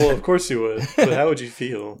Well, of course you would. But how would you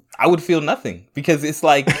feel? I would feel nothing because it's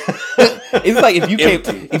like if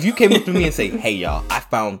you came up to me and say, "Hey, y'all, I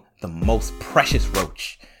found the most precious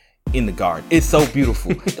roach in the garden. It's so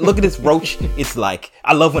beautiful. Look at this roach. It's like,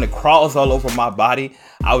 I love when it crawls all over my body."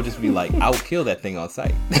 I would just be like, I would kill that thing on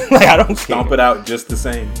sight. Like, I don't stomp care. It out just the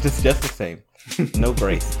same. Just the same. No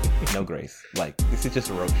grace. No grace. Like, this is just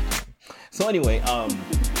a roach. So anyway,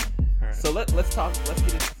 Right. So let's talk. Let's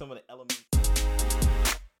get into some of the elements.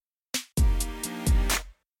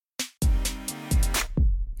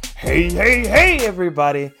 Hey,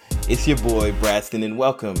 everybody. It's your boy, Bradston, and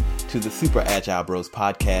welcome to the Super Agile Bros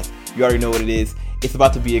podcast. You already know what it is. It's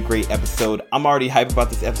about to be a great episode. I'm already hyped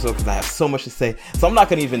about this episode because I have so much to say. So I'm not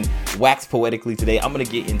going to even wax poetically today. I'm going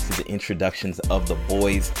to get into the introductions of the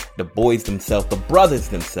boys themselves, the brothers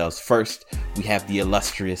themselves. First, we have the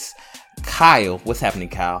illustrious Kyle. What's happening,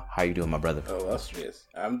 Kyle? How are you doing, my brother? Illustrious.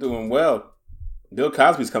 I'm doing well. Bill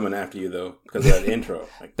Cosby's coming after you, though, because of that intro.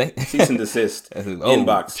 Like, cease and desist.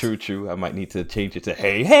 Inbox. True. I might need to change it to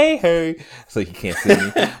hey, so you can't see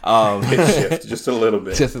me. Shift just a little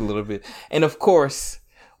bit. Just a little bit. And of course,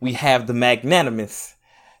 we have the magnanimous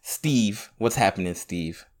Steve. What's happening,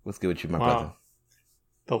 Steve? What's good with you, my brother?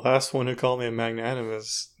 The last one who called me a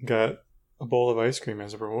magnanimous got a bowl of ice cream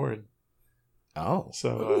as a reward. Oh.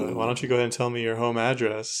 So why don't you go ahead and tell me your home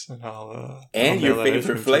address and I'll your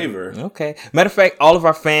favorite flavor. Okay. Matter of fact, all of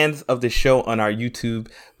our fans of the show on our YouTube,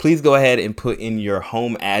 please go ahead and put in your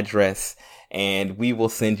home address and we will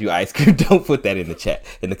send you ice cream. Don't put that in the chat,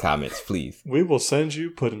 in the comments, please. We will send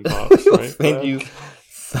you pudding pops, We'll right? send you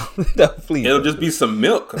some. No, please. It'll just be some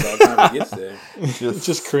milk by the time it gets there. It's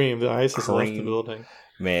just cream. The ice has left the cream. building.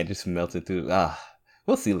 Man, just melted through.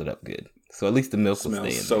 We'll seal it up good. So at least the milk will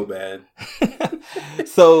stay in so there. bad.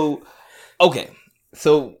 So, okay.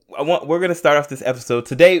 So we're going to start off this episode.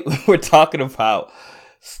 Today, we're talking about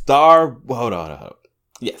Hold on.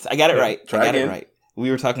 Yes, I got it right. Try again. It right. We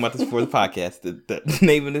were talking about this before the podcast. The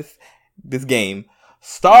name of this game,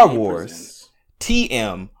 Star Wars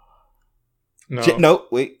TM.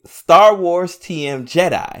 Star Wars TM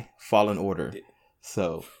Jedi Fallen Order.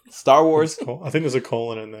 So, Star Wars. I think there's a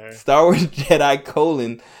colon in there. Star Wars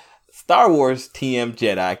Jedi : Star Wars TM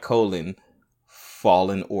Jedi :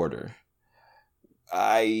 Fallen Order.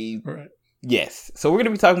 Right. Yes. So we're going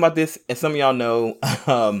to be talking about this, as some of y'all know,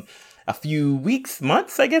 a few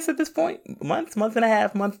months, I guess at this point. Month and a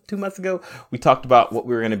half, 2 months ago. We talked about what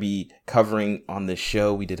we were going to be covering on this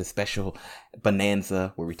show. We did a special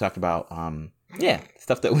bonanza where we talked about,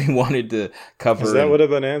 stuff that we wanted to cover. Is that what a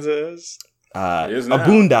bonanza is? A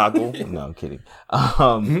boondoggle. No, I'm kidding.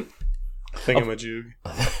 Thingamajig.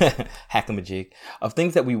 Hackamajig of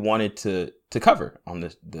things that we wanted to cover on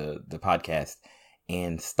the podcast,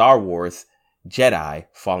 and Star Wars Jedi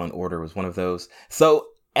Fallen Order was one of those. So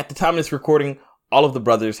at the time of this recording, all of the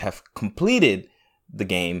brothers have completed the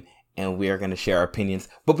game, and we are going to share our opinions.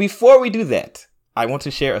 But before we do that, I want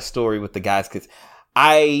to share a story with the guys because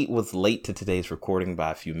I was late to today's recording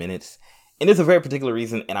by a few minutes. And there's a very particular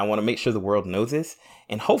reason, and I want to make sure the world knows this,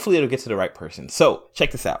 and hopefully it'll get to the right person. So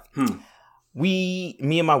check this out. Me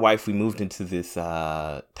and my wife, we moved into this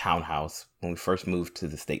townhouse when we first moved to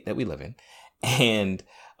the state that we live in. And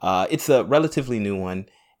it's a relatively new one.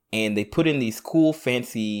 And they put in these cool,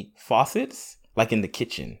 fancy faucets, like in the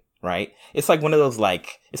kitchen, right? It's like one of those,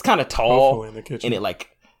 like, it's kind of tall. In the kitchen. And it, like,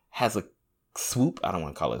 has a swoop. I don't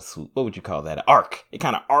want to call it a swoop. What would you call that? An arc. It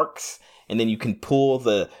kind of arcs. And then you can pull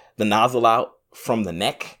the nozzle out from the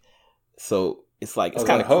neck. So it's like, it's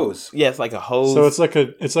kind of hose. Yeah, it's like a hose. So it's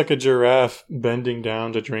like a giraffe bending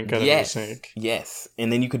down to drink out of the sink. Yes.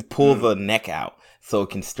 And then you could pull the neck out so it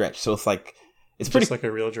can stretch. So it's like, it's pretty just like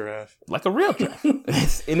a real giraffe. Like a real giraffe.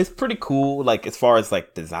 And it's pretty cool, like as far as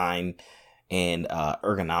like design and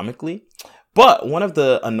ergonomically. But one of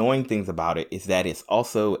the annoying things about it is that it's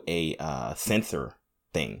also a sensor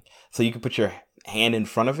thing. So you can put your hand in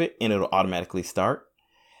front of it and it'll automatically start.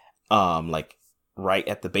 Like right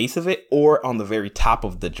at the base of it or on the very top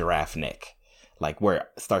of the giraffe neck, like where it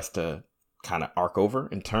starts to kind of arc over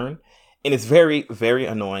and turn. And it's very, very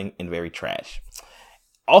annoying and very trash.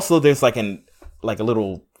 Also, there's like a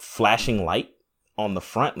little flashing light on the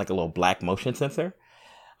front, like a little black motion sensor.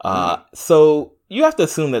 So you have to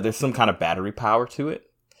assume that there's some kind of battery power to it.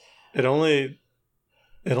 It only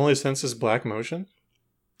senses black motion?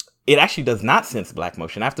 It actually does not sense black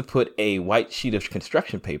motion. I have to put a white sheet of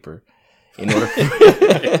construction paper in order for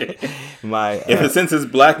if it senses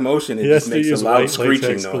black motion, it just makes a loud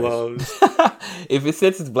screeching noise. If it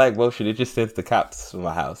senses black motion, it just sends the cops to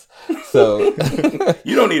my house. So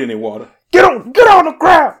you don't need any water. Get on the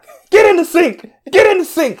ground. Get in the sink! Get in the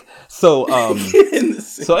sink! So, Get in the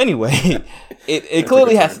sink. so anyway, it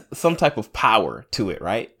clearly has some type of power to it,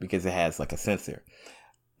 right? Because it has like a sensor.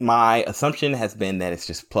 My assumption has been that it's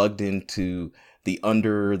just plugged into the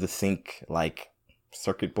under the sink like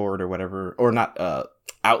circuit board or whatever, or not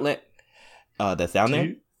outlet that's down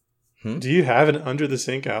there. Do you have an under the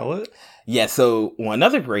sink outlet? Yeah. So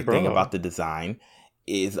another great thing about the design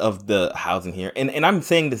is of the housing here, and I'm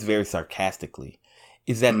saying this very sarcastically,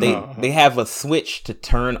 is that they have a switch to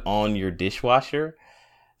turn on your dishwasher.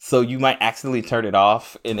 So you might accidentally turn it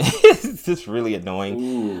off, and it's just really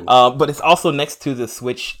annoying. But it's also next to the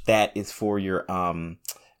switch that is for your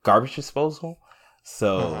garbage disposal.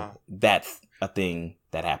 So that's a thing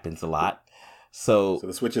that happens a lot. So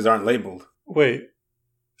the switches aren't labeled. Wait,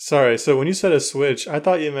 sorry. So when you said a switch, I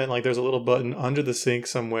thought you meant like there's a little button under the sink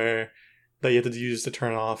somewhere that you have to use to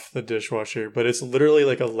turn off the dishwasher. But it's literally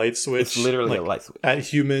like a light switch. It's literally a light switch. At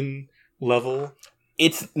human level.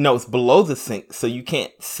 It's below the sink, so you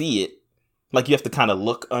can't see it. Like you have to kind of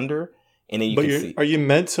look under, and then you can see. Are you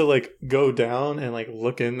meant to like go down and like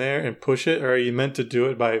look in there and push it, or are you meant to do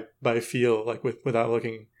it by feel, like without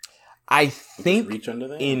looking? I think reach under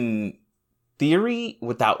there? In theory,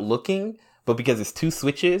 without looking, but because it's two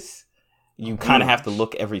switches, you kind of have to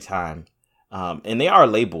look every time. And they are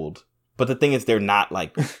labeled, but the thing is, they're not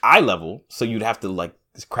like eye level, so you'd have to like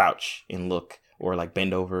crouch and look, or like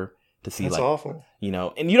bend over to see. That's like awful. You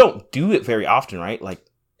know, and you don't do it very often, right? Like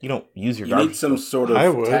you don't use your garbage. You need some sort of I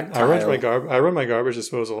would. tactile... I run my garbage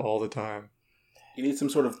disposal all the time. You need some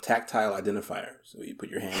sort of tactile identifier, so you put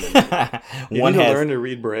your hand in. You need to learn to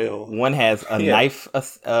read Braille. One has a knife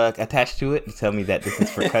attached to it to tell me that this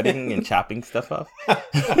is for cutting and chopping stuff off.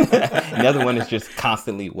 The other one is just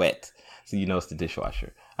constantly wet, so you know it's the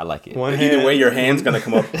dishwasher. I like it. Either way, your hand's gonna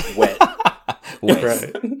come up wet.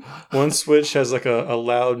 Right. One switch has like a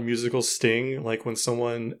loud musical sting, like when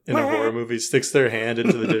someone in a horror movie sticks their hand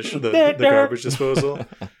into the garbage disposal.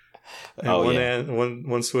 And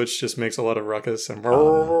one switch just makes a lot of ruckus and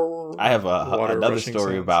I have another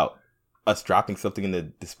story about us dropping something in the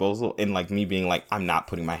disposal and like me being like, I'm not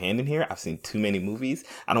putting my hand in here. I've seen too many movies.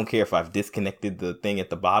 I don't care if I've disconnected the thing at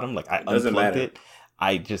the bottom. Like I unplugged it.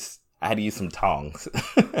 I had to use some tongs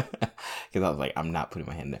because I was like, I'm not putting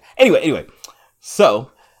my hand in there. Anyway.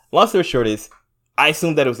 So, long story short is, I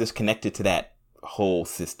assumed that it was just connected to that whole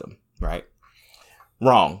system, right?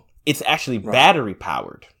 Wrong. It's actually battery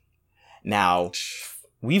powered. Now,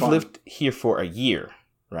 we've lived here for a year,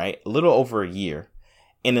 right? A little over a year.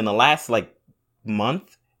 And in the last like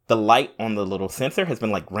month, the light on the little sensor has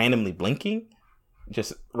been like randomly blinking.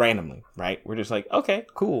 Just randomly, right? We're just like, okay,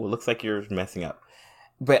 cool. It looks like you're messing up.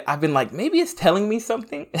 But I've been like, maybe it's telling me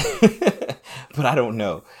something, but I don't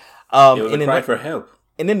know. It was a cry for help.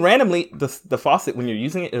 And then randomly, the faucet, when you're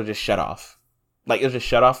using it, it'll just shut off. Like, it'll just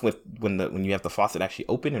shut off when you have the faucet actually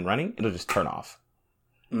open and running. It'll just turn off.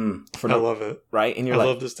 I love it. Right? And I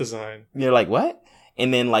love this design. You're like, what?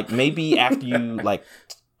 And then, like, maybe after you, like,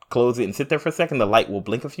 close it and sit there for a second, the light will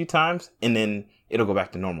blink a few times, and then it'll go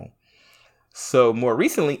back to normal. So, more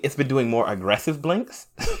recently, it's been doing more aggressive blinks.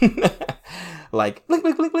 Like, blink,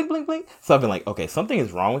 blink, blink, blink, blink, blink. So, I've been like, okay, something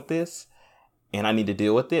is wrong with this. And I need to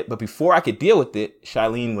deal with it. But before I could deal with it,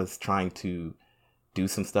 Shailene was trying to do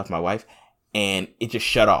some stuff, my wife, and it just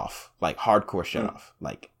shut off, like hardcore shut off.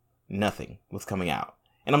 Like nothing was coming out.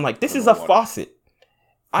 And I'm like, this is a faucet.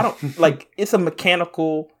 I don't like, it's a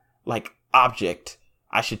mechanical like object.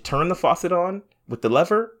 I should turn the faucet on with the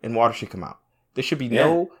lever and water should come out. There should be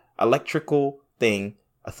no electrical thing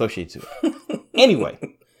associated to it. Anyway,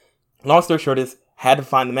 long story short is, had to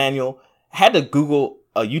find the manual, had to Google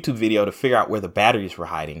a YouTube video to figure out where the batteries were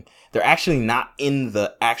hiding. They're actually not in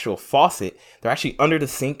the actual faucet. They're actually under the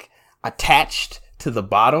sink, attached to the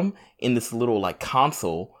bottom in this little like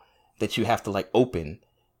console that you have to like open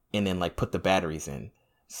and then like put the batteries in.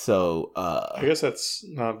 So I guess that's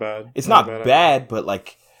not bad. It's not bad, but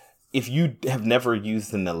like if you have never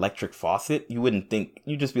used an electric faucet, you wouldn't think,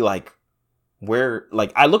 you'd just be like, where,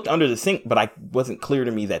 like I looked under the sink, but it wasn't clear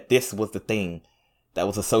to me that this was the thing that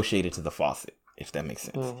was associated to the faucet. If that makes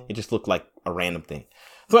sense. Mm-hmm. It just looked like a random thing.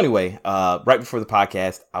 So anyway, right before the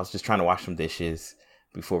podcast, I was just trying to wash some dishes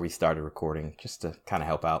before we started recording, just to kind of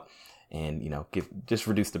help out and, you know, just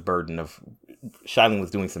reduce the burden of, Shailene was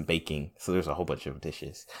doing some baking. So there's a whole bunch of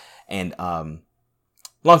dishes. And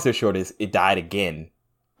long story short is it died again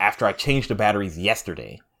after I changed the batteries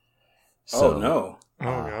yesterday. So, oh no.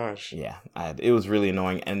 Oh gosh. Yeah, it was really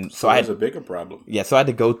annoying, and so I had a bigger problem. Yeah, so I had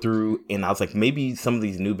to go through, and I was like, maybe some of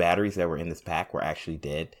these new batteries that were in this pack were actually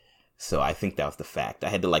dead. So I think that was the fact. I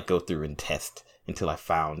had to like go through and test until I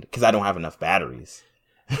found, because I don't have enough batteries.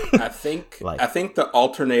 I think the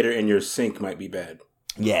alternator in your sink might be bad.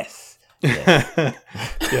 Yes. Yeah,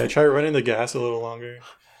 try running the gas a little longer.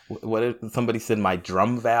 What if somebody said my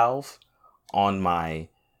drum valve on my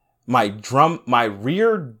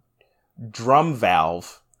rear drum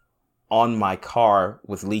valve on my car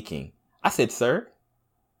was leaking? I said, sir,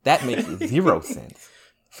 that makes zero sense.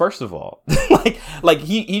 First of all,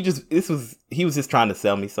 he was just trying to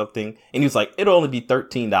sell me something, and he was like, it'll only be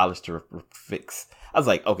 $13 to fix. I was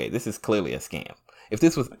like, okay, this is clearly a scam. If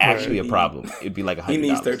this was actually a problem, it'd be like $100. He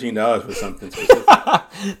needs $13 for something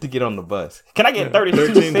specific to get on the bus. Can I get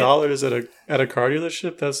 $13 at a car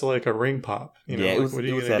dealership? That's like a ring pop. You know? Yeah, what are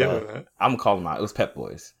you gonna get with that? I'm calling them out. It was Pep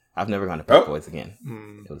Boys. I've never gone to Pep Boys again.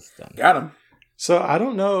 It was done. Got him. So I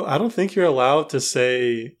don't know. I don't think you're allowed to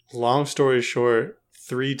say long story short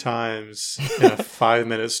 3 times in a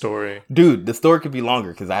 5-minute story. Dude, the story could be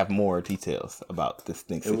longer because I have more details about this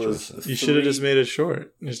thing situation. You should have just made it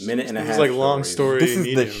short. Minute and a half. It's like long story. This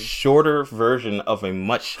is the shorter version of a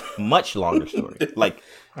much, much longer story. Like,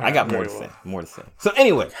 I got more to say. More to say. So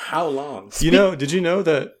anyway. How long? Did you know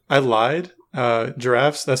that I lied?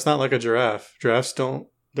 Giraffes, that's not like a giraffe. Giraffes don't,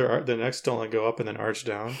 their necks don't like go up and then arch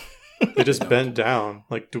down. They just bend down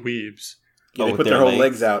like dweebs. Yeah, they put their whole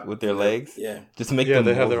legs out with their legs. Yeah, just to make them.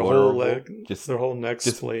 They have their whole leg, their whole neck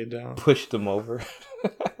just splayed down. Push them over,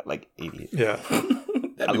 like idiots. Yeah,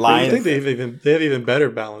 I think they have even better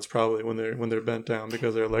balance probably when they're bent down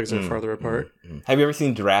because their legs are farther apart. Have you ever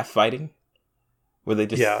seen giraffe fighting? Where they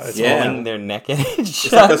just swing their neck at each other?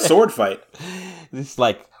 It's like a sword fight. It's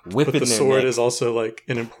like whipping. But the sword is also like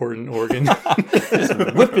an important organ. Just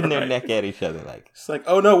whipping their neck at each other, like it's like,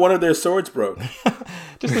 oh no, one of their swords broke.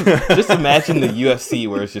 just imagine the UFC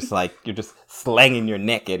where it's just like you're just slanging your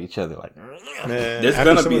neck at each other, like. Man,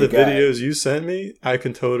 after some of the videos you sent me, I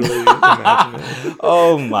can totally imagine it.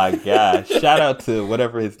 Oh my gosh! Shout out to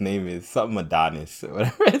whatever his name is, something Adonis, or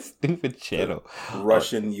whatever his stupid channel.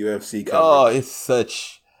 Russian UFC coverage. Oh, it's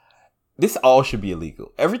such. This all should be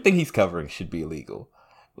illegal. Everything he's covering should be illegal.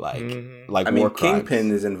 Like I mean,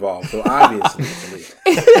 Kingpin is involved, so obviously it's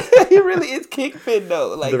illegal. He really is Kingpin,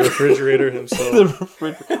 though. Like the refrigerator himself.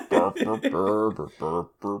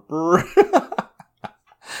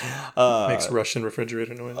 Makes Russian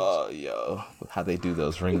refrigerator noises. Oh, yo, how they do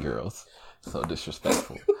those ring girls, so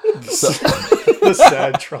disrespectful. The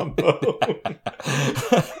sad trombone.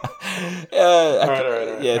 All right.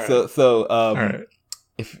 All right.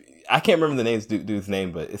 If I can't remember the dude's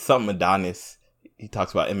name, but it's something Adonis. He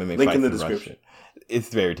talks about MMA Link fights in the description. It's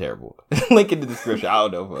very terrible. Link in the description. I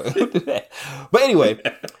don't know. But anyway,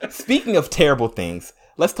 speaking of terrible things,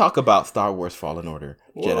 let's talk about Star Wars Fallen Order.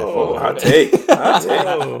 Jedi Fallen Order. Hot take.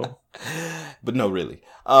 But no, really.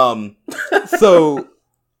 So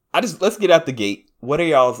let's get out the gate. What are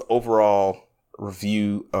y'all's overall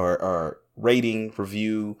review or rating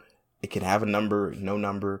review? It can have a number, no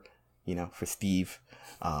number, for Steve.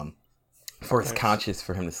 For his conscience,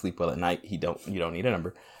 for him to sleep well at night, you don't need a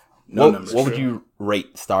number. What would you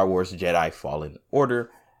rate Star Wars Jedi Fallen Order?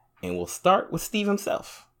 And we'll start with Steve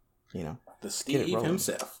himself. The Steve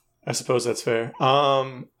himself. I suppose that's fair.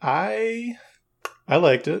 I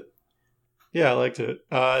liked it. Yeah, I liked it.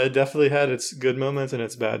 It definitely had its good moments and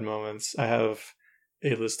its bad moments. I have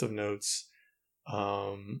a list of notes.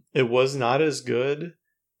 It was not as good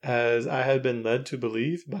as I had been led to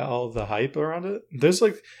believe by all the hype around it.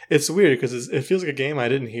 It's weird because it feels like a game I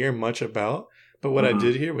didn't hear much about, but what I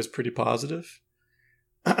did hear was pretty positive.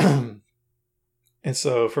 And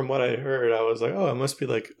so from what I heard, I was like, oh, it must be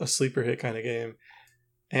like a sleeper hit kind of game.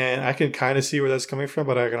 And I can kind of see where that's coming from,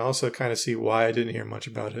 but I can also kind of see why I didn't hear much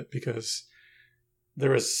about it because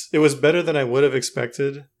it was better than I would have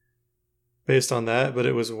expected based on that, but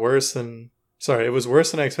it was worse than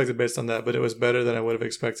I expected based on that, but it was better than I would have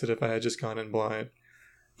expected if I had just gone in blind.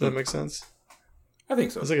 Does that make sense? I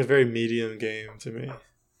think so. It's like a very medium game to me.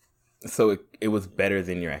 So it was better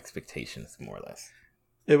than your expectations, more or less.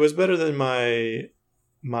 It was better than my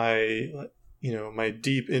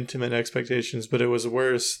deep, intimate expectations, but it was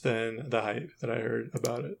worse than the hype that I heard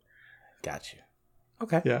about it. Got you.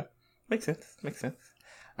 Okay. Yeah. Makes sense.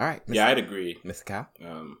 All right. I'd agree. Mr. Kyle?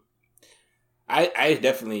 I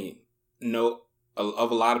definitely know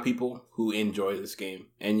of a lot of people who enjoy this game.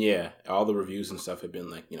 And yeah, all the reviews and stuff have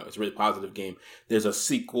been like, it's a really positive game. There's a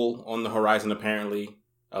sequel on the horizon, apparently.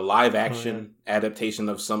 A live action adaptation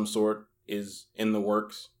of some sort is in the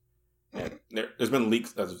works. And there's been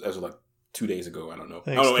leaks as of like 2 days ago. I don't know.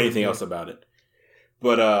 I don't know anything else about it.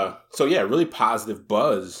 But, so yeah, really positive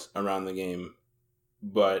buzz around the game.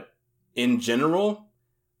 But in general,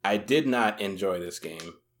 I did not enjoy this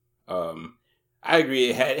game. I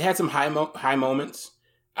agree. It had some high moments.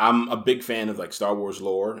 I'm a big fan of like Star Wars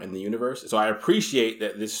lore and the universe. So I appreciate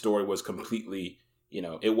that this story was completely,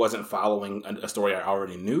 it wasn't following a story I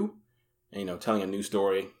already knew. And, telling a new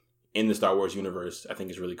story in the Star Wars universe, I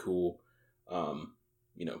think is really cool.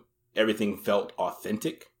 Everything felt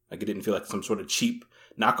authentic. Like it didn't feel like some sort of cheap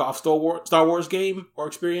knockoff Star Wars game or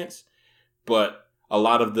experience. But a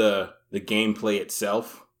lot of the gameplay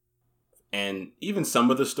itself and even some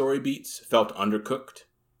of the story beats felt undercooked.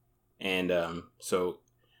 And so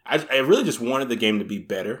I really just wanted the game to be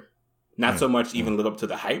better. Not so much even live up to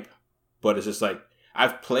the hype, but it's just like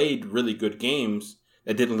I've played really good games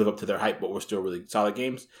that didn't live up to their hype, but were still really solid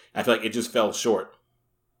games. I feel like it just fell short.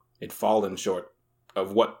 It'd fallen short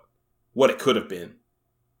of what it could have been.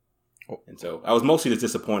 And so I was mostly just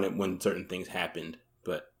disappointed when certain things happened,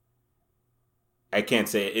 but I can't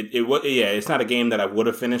say it was. Yeah, it's not a game that I would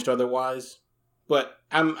have finished otherwise, but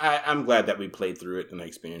I'm glad that we played through it and I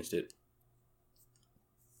experienced it.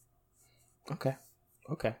 Okay.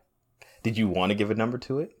 Did you want to give a number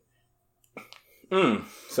to it?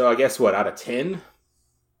 So I guess what, out of 10?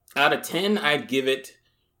 Out of 10, I'd give it,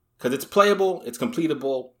 because it's playable, it's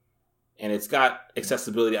completable, and it's got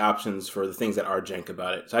accessibility options for the things that are jank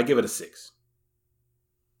about it. So I give it a 6.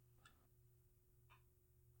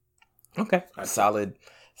 Okay. A solid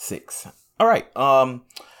 6. All right.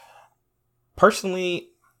 Personally,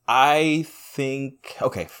 I think,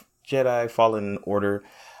 Jedi Fallen Order.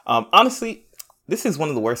 Honestly, this is one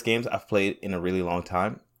of the worst games I've played in a really long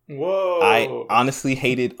time. Whoa. I honestly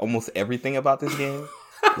hated almost everything about this game.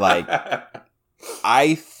 Like,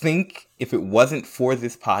 I think if it wasn't for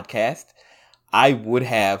this podcast, I would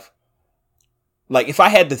have, like, if I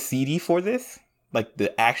had the CD for this, like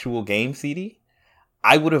the actual game CD,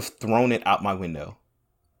 I would have thrown it out my window.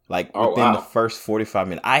 Like, within the first 45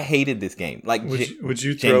 minutes. I hated this game. Like, would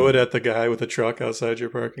you throw it at the guy with a truck outside your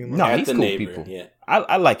parking lot? No, at he's the cool, neighbor, people. Yeah.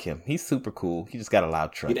 I like him. He's super cool. He just got a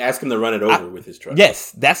loud truck. You'd ask him to run it over with his truck.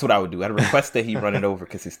 Yes, that's what I would do. I'd request that he run it over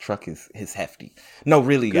because his truck is hefty. No,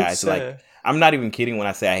 really, Good guys. say. Like, I'm not even kidding when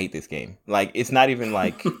I say I hate this game. Like, it's not even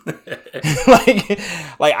like,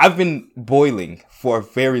 like I've been boiling for a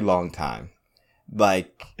very long time.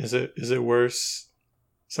 Like, is it worse?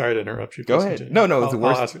 Sorry to interrupt you. Go ahead. No, is it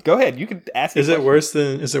worse? Go ahead. You can ask. Is it worse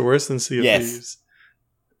than Sea of Yes. Thieves?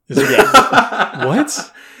 Is it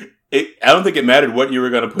what? I don't think it mattered what you were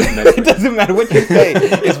going to put next. It doesn't matter what you say.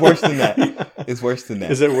 It's worse than that. It's worse than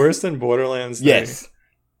that. Is it worse than Borderlands 3? Yes.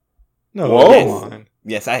 No. Whoa. Come on.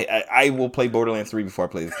 Yes, I will play Borderlands 3 before I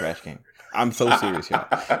play this trash game. I'm so serious, y'all.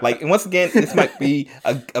 Like, and once again, this might be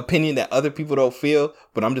an opinion that other people don't feel,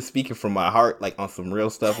 but I'm just speaking from my heart, like on some real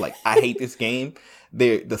stuff. Like, I hate this game.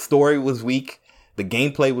 The story was weak. The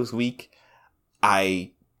gameplay was weak.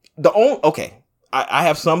 I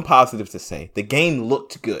have some positives to say. The game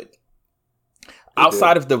looked good.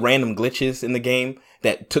 Outside of the random glitches in the game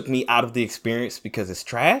that took me out of the experience because it's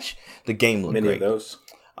trash, the game looked great. Many of those.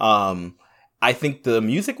 I think the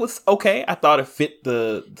music was okay. I thought it fit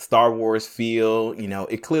the Star Wars feel.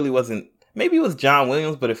 It clearly wasn't. Maybe it was John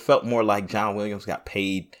Williams, but it felt more like John Williams got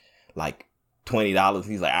paid like $20.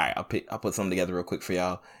 He's like, all right, I'll put something together real quick for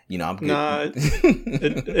y'all. I'm good. Nah,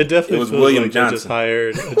 it definitely was feels William like Johnson. They just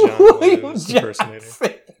hired a John Williams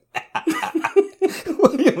impersonator.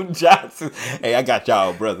 William Johnson. Hey, I got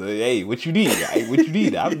y'all, brother. Hey, what you need? Hey, what you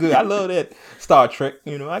need? I'm good. I love that Star Trek.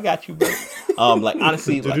 I got you, bro. Like,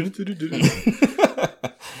 honestly,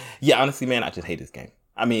 yeah, honestly, man, I just hate this game.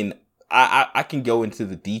 I mean, I can go into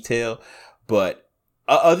the detail, but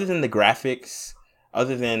other than the graphics,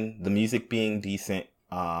 other than the music being decent,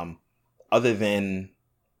 other than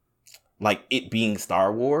like it being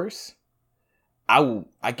Star Wars, I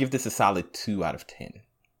give this a solid 2 out of 10.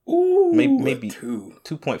 Ooh, maybe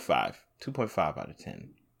 2.5 out of 10.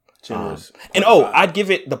 Generous. And I'd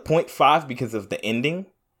give it the 0.5 because of the ending,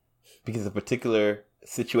 because of a particular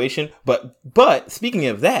situation. But speaking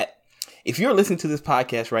of that, if you're listening to this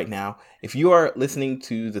podcast right now, if you are listening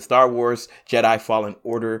to the Star Wars Jedi Fallen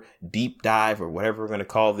Order deep dive or whatever we're going to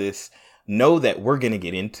call this, know that we're going to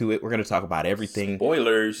get into it. We're going to talk about everything.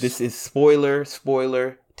 Spoilers. This is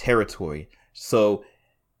spoiler territory. So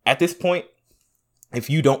at this point, if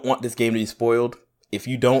you don't want this game to be spoiled, if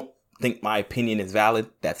you don't think my opinion is valid,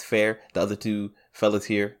 that's fair. The other two fellas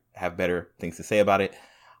here have better things to say about it.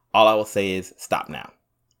 All I will say is stop now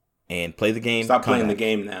and play the game. Stop playing the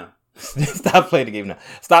game now. Stop playing the game now.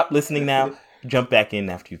 Stop listening now. Jump back in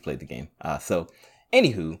after you've played the game.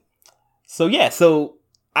 Anywho,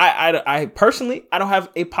 I personally, I don't have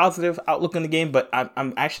a positive outlook on the game, but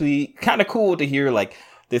I'm actually kind of cool to hear like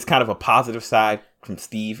there's kind of a positive side from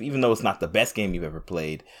Steve, even though it's not the best game you've ever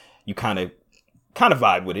played. You kind of kind of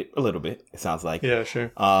vibe with it a little bit. It sounds like. Yeah,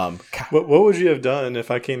 sure. What would you have done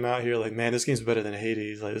if I came out here like, man, this game's better than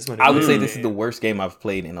Hades? Like, this I would say this is the worst game I've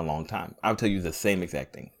played in a long time. I would tell you the same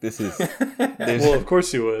exact thing. This is. Well, of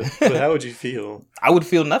course you would. But how would you feel? I would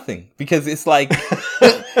feel nothing because it's like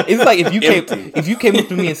if you came up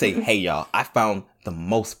to me and say, "Hey, y'all, I found the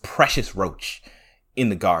most precious roach in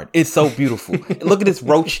the garden. It's so beautiful. Look at this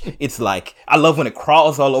roach. It's like, I love when it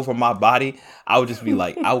crawls all over my body." I would just be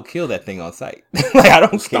like, I will kill that thing on sight. Like, I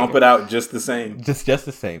don't stomp it out just the same. Just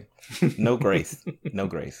the same. No grace. No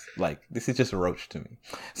grace. Like, this is just a roach to me.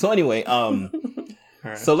 So anyway,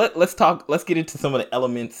 right. So let's get into some of the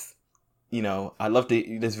elements. You know, I love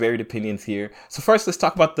there's varied opinions here. So first, let's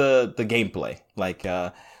talk about the gameplay. Like,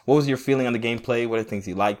 what was your feeling on the gameplay? What are the things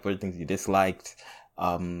you liked? What are the things you disliked?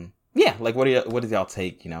 Yeah, like what does y'all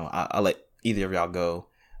take? You know, I'll let either of y'all go.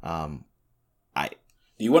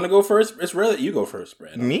 Do you want to go first? It's rare that you go first,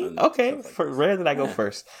 Brad. Me? Okay, like rare that I go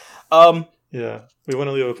first. Yeah, we want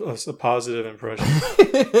to leave a positive impression.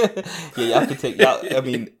 Yeah, y'all can take y'all. I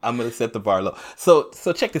mean, I'm gonna set the bar low. So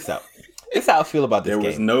check this out. This is how I feel about this game.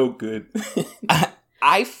 There was no good.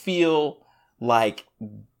 I feel like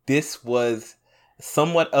this was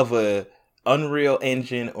somewhat of a Unreal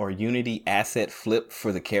Engine or Unity asset flip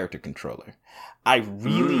for the character controller. I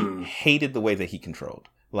really hated the way that he controlled.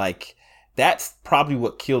 Like, that's probably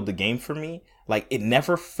what killed the game for me. Like, I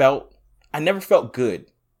never felt good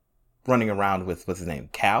running around with, what's his name?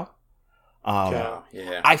 Cal? Cal,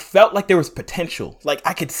 yeah. I felt like there was potential. Like,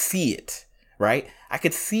 I could see it, right? I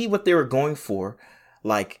could see what they were going for.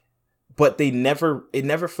 Like, but it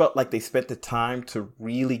never felt like they spent the time to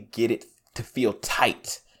really get it to feel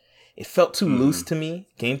tight. It felt too loose to me,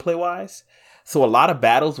 gameplay wise. So a lot of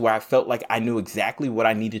battles where I felt like I knew exactly what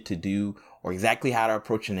I needed to do or exactly how to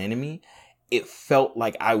approach an enemy, it felt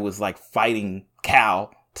like I was like fighting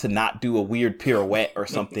Cal to not do a weird pirouette or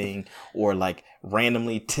something, or like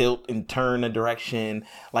randomly tilt and turn a direction.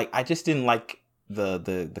 Like, I just didn't like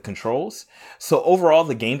the controls. So overall,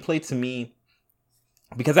 the gameplay to me,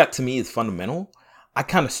 because that to me is fundamental, I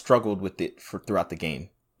kind of struggled with it throughout the game.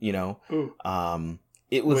 You know,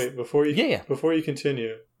 it was. Wait, before you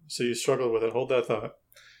continue. So you struggled with it. Hold that thought.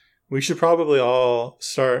 We should probably all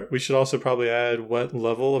start. We should also probably add what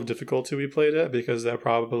level of difficulty we played at, because that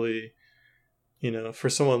probably, you know, for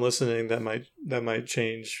someone listening, that might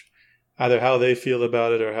change either how they feel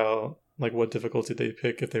about it or how, like, what difficulty they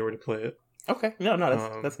pick if they were to play it. Okay. No,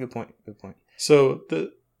 that's a good point. Good point. So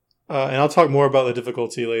and I'll talk more about the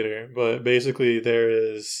difficulty later, but basically there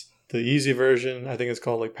is the easy version. I think it's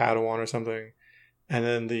called like Padawan or something, and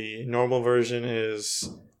then the normal version is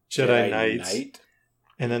Jedi Knight.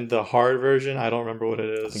 And then the hard version, I don't remember what it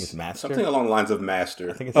is. I think it's Master. Something along the lines of Master.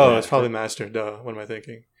 I think it's Master. It's probably Master. Duh. What am I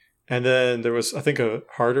thinking? And then there was, I think, a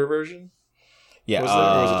harder version. Yeah. Or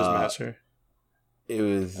was it just Master? It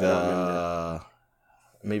was.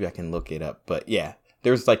 Maybe I can look it up, but yeah,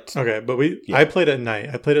 there was like. Okay, but I played at night.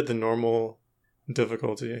 I played at the normal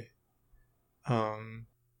difficulty. And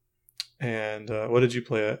what did you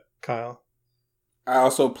play at, Kyle? I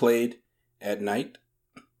also played at night.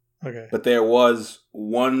 Okay. But there was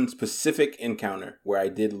one specific encounter where I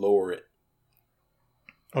did lower it.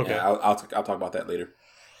 Okay. Yeah, I'll talk about that later.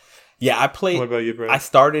 Yeah, I played. What about you, Brad? I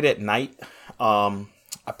started at night. I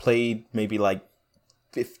played maybe like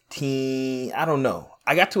 15. I don't know.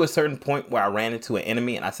 I got to a certain point where I ran into an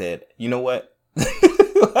enemy and I said, you know what?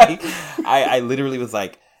 Like, I literally was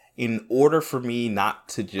like, in order for me not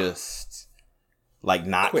to just like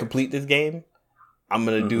not complete this game, I'm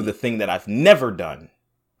going to do the thing that I've never done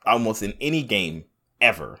almost in any game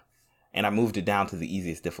ever. And I moved it down to the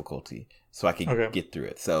easiest difficulty so I could get through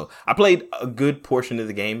it. So I played a good portion of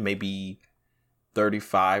the game, maybe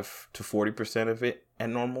 35 to 40% of it at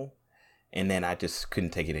normal. And then I just couldn't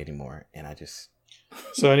take it anymore. And I just...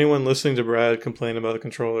 So anyone listening to Brad complain about the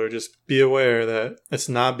controller, just be aware that it's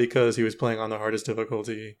not because he was playing on the hardest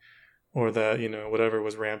difficulty or that, you know, whatever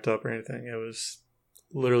was ramped up or anything. It was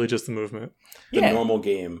literally just the movement. The normal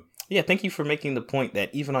game. Yeah, thank you for making the point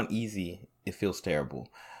that even on easy, it feels terrible.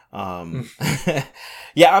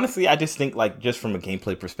 Yeah, honestly, I just think, like, just from a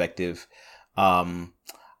gameplay perspective,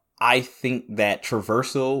 I think that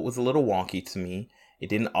traversal was a little wonky to me. It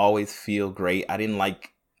didn't always feel great. I didn't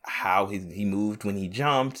like how he moved when he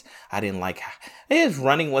jumped. I didn't like his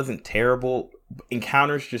running wasn't terrible.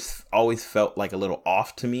 Encounters just always felt like a little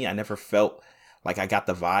off to me. I never felt like I got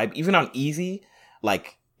the vibe. Even on easy,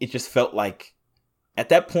 like, it just felt like at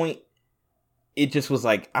that point, it just was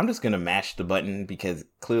like, I'm just going to mash the button because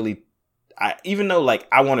clearly, even though like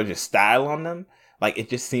I want to just style on them, like it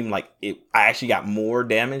just seemed like I actually got more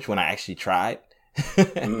damage when I actually tried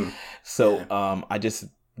So I just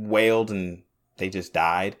wailed and they just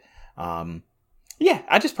died. I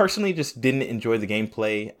just personally just didn't enjoy the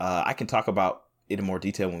gameplay. I can talk about it in more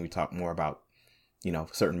detail when we talk more about,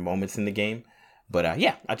 certain moments in the game. But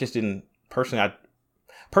I just didn't personally.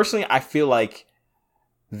 I feel like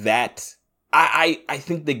that. I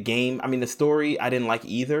think the game. I mean, the story I didn't like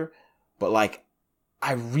either. But like,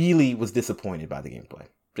 I really was disappointed by the gameplay.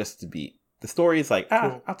 The story is like,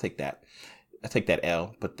 cool. I'll take that. I take that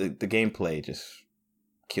L. But the gameplay just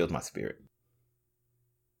killed my spirit.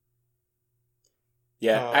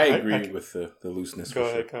 Yeah, I agree with the looseness. Go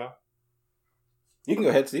ahead, Kyle. You can go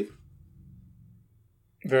ahead, Steve.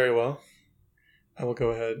 Very well. I will go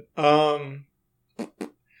ahead.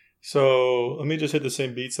 So let me just hit the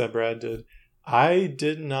same beats that Brad did. I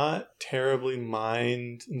did not terribly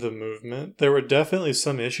mind the movement. There were definitely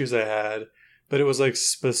some issues I had, but it was like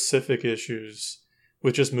specific issues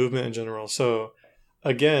with just movement in general. So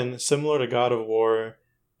again, similar to God of War,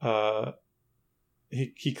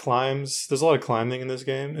 he climbs. There's a lot of climbing in this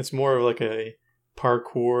game. It's more of like a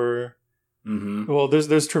parkour. Mm-hmm. Well, there's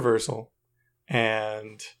traversal,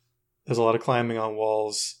 and there's a lot of climbing on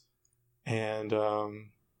walls, and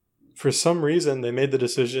for some reason they made the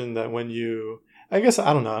decision that when I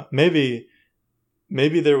don't know, maybe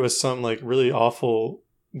there was some like really awful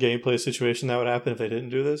gameplay situation that would happen if they didn't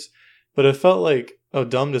do this, but it felt like a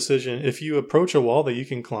dumb decision. If you approach a wall that you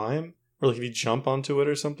can climb, or like if you jump onto it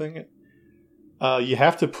or something, you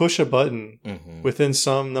have to push a button within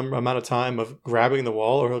some amount of time of grabbing the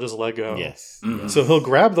wall, or he'll just let go. Yes. Mm-hmm. So he'll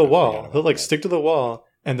grab the wall. He'll like stick to the wall,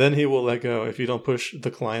 and then he will let go if you don't push the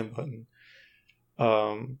climb button.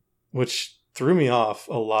 Which threw me off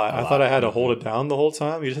a lot. I thought I had to hold it down the whole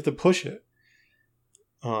time. You just have to push it.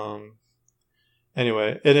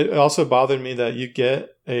 Anyway, and it also bothered me that you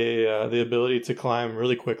get the ability to climb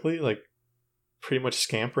really quickly, like pretty much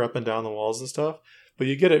scamper up and down the walls and stuff. But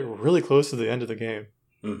you get it really close to the end of the game.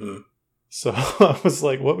 Mm-hmm. So I was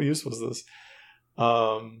like, what use was this?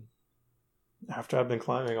 After I've been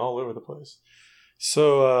climbing all over the place.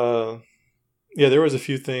 So, there was a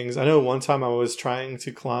few things. I know one time I was trying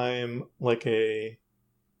to climb like a...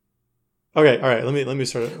 Okay, all right. Let me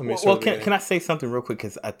start. Can I say something real quick?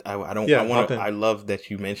 Because I love that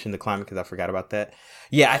you mentioned the climbing because I forgot about that.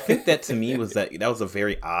 Yeah, I think that to me was that was a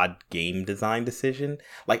very odd game design decision.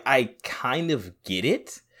 Like I kind of get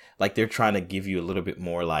it. Like they're trying to give you a little bit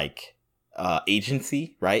more like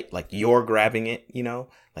agency, right? Like you're grabbing it,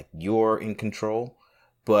 like you're in control.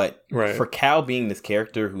 But for Cal being this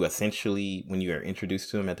character who essentially, when you are introduced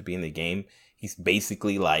to him at the beginning of the game, he's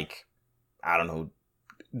basically like, I don't know,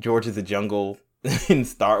 George of the Jungle in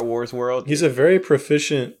Star Wars world. He's a very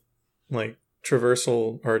proficient, like,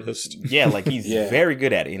 traversal artist. Yeah, like he's very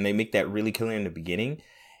good at it. And they make that really clear in the beginning.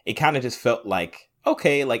 It kind of just felt like,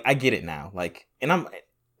 okay, like I get it now. Like, and I'm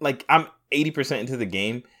 80% into the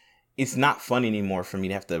game. It's not fun anymore for me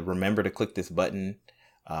to have to remember to click this button.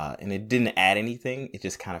 And it didn't add anything. It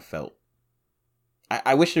just kind of felt...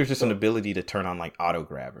 I wish there was just an ability to turn on like auto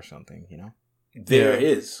grab or something, There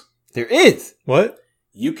is. There is? What?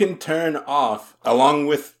 You can turn off, along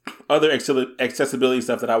with other accessibility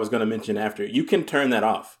stuff that I was going to mention after. You can turn that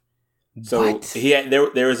off. So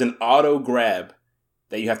there is an auto grab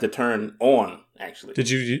that you have to turn on. Actually, did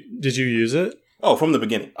you use it? Oh, from the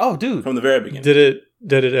beginning. Oh, dude, from the very beginning.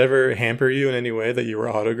 Did it ever hamper you in any way that you were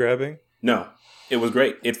auto grabbing? No, it was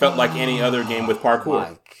great. It felt like any other game with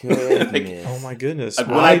parkour. My goodness. Oh my goodness!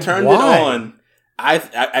 When I turned it on.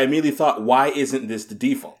 I immediately thought, why isn't this the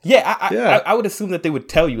default? Yeah, I would assume that they would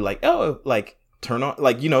tell you, like, oh, like, turn on,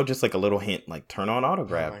 like, just like a little hint, like, turn on auto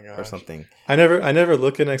grab or something. I never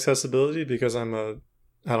look at accessibility because I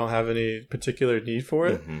don't have any particular need for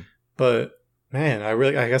it. Mm-hmm. But, man,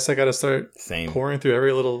 I guess I got to start pouring through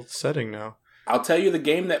every little setting now. I'll tell you, the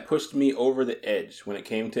game that pushed me over the edge when it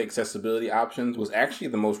came to accessibility options was actually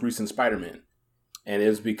the most recent Spider-Man. And it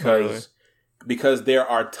was because there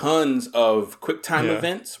are tons of quick time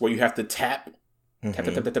events where you have to tap.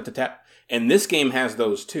 And this game has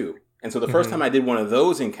those too. And so the first time I did one of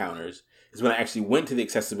those encounters is when I actually went to the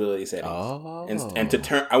accessibility settings. Oh. And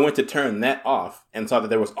I went to turn that off and saw that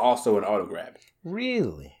there was also an auto grab.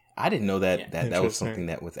 Really? I didn't know that was something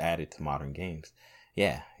that was added to modern games.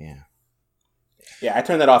 Yeah. Yeah, I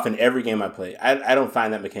turn that off in every game I play. I don't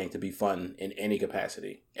find that mechanic to be fun in any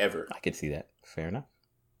capacity, ever. I could see that. Fair enough.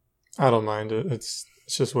 I don't mind it. It's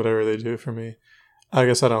just whatever they do for me. I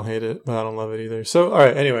guess I don't hate it, but I don't love it either. So, all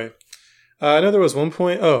right, anyway. I know there was one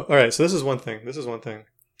point... Oh, all right, so this is one thing.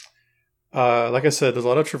 Like I said, there's a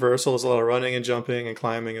lot of traversal. There's a lot of running and jumping and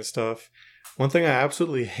climbing and stuff. One thing I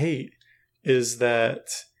absolutely hate is that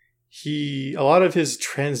a lot of his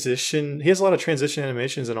transition, he has a lot of transition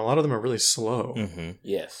animations, and a lot of them are really slow. Mm-hmm.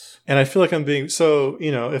 Yes. And I feel like I'm being so,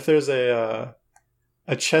 if there's a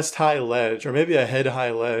chest high ledge or maybe a head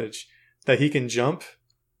high ledge that he can jump.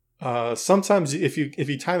 Sometimes if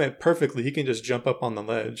you time it perfectly, he can just jump up on the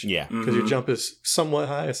ledge. Yeah. Because your jump is somewhat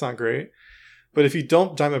high. It's not great. But if you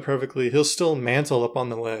don't time it perfectly, he'll still mantle up on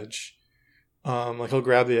the ledge. Like he'll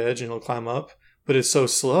grab the edge and he'll climb up. But it's so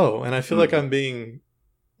slow. And I feel like I'm being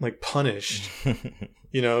like punished,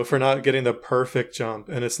 for not getting the perfect jump.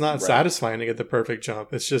 And it's not satisfying to get the perfect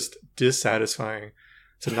jump. It's just dissatisfying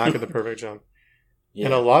to not get the perfect jump. Yeah.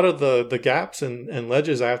 And a lot of the gaps and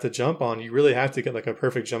ledges I have to jump on, you really have to get like a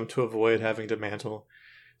perfect jump to avoid having to mantle.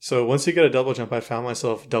 So once you get a double jump, I found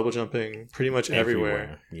myself double jumping pretty much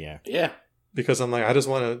everywhere. Yeah. Yeah. Because I'm like, I just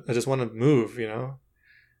want to move,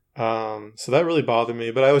 So that really bothered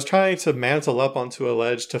me. But I was trying to mantle up onto a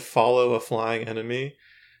ledge to follow a flying enemy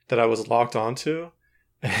that I was locked onto.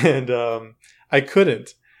 And I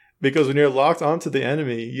couldn't. Because when you're locked onto the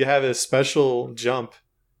enemy, you have a special jump.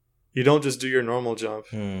 You don't just do your normal jump.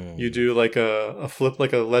 You do like a flip,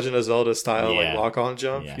 like a Legend of Zelda style, like lock-on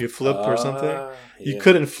jump. Yeah. You flip or something. You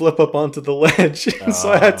couldn't flip up onto the ledge.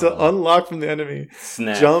 So I had to unlock from the enemy,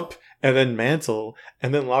 jump, and then mantle,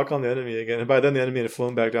 and then lock on the enemy again. And by then the enemy had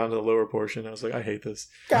flown back down to the lower portion. I was like, I hate this.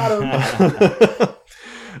 Got him.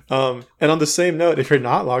 And on the same note, if you're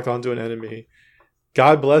not locked onto an enemy,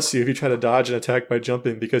 God bless you if you try to dodge an attack by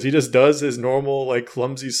jumping, because he just does his normal, like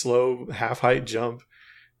clumsy, slow, half-height jump.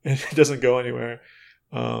 And it doesn't go anywhere.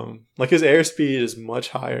 Like his airspeed is much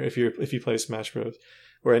higher if you play Smash Bros.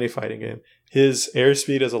 Or any fighting game. His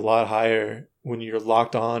airspeed is a lot higher when you're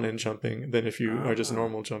locked on and jumping than if you are just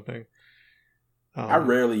normal jumping. I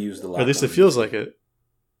rarely use the lock. At least it feels like it.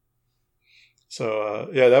 So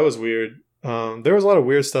that was weird. There was a lot of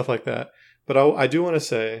weird stuff like that. But I do want to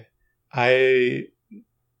say, I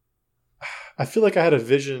feel like I had a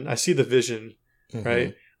vision. I see the vision,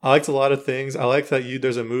 right? I liked a lot of things. I like that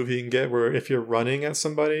there's a move you can get where if you're running at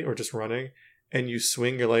somebody or just running and you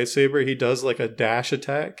swing your lightsaber, he does like a dash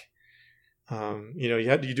attack.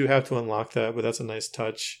 You do have to unlock that, but that's a nice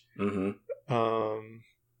touch. A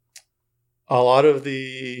lot of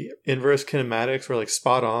the inverse kinematics were like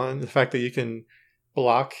spot on. The fact that you can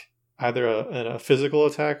block either a physical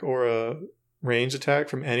attack or a range attack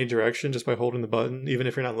from any direction just by holding the button, even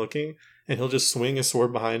if you're not looking, and he'll just swing his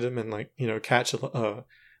sword behind him and catch a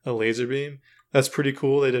laser beam. That's pretty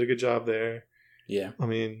cool. They did a good job there. Yeah. I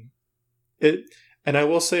mean, and I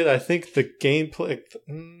will say that I think the gameplay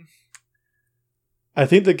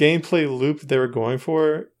loop they were going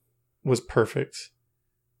for was perfect.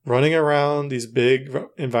 Running around these big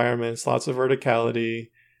environments, lots of verticality,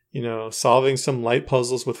 solving some light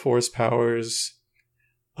puzzles with force powers,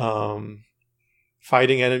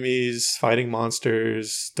 fighting enemies, fighting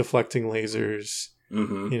monsters, deflecting lasers,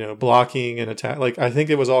 blocking and attack. Like, I think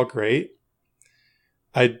it was all great.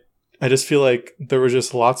 I just feel like there were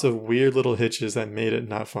just lots of weird little hitches that made it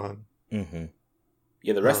not fun.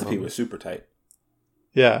 Yeah, the recipe was super tight.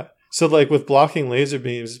 Yeah. So, like, with blocking laser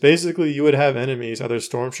beams, basically you would have enemies, either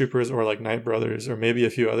stormtroopers or, like, Night Brothers, or maybe a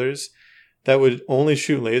few others, that would only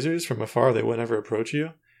shoot lasers from afar. They wouldn't ever approach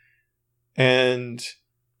you. And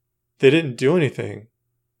they didn't do anything.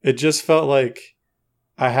 It just felt like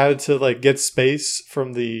I had to, like, get space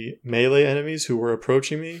from the melee enemies who were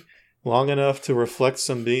approaching me long enough to reflect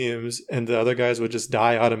some beams, and the other guys would just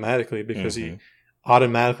die automatically because he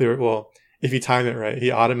automatically, if you time it right, he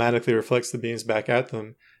automatically reflects the beams back at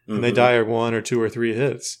them. And they die 1 or 2 or 3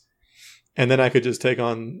 hits. And then I could just take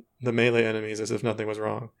on the melee enemies as if nothing was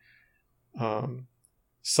wrong.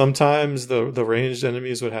 Sometimes the ranged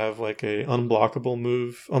enemies would have like a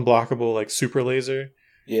unblockable like super laser.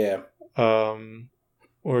 Yeah.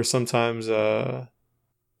 Or sometimes what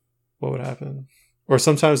would happen? Or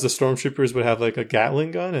sometimes the stormtroopers would have like a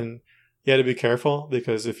Gatling gun, and you had to be careful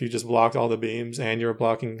because if you just blocked all the beams and you were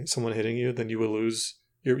blocking someone hitting you, then you would lose.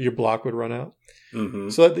 Your block would run out.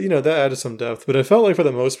 So that added some depth, but it felt like for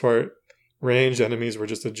the most part, ranged enemies were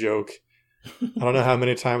just a joke. I don't know how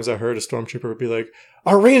many times I heard a stormtrooper be like,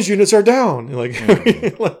 "Our ranged units are down," and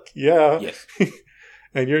like, like, yeah, yes.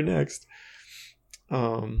 And you're next.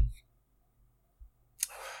 But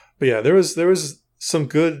yeah, there was some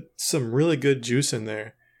really good juice in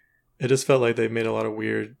there. It just felt like they made a lot of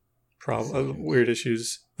weird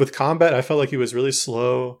issues with combat. I felt like he was really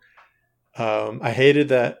slow. I hated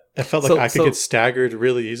that. I felt like I could get staggered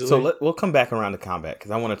really easily. So we'll come back around to combat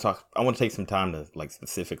because I want to take some time to like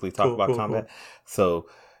specifically talk about combat. Cool. So,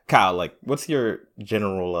 Kyle, like, what's your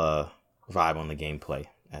general vibe on the gameplay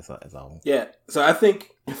as a whole? Yeah, so I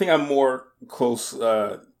think I'm more close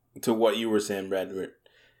to what you were saying, Brad.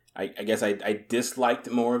 I guess I disliked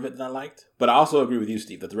more of it than I liked, but I also agree with you,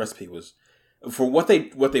 Steve, that the recipe was for what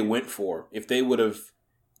they went for. If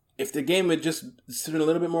the game had just spent a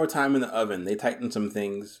little bit more time in the oven, they tightened some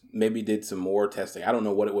things, maybe did some more testing. I don't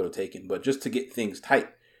know what it would have taken, but just to get things tight,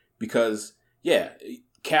 because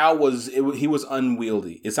Cal was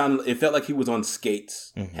unwieldy. It felt like he was on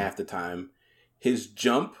skates half the time. His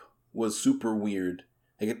jump was super weird.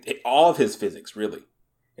 Like all of his physics, really.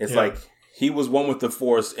 It's like he was one with the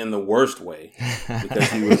Force in the worst way, because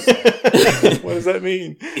he was. What does that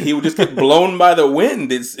mean? He would just get blown by the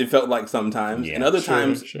wind. It felt like sometimes, and other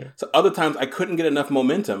times, so other times I couldn't get enough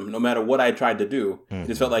momentum, no matter what I tried to do. It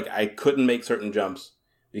just felt like I couldn't make certain jumps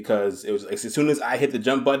because it was like, as soon as I hit the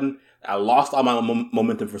jump button, I lost all my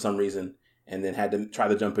momentum for some reason, and then had to try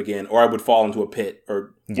the jump again, or I would fall into a pit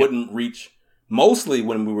or wouldn't reach. Mostly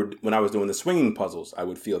when I was doing the swinging puzzles, I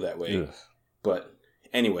would feel that way. Ugh. But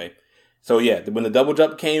anyway. So when the double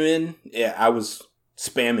jump came in, I was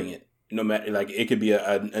spamming it. No matter, like, it could be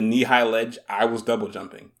a knee high ledge, I was double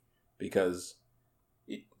jumping because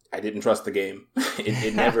I didn't trust the game.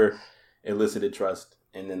 It never elicited trust.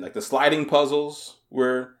 And then like the sliding puzzles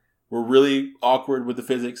were really awkward with the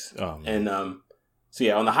physics. Oh, man. And on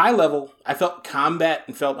the high level, I felt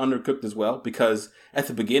combat felt undercooked as well, because at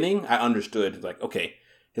the beginning I understood, like, okay,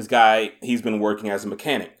 he's been working as a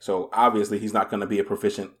mechanic, so obviously he's not going to be a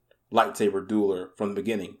proficient lightsaber dueler from the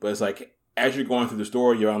beginning. But it's like, as you're going through the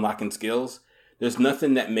story, you're unlocking skills. There's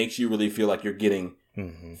nothing that makes you really feel like you're getting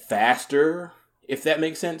faster, if that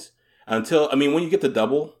makes sense. When you get the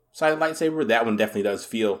double-sided lightsaber, that one definitely does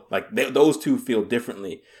feel like those two feel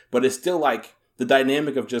differently. But it's still like the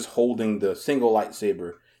dynamic of just holding the single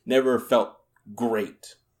lightsaber never felt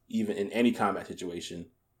great, even in any combat situation.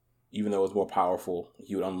 Even though it was more powerful,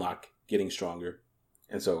 you would unlock getting stronger.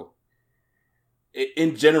 And so,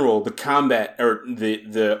 in general, the combat or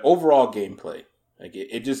the overall gameplay, like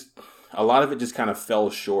it just, a lot of it just kind of fell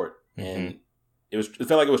short, and it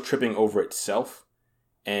felt like it was tripping over itself.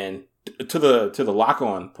 And to the lock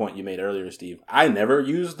on point you made earlier, Steve, I never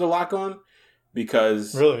used the lock on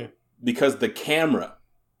because the camera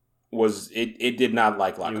was it did not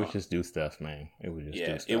like lock on. It would just do stuff, man. It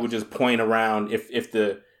would just point around if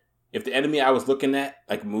the enemy I was looking at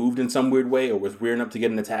like moved in some weird way or was rearing up to get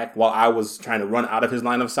an attack while I was trying to run out of his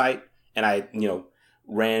line of sight, and I,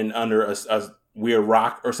 ran under a weird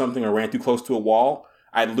rock or something, or ran too close to a wall,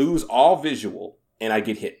 I'd lose all visual and I'd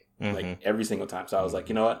get hit like every single time. So I was like,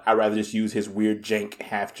 you know what? I'd rather just use his weird jank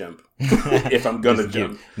half jump if I'm gonna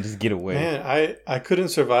jump. Just get away. Man, I couldn't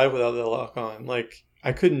survive without the lock on. Like,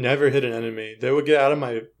 I could never hit an enemy. They would be out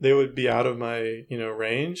of my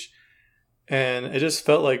range. And it just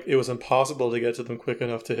felt like it was impossible to get to them quick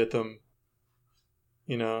enough to hit them.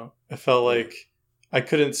 It felt like I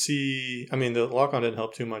couldn't see. I mean, the lock-on didn't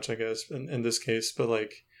help too much, I guess, in this case. But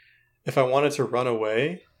like, if I wanted to run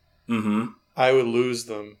away, I would lose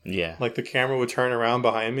them. Yeah. Like, the camera would turn around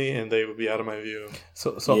behind me and they would be out of my view.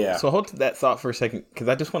 So hold to that thought for a second, because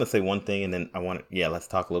I just want to say one thing, and then let's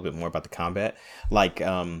talk a little bit more about the combat. Like,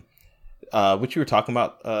 what you were talking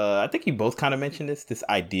about, I think you both kind of mentioned this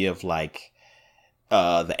idea of like,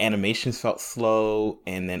 the animations felt slow,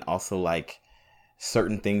 and then also like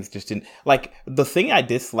certain things just didn't, like, the thing I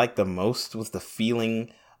disliked the most was the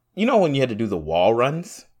feeling, when you had to do the wall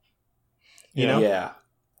runs,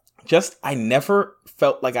 just, I never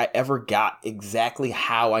felt like I ever got exactly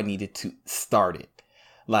how I needed to start it.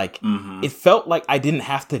 Like, it felt like I didn't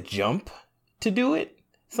have to jump to do it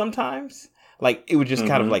sometimes. Like, it would just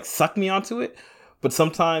kind of like suck me onto it. But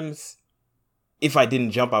sometimes if I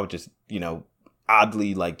didn't jump, I would just,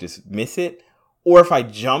 oddly like just miss it. Or if I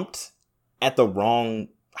jumped at the wrong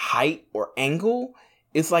height or angle,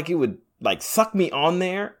 it's like it would like suck me on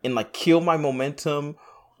there and like kill my momentum,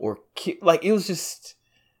 or like, it was just,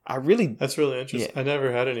 that's really interesting. I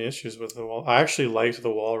never had any issues with the wall. I actually liked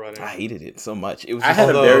the wall running. I hated it so much. It was I had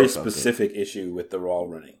a very specific issue with the wall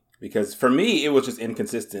running, because for me it was just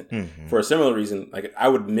inconsistent for a similar reason. Like, I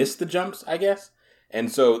would miss the jumps, I guess.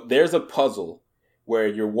 And so there's a puzzle where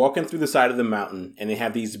you're walking through the side of the mountain, and they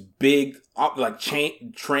have these big, like,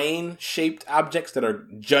 train-shaped objects that are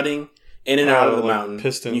jutting in and out of the mountain.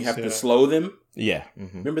 Pistons, and you have to slow them. Yeah.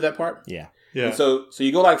 Remember that part? Yeah. And so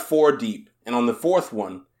you go like 4 deep, and on the 4th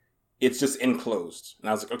one, it's just enclosed. And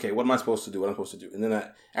I was like, okay, what am I supposed to do? And then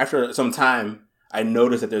after some time, I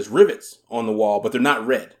noticed that there's rivets on the wall, but they're not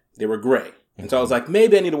red. They were gray. And so I was like,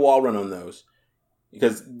 maybe I need a wall run on those.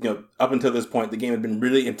 Because, up until this point, the game had been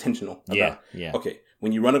really intentional about, okay,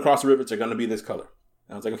 when you run across the rivets, they're going to be this color.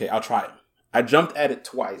 And I was like, okay, I'll try it. I jumped at it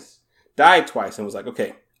twice, died twice, and was like,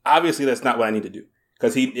 okay, obviously that's not what I need to do.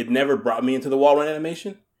 because it never brought me into the wall run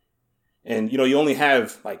animation. And, you only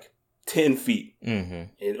have like 10 feet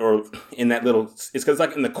or in that little, it's because it's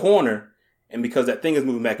like in the corner. And because that thing is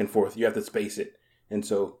moving back and forth, you have to space it. And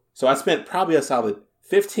so I spent probably a solid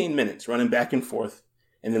 15 minutes running back and forth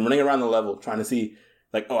and then running around the level trying to see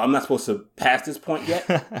like, oh, I'm not supposed to pass this point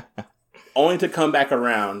yet. Only to come back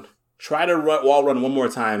around, try to wall run one more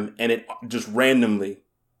time, and it just randomly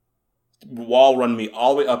wall run me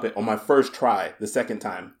all the way up it on my first try the second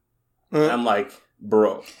time. I'm like,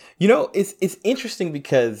 bro. It's interesting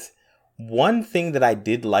because one thing that I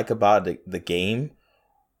did like about the game,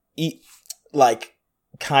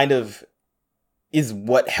 kind of is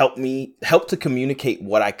what helped to communicate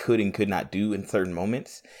what I could and could not do in certain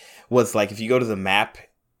moments, was like if you go to the map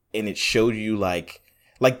and it showed you like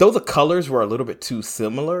those colors were a little bit too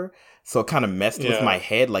similar, so it kind of messed with my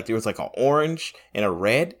head. Like there was like an orange and a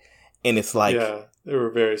red, and it's like they were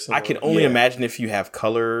very similar. I can only imagine if you have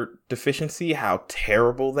color deficiency how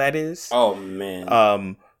terrible that is. Oh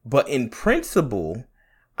man. But in principle,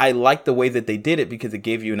 I like the way that they did it because it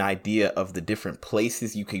gave you an idea of the different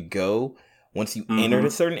places you could go once you entered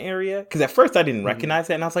a certain area. Because at first I didn't recognize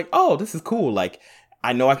that, and I was like, oh, this is cool. Like,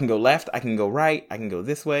 I know I can go left, I can go right, I can go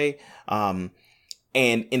this way. And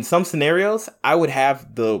in some scenarios, I would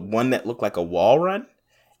have the one that looked like a wall run.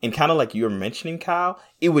 And kind of like you were mentioning, Kyle,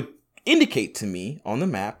 it would indicate to me on the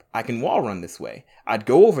map, I can wall run this way. I'd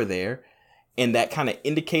go over there, and that kind of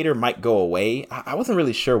indicator might go away. I wasn't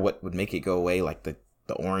really sure what would make it go away, like the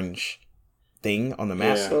orange thing on the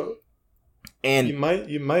map. Yeah. So, and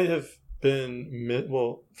you might have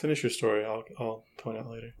been finish your story. I'll point out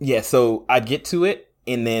later. Yeah, so I'd get to it,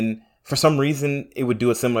 and then for some reason it would do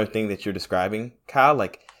a similar thing that you're describing, Kyle.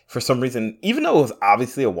 Like for some reason, even though it was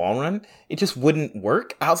obviously a wall run, it just wouldn't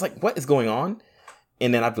work. I was like, what is going on?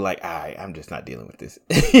 And then I'd be like, I'm just not dealing with this.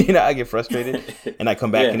 I get frustrated, and I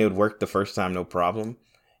come back and it would work the first time, no problem.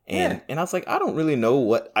 And I was like, I don't really know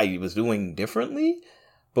what I was doing differently,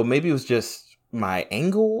 but maybe it was just my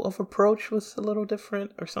angle of approach was a little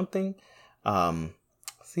different or something. So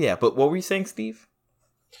yeah, but what were you saying, Steve?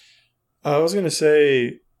 I was going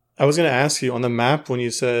to ask you on the map when you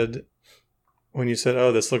said,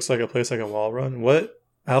 oh, this looks like a place like a wall run.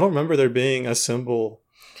 I don't remember there being a symbol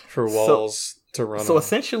for walls to run So on.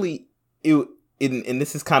 essentially, and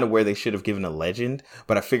this is kind of where they should have given a legend,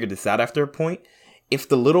 but I figured this out after a point. If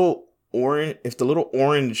the little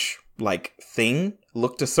orange like thing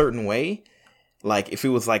looked a certain way, like if it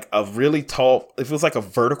was like a really tall, if it was like a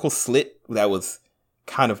vertical slit that was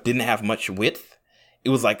kind of didn't have much width, it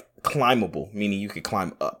was like climbable, meaning you could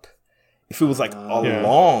climb up. If it was like a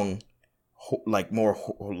long, like more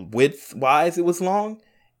width wise, it was long,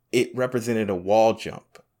 it represented a wall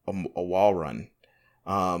jump, a wall run.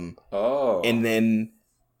 And then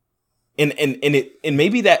and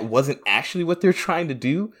maybe that wasn't actually what they're trying to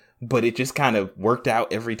do, but it just kind of worked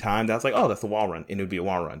out every time. That was like, oh, that's a wall run, and it would be a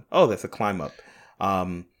wall run. Oh, that's a climb up.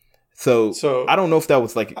 So I don't know if that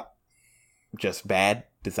was like just bad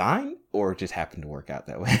design or it just happened to work out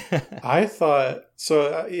that way. I thought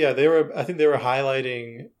so. I think they were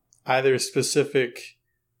highlighting either specific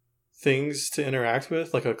things to interact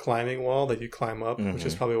with, like a climbing wall that you climb up, which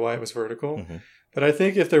is probably why it was vertical. But I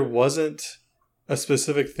think if there wasn't a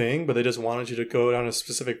specific thing, but they just wanted you to go down a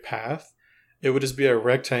specific path, it would just be a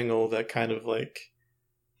rectangle that kind of like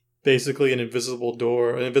basically an invisible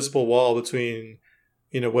wall between,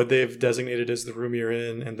 what they've designated as the room you're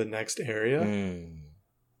in and the next area.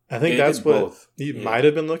 I think that's what you might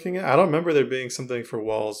have been looking at. I don't remember there being something for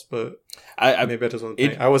walls, but maybe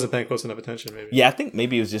I wasn't paying close enough attention. Maybe. Yeah, I think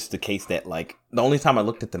maybe it was just the case that like the only time I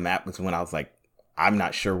looked at the map was when I was like, I'm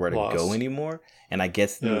not sure where to go anymore. And I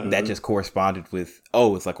guess that just corresponded with,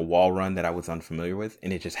 it's like a wall run that I was unfamiliar with.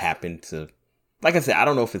 And it just happened to, like I said, I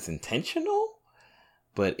don't know if it's intentional,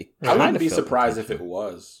 but I wouldn't be surprised if it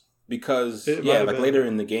was. Because, like later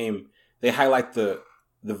in the game, they highlight the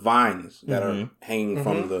vines that are hanging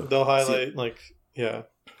from the... They'll highlight, So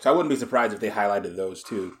I wouldn't be surprised if they highlighted those,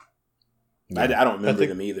 too. Yeah. I don't remember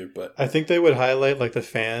them either, but... I think they would highlight, like, the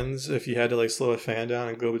fans. If you had to, like, slow a fan down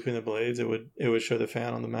and go between the blades, it would show the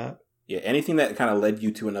fan on the map. Yeah, anything that kind of led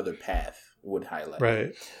you to another path would highlight.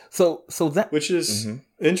 Right. So that... Which is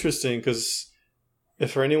interesting, because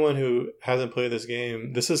if for anyone who hasn't played this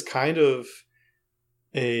game, this is kind of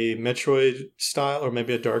a Metroid style or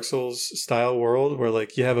maybe a Dark Souls style world where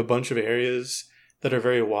like you have a bunch of areas that are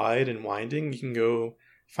very wide and winding. You can go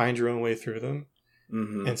find your own way through them.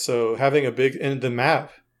 And so having and the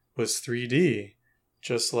map was 3D,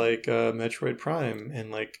 just like Metroid Prime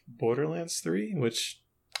and like Borderlands 3, which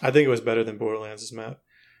I think it was better than Borderlands' map.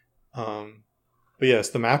 And But yes,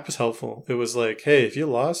 the map was helpful. It was like, hey, if you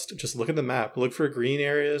lost, just look at the map. Look for green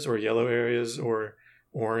areas or yellow areas or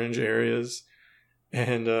orange areas,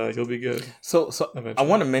 and you'll be good. So I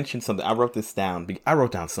want to mention something. I wrote this down. I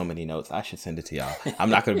wrote down so many notes. I should send it to y'all.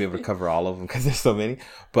 I'm not going to be able to cover all of them because there's so many.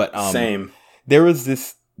 But same.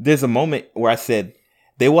 There's a moment where I said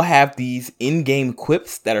they will have these in-game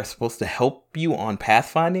quips that are supposed to help you on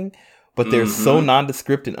pathfinding, but they're so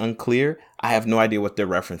nondescript and unclear. I have no idea what they're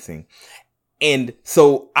referencing. And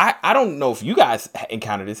so I don't know if you guys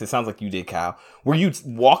encountered this. It sounds like you did, Kyle. Where you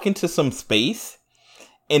walk into some space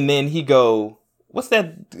and then he go, what's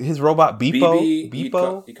that? His robot Beepo?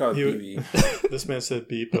 Beepo? He called BB. This man said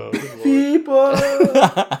Beepo. Beepo.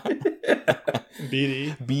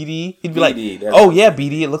 BD. He'd be like, oh yeah,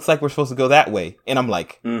 BD. It looks like we're supposed to go that way. And I'm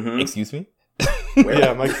like, excuse me?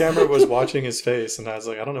 Yeah, my camera was watching his face, and I was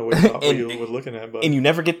like, I don't know what you were looking at. But... And you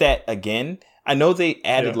never get that again. I know they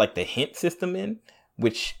added like the hint system in,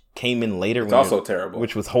 which came in later. It's also terrible.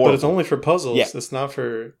 Which was horrible. But it's only for puzzles. Yeah. It's not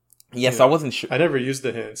for... Yes, I wasn't sure. I never used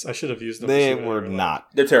the hints. I should have used them. They were not.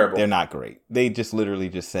 They're terrible. They're not great. They just literally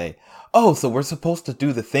just say, oh, so we're supposed to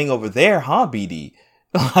do the thing over there, huh, BD?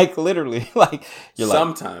 Like, literally. Like, you're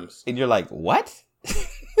sometimes. And you're like, what?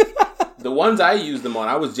 The ones I used them on,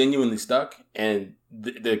 I was genuinely stuck, and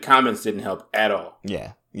the comments didn't help at all.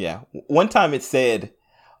 Yeah. One time it said,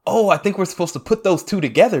 oh, I think we're supposed to put those two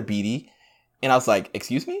together, BD. And I was like,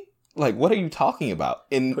 excuse me? Like, what are you talking about?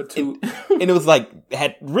 And it was like,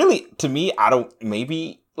 had really, to me,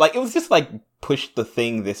 it was just like, push the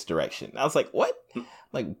thing this direction. I was like, what?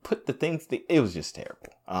 Like, put the things, it was just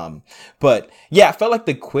terrible. But yeah, I felt like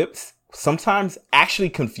the quips sometimes actually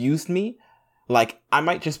confused me. Like, I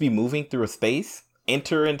might just be moving through a space,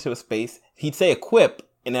 enter into a space. He'd say a quip,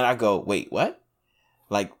 and then I go, wait, what?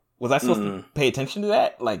 Like, was I supposed to pay attention to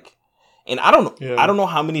that? Like, and I don't know. Yeah. I don't know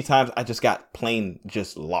how many times I just got plain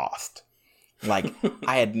just lost. Like,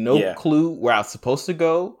 I had no clue where I was supposed to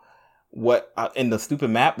go. And the stupid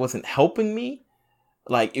map wasn't helping me.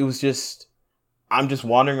 Like, it was just, I'm just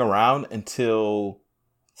wandering around until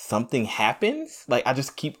something happens. Like, I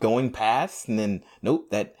just keep going past, and then nope.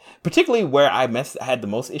 That particularly where I had the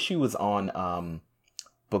most issue was on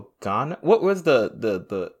Bogano. What was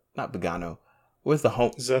the not Bogano? What was the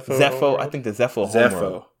home Zepho? I think the Zepho.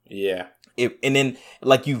 Zepho. Yeah. And then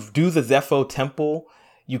like you do the Zepho temple,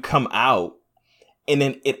 you come out, and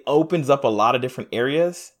then it opens up a lot of different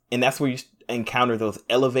areas, and that's where you encounter those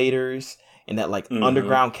elevators and that like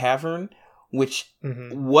underground cavern, which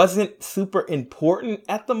wasn't super important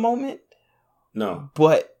at the moment. No.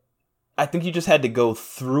 But I think you just had to go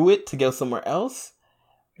through it to go somewhere else.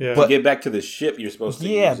 Yeah. But to get back to the ship, you're supposed to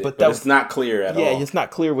use it. But it's not clear at all. Yeah, it's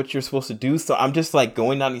not clear what you're supposed to do. So I'm just like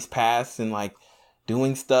going down these paths and like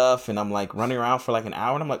doing stuff, and I'm like running around for like an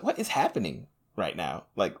hour, and I'm like, what is happening right now?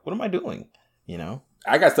 Like, what am I doing? You know?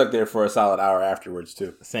 I got stuck there for a solid hour afterwards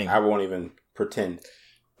too. Same. I won't even pretend.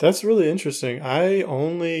 That's really interesting.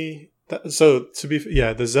 The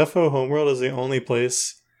Zepho homeworld is the only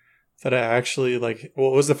place that I actually like.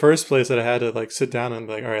 Well, it was the first place that I had to like sit down and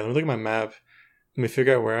be like, all right, let me look at my map. Let me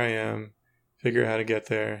figure out where I am. Figure out how to get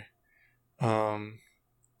there.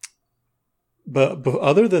 But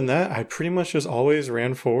other than that, I pretty much just always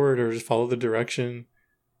ran forward or just followed the direction,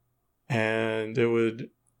 and it would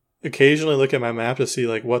occasionally look at my map to see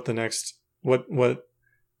like what the next what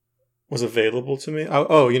was available to me. The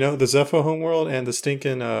Zepho homeworld and the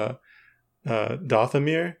stinking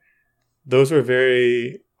Dothamir, those were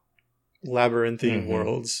very labyrinthine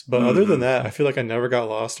worlds. But other than that, I feel like I never got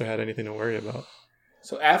lost or had anything to worry about.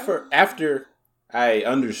 So after I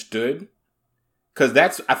understood, because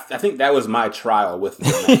I think that was my trial with the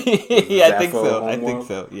map. Yeah, I think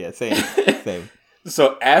so. Yeah, same.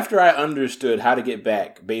 So after I understood how to get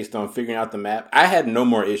back based on figuring out the map, I had no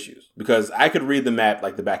more issues because I could read the map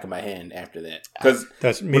like the back of my hand after that. Because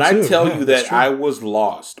I tell you that I was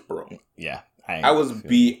lost, bro. Yeah. I was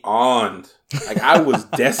beyond. Like, I was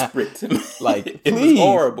desperate to like, it was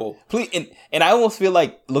horrible. Please, and I almost feel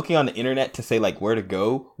like looking on the internet to say like where to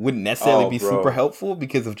go wouldn't necessarily be super helpful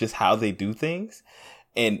because of just how they do things.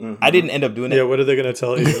 And I didn't end up doing it. Yeah, what are they going to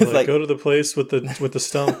tell you? Like, go to the place with the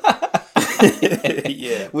stump.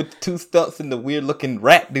 Yeah, with two stumps and the weird looking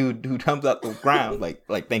rat dude who comes out the ground.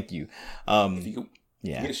 Like thank you. If you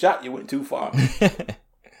get shot, you went too far.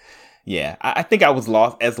 Yeah, I think I was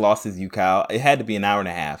lost as you, Kyle. It had to be an hour and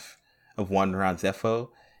a half of wandering around Zepho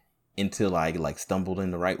until I like stumbled in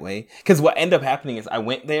the right way. Because what ended up happening is I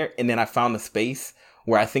went there and then I found a space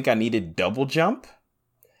where I think I needed double jump.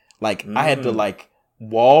 Like I had to like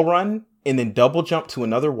wall run and then double jump to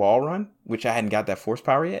another wall run, which I hadn't got that force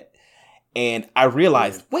power yet. And I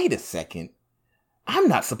realized, wait a second, I'm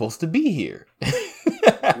not supposed to be here.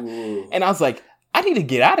 And I was like, I need to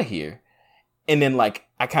get out of here. And then like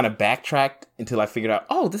I kind of backtracked until I figured out,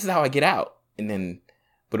 oh, this is how I get out.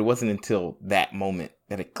 But it wasn't until that moment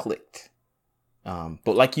that it clicked.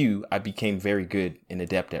 But like you, I became very good and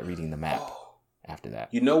adept at reading the map after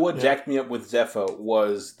that. You know what jacked me up with Zepho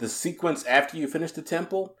was the sequence after you finish the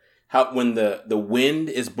temple, how when the wind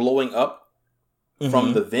is blowing up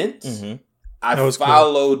from the vents, I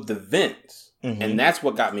followed the vents, and that's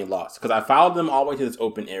what got me lost. Because I followed them all the way to this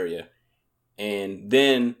open area, and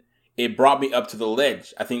then it brought me up to the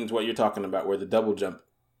ledge. I think it's what you're talking about, where the double jump.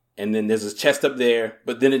 And then there's a chest up there,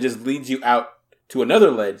 but then it just leads you out to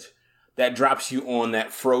another ledge that drops you on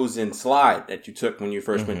that frozen slide that you took when you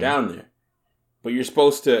first went down there. But you're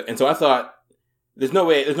supposed to, and so I thought, there's no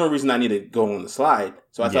reason I need to go on the slide.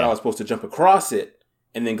 So I thought I was supposed to jump across it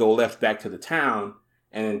and then go left back to the town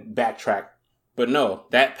and then backtrack. But no,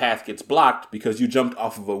 that path gets blocked because you jumped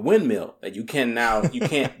off of a windmill that you can't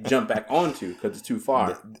jump back onto because it's too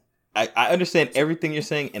far. I understand everything you're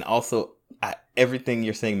saying, and also everything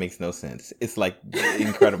you're saying makes no sense. It's like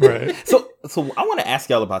incredible. Right. So I want to ask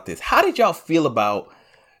y'all about this. How did y'all feel about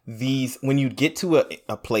these when you get to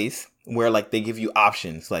a place where like they give you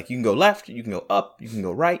options? Like you can go left, you can go up, you can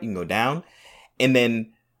go right, you can go down. And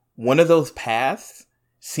then one of those paths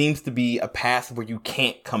seems to be a path where you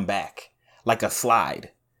can't come back, like a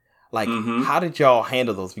slide. Like how did y'all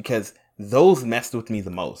handle those? Because those messed with me the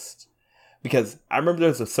most. Because I remember there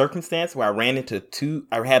was a circumstance where I ran into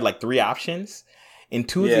I had like 3 options, and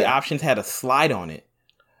 2 of the options had a slide on it.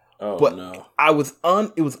 Oh, but no.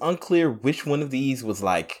 It was unclear which one of these was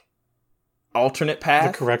like alternate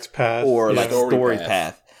path, the correct path, or like story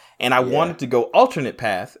path. And I wanted to go alternate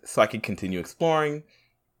path so I could continue exploring,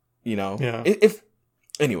 you know. Yeah.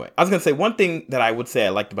 Anyway, I was going to say one thing that I would say I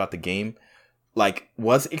liked about the game, like,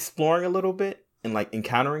 was exploring a little bit and like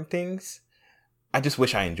encountering things. I just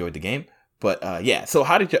wish I enjoyed the game. But so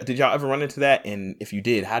how did y'all ever run into that? And if you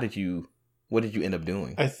did, what did you end up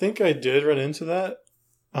doing? I think I did run into that.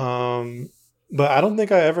 But I don't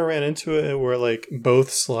think I ever ran into it where like both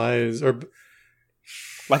slides or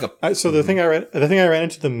like the thing I ran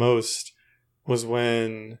into the most was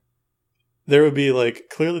when there would be like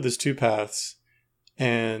clearly there's 2 paths,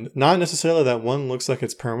 and not necessarily that one looks like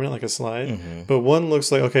it's permanent like a slide, but one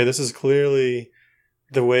looks like, okay, this is clearly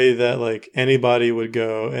the way that like anybody would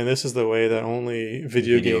go, and this is the way that only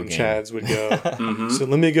video game chads would go. So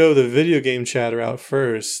let me go the video game chat route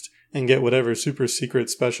first and get whatever super secret,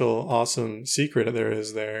 special, awesome secret there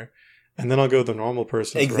is there, and then I'll go the normal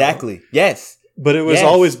person's exactly route. Yes, but it was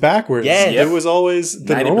always backwards. Yes. It was always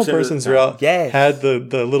the normal person's route had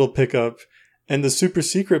the little pickup, and the super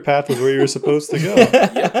secret path was where you were supposed to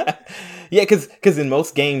go. Yeah, because in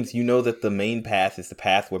most games, you know that the main path is the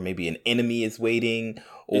path where maybe an enemy is waiting.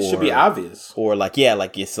 Or, it should be obvious. Or like,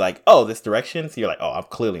 it's like, oh, this direction. So you're like, oh, I'm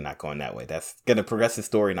clearly not going that way. That's going to progress the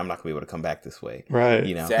story, and I'm not going to be able to come back this way. Right.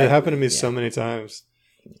 You know, Exactly. It happened to me so many times.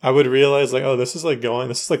 I would realize like, oh, this is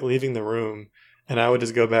like leaving the room. And I would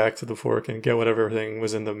just go back to the fork and get whatever thing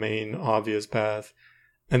was in the main obvious path.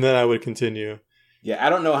 And then I would continue. Yeah, I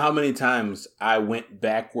don't know how many times I went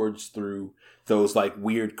backwards through those like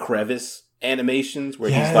weird crevice animations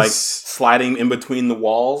where he's like sliding in between the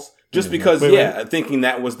walls just because thinking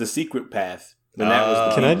that was the secret path, then that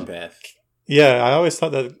was the main path. Yeah, I always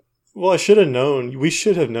thought that. Well, we should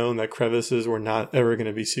have known that crevices were not ever going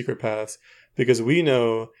to be secret paths, because we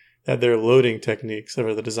know that they're loading techniques that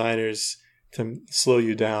are the designers to slow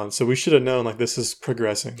you down. So we should have known like this is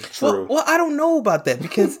progressing. True. Well, I don't know about that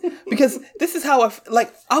because this is how I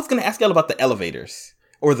was going to ask y'all about the elevators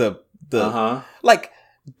or the like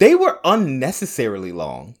they were unnecessarily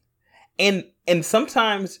long, and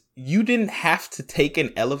sometimes you didn't have to take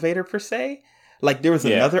an elevator per se. Like there was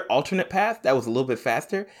another alternate path that was a little bit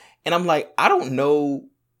faster, and I'm like, I don't know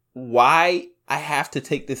why I have to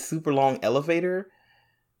take this super long elevator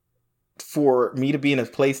for me to be in a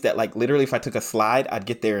place that like literally if I took a slide I'd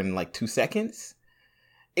get there in like 2 seconds.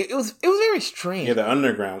 It was very strange. Yeah, the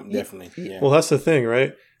underground definitely. Yeah. Well, that's the thing,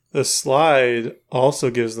 right? The slide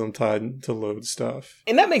also gives them time to load stuff,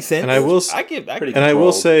 and that makes sense. And I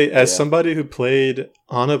will say, as somebody who played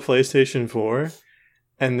on a PlayStation 4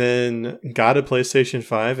 and then got a PlayStation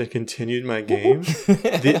 5 and continued my game,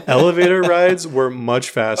 the elevator rides were much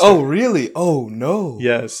faster. Oh, really? Oh no.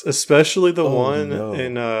 Yes, especially the one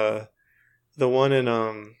in I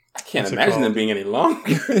can't imagine them being any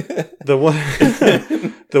longer. the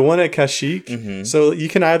one at Kashyyyk. Mm-hmm. So you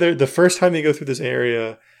can either the first time you go through this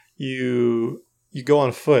area, you go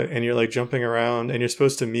on foot and you're like jumping around and you're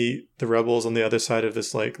supposed to meet the rebels on the other side of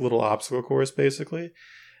this like little obstacle course basically.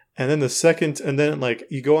 And then like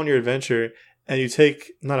you go on your adventure and you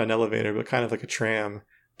take not an elevator, but kind of like a tram.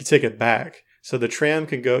 You take it back. So the tram you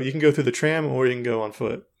can go through the tram or you can go on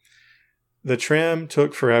foot. The tram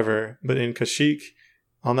took forever, but in Kashyyyk,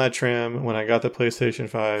 on that tram, when I got the PlayStation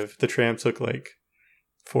 5, the tram took like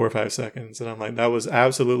 4 or 5 seconds. And I'm like, that was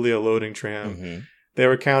absolutely a loading tram. Mm-hmm. They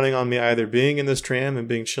were counting on me either being in this tram and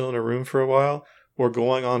being chill in a room for a while or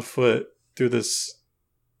going on foot through this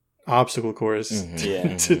obstacle course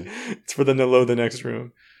for them to load the next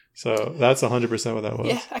room. So that's 100% what that was.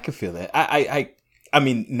 Yeah, I could feel that. I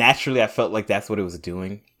mean, naturally, I felt like that's what it was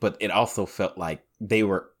doing, but it also felt like they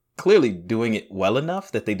were clearly doing it well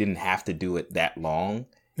enough that they didn't have to do it that long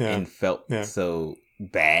and felt so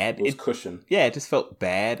bad. It was cushion. Yeah, it just felt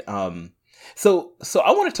bad. So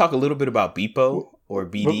I want to talk a little bit about Beepo or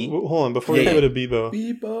BD. Hold on, before we go to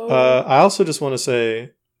Beepo, I also just want to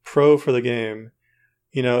say, pro for the game.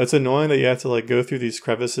 You know, it's annoying that you have to like go through these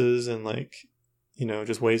crevices and like, you know,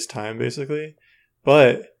 just waste time basically.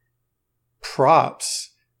 But props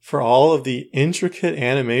for all of the intricate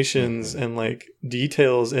animations and like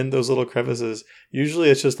details in those little crevices. Usually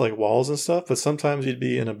it's just like walls and stuff, but sometimes you'd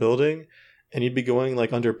be in a building and you'd be going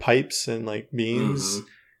like under pipes and like beams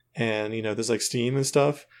and, you know, there's like steam and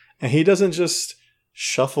stuff. And he doesn't just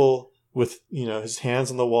shuffle with, you know, his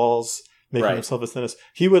hands on the walls, making himself as thin as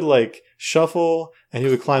he would like shuffle and he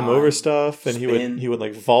would climb over stuff and he would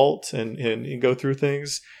like vault and go through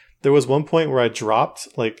things. There was one point where I dropped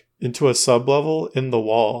like into a sub level in the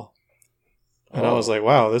wall. And I was like,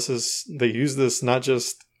 wow, they use this not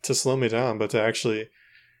just to slow me down, but to actually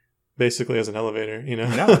basically as an elevator, you know?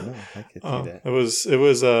 No, I could see that. It was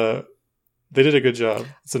they did a good job.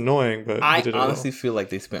 It's annoying, but I they did honestly feel like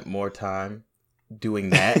they spent more time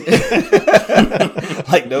doing that.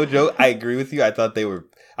 Like, no joke. I agree with you. I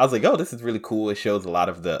was like, oh, this is really cool. It shows a lot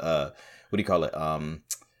of the, what do you call it?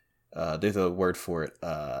 There's a word for it.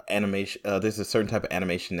 Animation. There's a certain type of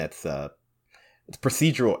animation that's it's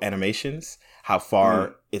procedural animations. How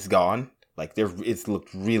far it's gone. Like it's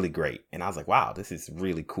looked really great, and I was like, wow, this is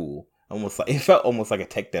really cool. Almost like it felt almost like a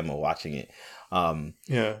tech demo watching it.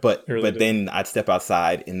 But then I'd step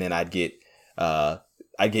outside, and then I'd get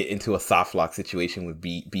into a soft lock situation with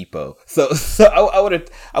Beepo. So I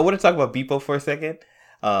want to talk about Beepo for a second.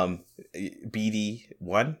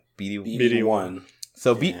 BD1.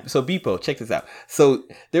 So Beepo, check this out. So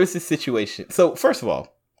there's this situation. So first of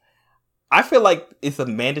all, I feel like it's a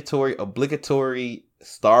mandatory, obligatory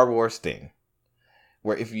Star Wars thing,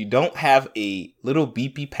 where if you don't have a little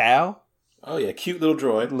beepy pal, cute little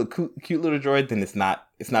droid, then it's not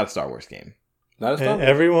a Star Wars game. Not a Star Wars.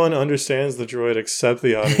 Everyone understands the droid except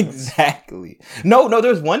the audience. Exactly. No.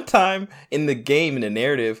 There's one time in the game, in the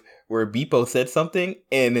narrative, where Beepo said something,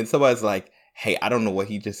 and then somebody's like, "Hey, I don't know what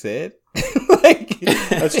he just said."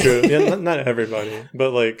 That's true. Yeah, not everybody,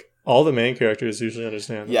 but like all the main characters usually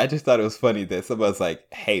understand that. Yeah, I just thought it was funny that somebody's like,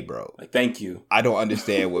 "Hey, bro, like, thank you. I don't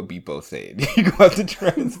understand what Beepo's saying. You go have to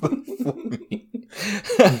translate for me."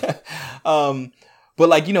 But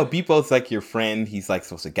like, you know, Beepo's like your friend. He's like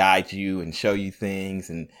supposed to guide you and show you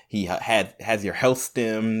things, and he has your health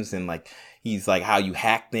stems, and like he's like how you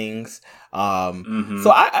hack things. So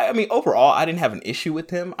I mean, overall, I didn't have an issue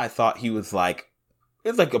with him. I thought he was like,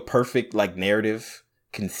 it's like a perfect like narrative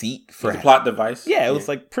conceit for a plot device. Yeah, it was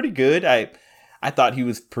like pretty good. I thought he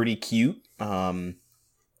was pretty cute. I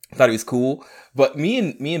thought he was cool. But me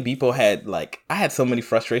and Beepo I had so many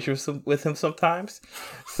frustrations with him sometimes.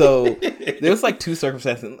 So there was like two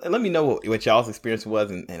circumstances. Let me know what y'all's experience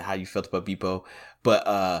was and how you felt about Beepo.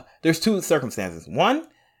 But there's two circumstances. One,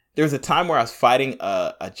 there was a time where I was fighting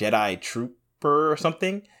a Jedi trooper or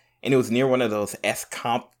something, and it was near one of those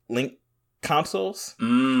S-Comp Link consoles.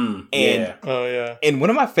 And one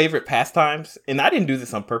of my favorite pastimes, and I didn't do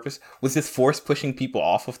this on purpose, was just force pushing people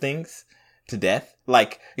off of things to death.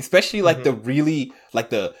 Like, especially like the really like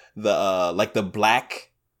the black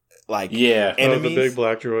enemies, the big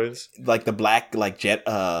black droids, like the black like jet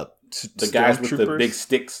the guys with the big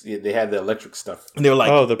sticks. They had the electric stuff, and they were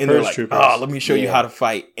like, the purge troopers. Oh, let me show you how to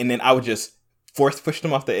fight, and then I would just force push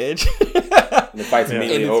them off the edge. The fight's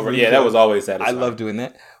immediately over. Really that was always satisfying. I love doing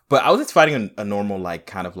that. But I was just fighting a normal, like,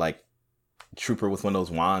 kind of like trooper with one of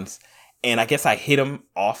those wands. And I guess I hit him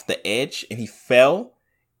off the edge and he fell,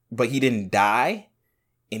 but he didn't die.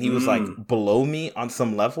 And he was like below me on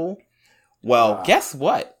some level. Well, guess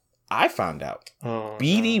what? I found out.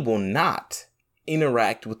 BD will not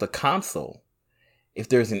interact with the console if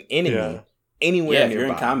there's an enemy anywhere nearby. If you're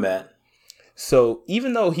in combat. So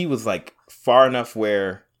even though he was like far enough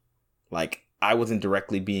where like I wasn't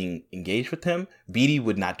directly being engaged with him, BD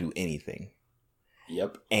would not do anything.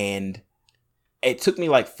 Yep. And it took me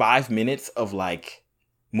like 5 minutes of like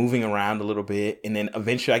moving around a little bit, and then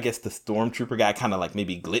eventually I guess the stormtrooper guy kind of like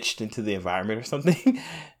maybe glitched into the environment or something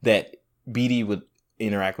that BD would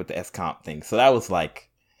interact with the S-Comp thing. So that was like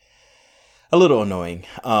a little annoying.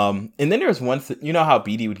 And then there was once, you know how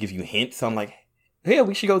BD would give you hints? So I'm like, hey,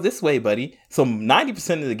 we should go this way, buddy. So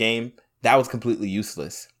 90% of the game, that was completely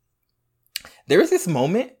useless. There was this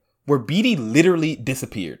moment where BD literally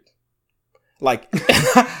disappeared. Like,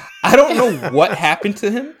 I don't know what happened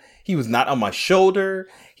to him. He was not on my shoulder.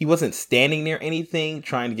 He wasn't standing near anything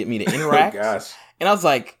trying to get me to interact. Oh, gosh. And I was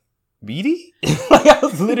like, BD? Like, I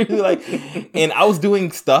was literally like, and I was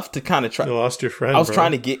doing stuff to kind of try. You lost your friend. I was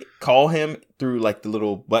trying to call him through like the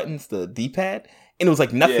little buttons, the D-pad. And it was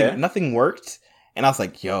like nothing worked. And I was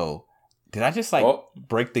like, yo, did I just like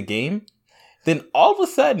break the game? Then all of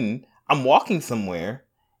a sudden, I'm walking somewhere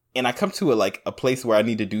and I come to a place where I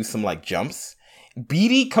need to do some like jumps.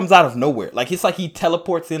 BD comes out of nowhere. Like, it's like he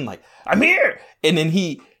teleports in like, I'm here. And then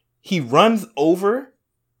he runs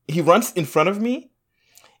in front of me.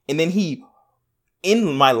 And then he,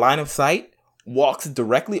 in my line of sight, walks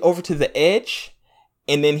directly over to the edge.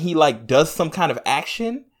 And then he like does some kind of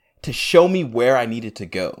action to show me where I needed to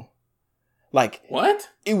go. Like, what?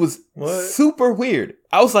 It was super weird.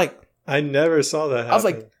 I was like, I never saw that happen. I was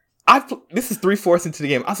like, this is 3/4 into the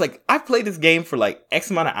game. I was like, I've played this game for like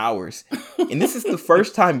X amount of hours. And this is the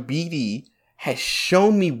first time BD has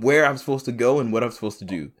shown me where I'm supposed to go and what I'm supposed to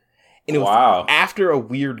do. And it was after a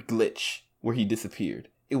weird glitch where he disappeared.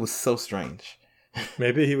 It was so strange.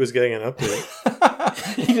 Maybe he was getting an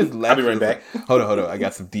update. He just left. I'll be right back. Like, hold on. I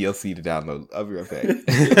got some DLC to download. I'll be right back.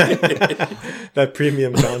 That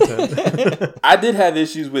premium content. I did have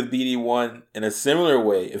issues with BD1 in a similar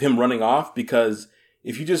way of him running off, because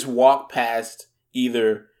if you just walk past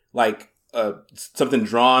either like something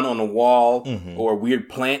drawn on a wall or a weird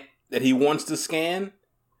plant that he wants to scan,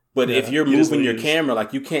 but if you're moving your camera,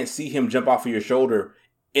 like, you can't see him jump off of your shoulder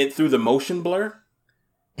through the motion blur.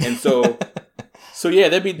 And so yeah,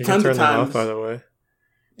 there'd be tons of times. Off, by the way.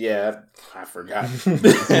 Yeah, I forgot.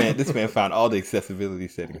 This man found all the accessibility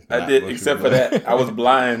settings. I did, except for that. I was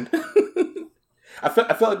blind. I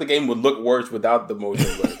felt like the game would look worse without the motion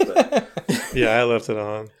blur. But. Yeah, I left it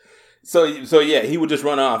on. So yeah, he would just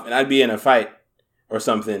run off, and I'd be in a fight or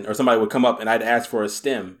something, or somebody would come up, and I'd ask for a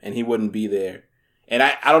stem, and he wouldn't be there. And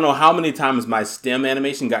I don't know how many times my stem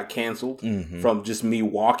animation got canceled from just me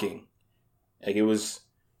walking. Like,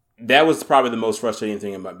 that was probably the most frustrating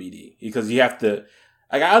thing about BD, because you have to,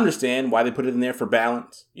 like, I understand why they put it in there for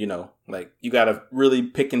balance, you know, like, you got to really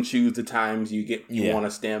pick and choose the times you want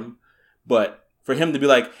a stem, but for him to be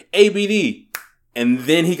like, hey, BD, and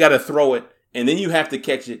then he got to throw it, and then you have to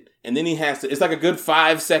catch it, and then he has to, it's like a good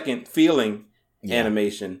 5-second feeling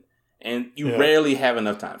animation, and you rarely have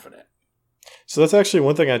enough time for that. So that's actually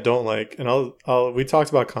one thing I don't like, and we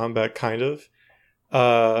talked about combat kind of.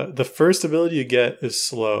 The first ability you get is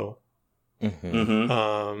slow.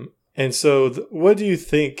 And so what do you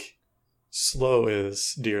think slow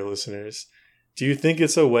is, dear listeners? Do you think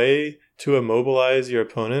it's a way to immobilize your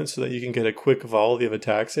opponent so that you can get a quick volley of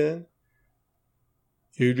attacks in?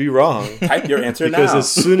 You'd be wrong. Type your answer because now.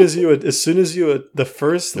 as soon as the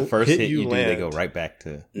first hit you land, they go right back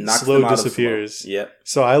to slow disappears. Slow. Yep.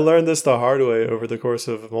 So I learned this the hard way over the course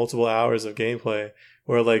of multiple hours of gameplay,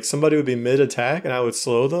 where like somebody would be mid-attack and I would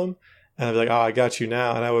slow them, and I'd be like, oh, I got you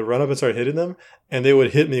now. And I would run up and start hitting them, and they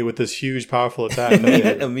would hit me with this huge, powerful attack that they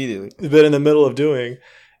had immediately been in the middle of doing.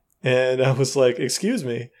 And I was like, excuse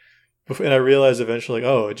me. And I realized eventually, like,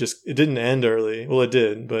 oh, it didn't end early. Well, it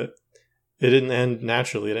did, but it didn't end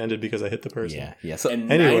naturally. It ended because I hit the person. Yeah. So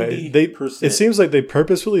anyway, it seems like they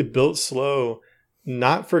purposefully built slow,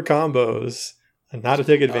 not for combos, and not to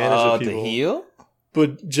take advantage of people. To heal?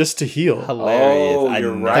 But just to heal. Hilarious. Oh,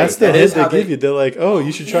 you're right. That's the hint they give you. They're like, oh,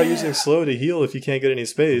 you should try using slow to heal if you can't get any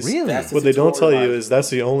space. Really? What they don't tell you is that's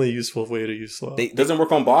the only useful way to use slow. It doesn't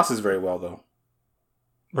work on bosses very well, though.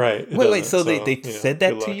 Right. Wait. So they said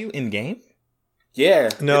that to you in game? Yeah.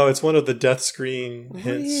 No, it's one of the death screen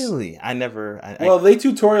hints. Really? I never... Well, they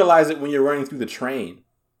tutorialize it when you're running through the train.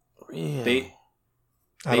 Really?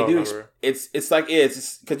 I don't remember. It's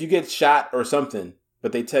because you get shot or something,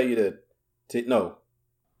 but they tell you to no.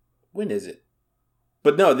 When is it?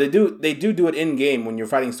 But no, they do it in game when you're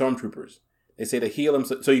fighting stormtroopers. They say to heal them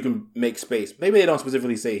so you can make space. Maybe they don't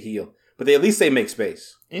specifically say heal, but they at least say make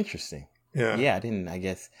space. Interesting. Yeah. I didn't. I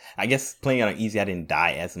guess playing it on easy, I didn't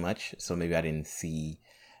die as much, so maybe I didn't see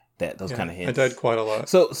those kind of hints. I died quite a lot.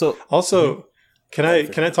 So also, can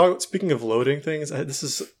I talk? Speaking of loading things, this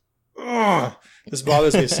is ugh, this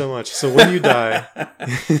bothers me so much. So when you die,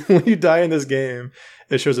 when you die in this game,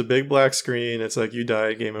 it shows a big black screen. It's like you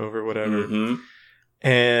died, game over, whatever. Mm-hmm.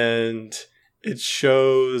 And it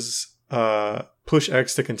shows push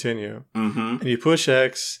X to continue. Mm-hmm. And you push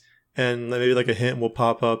X, and maybe like a hint will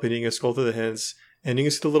pop up, and you can scroll through the hints, and you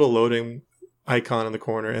can see the little loading icon in the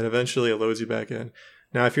corner, and eventually it loads you back in.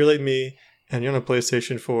 Now, if you're like me and you're on a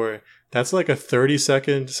PlayStation 4, that's like a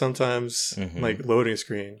 30-second, sometimes like loading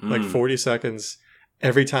screen, like 40 seconds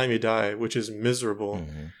every time you die, which is miserable.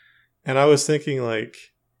 Mm-hmm. And I was thinking like,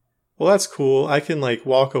 well, that's cool. I can like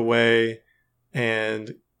walk away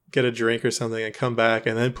and get a drink or something and come back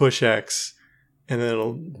and then push X, and then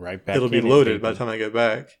it'll be loaded by the time I get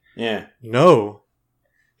back. Yeah. No.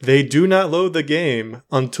 They do not load the game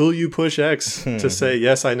until you push X to say,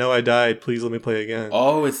 yes, I know I died. Please let me play again.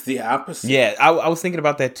 Oh, it's the opposite. Yeah, I was thinking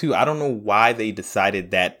about that too. I don't know why they decided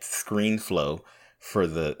that screen flow for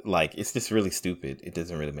the, like, it's just really stupid. It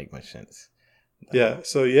doesn't really make much sense. Yeah,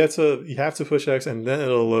 so you have to push X and then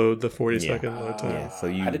it'll load the 40-second load time. Yeah, so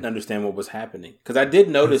I didn't understand what was happening. Because I did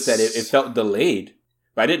notice that it felt delayed,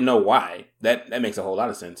 but I didn't know why. That makes a whole lot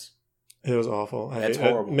of sense. It was awful. That's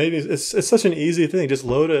horrible. Maybe it's such an easy thing. Just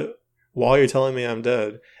load it while you're telling me I'm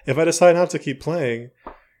dead. If I decide not to keep playing,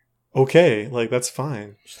 okay, like that's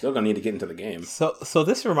fine. Still gonna need to get into the game. So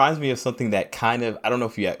this reminds me of something that kind of, I don't know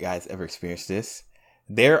if you guys ever experienced this.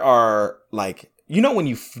 There are like, you know when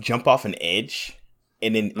you jump off an edge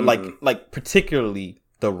and then like particularly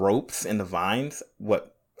the ropes and the vines,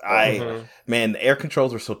 man, the air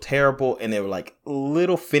controls were so terrible and they were like a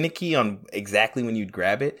little finicky on exactly when you'd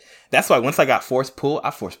grab it. That's why once I got force pull, I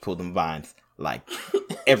force pulled them vines like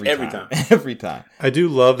every time. I do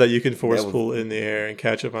love that you can force pull in the air and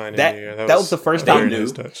catch a vine in the air. That was the first time I knew.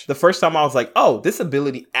 Touch. The first time I was like, oh, this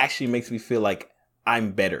ability actually makes me feel like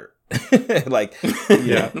I'm better. Like,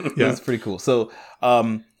 yeah, it's pretty cool. So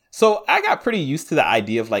I got pretty used to the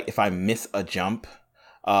idea of like, if I miss a jump,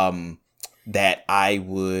 that I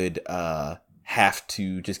would have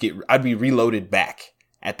to just I'd be reloaded back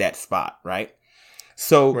at that spot, right?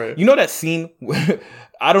 So You know that scene where,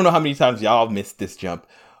 I don't know how many times y'all missed this jump,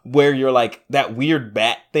 where you're like, that weird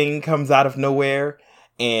bat thing comes out of nowhere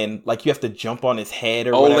and like you have to jump on his head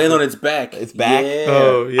or whatever. Land on its back. Yeah.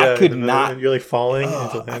 Oh, yeah. I could not. You're like falling.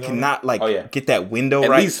 I cannot get that window at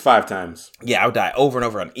right. At least 5 times. Yeah, I would die over and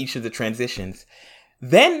over on each of the transitions.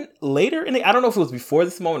 Then later, I don't know if it was before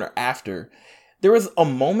this moment or after, there was a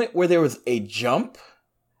moment where there was a jump.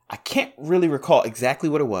 I can't really recall exactly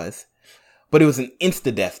what it was, but it was an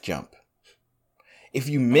insta-death jump. If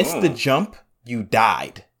you missed the jump, you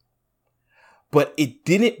died. But it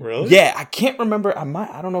didn't. Really? Yeah, I can't remember.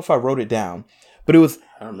 I don't know if I wrote it down, but it was.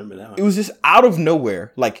 I don't remember that one. It was just out of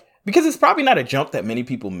nowhere, like, because it's probably not a jump that many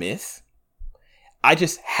people miss. I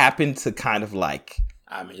just happened to kind of like.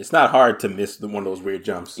 I mean, it's not hard to miss one of those weird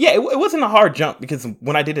jumps. Yeah, it wasn't a hard jump because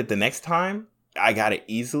when I did it the next time, I got it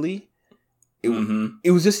easily.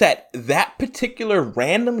 It was just that particular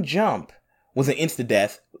random jump was an instant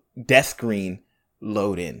death screen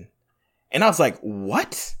load in. And I was like,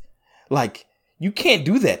 what? Like, you can't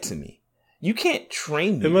do that to me. You can't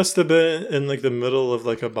train me. It must have been in like the middle of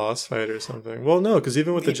like a boss fight or something. Well, no, because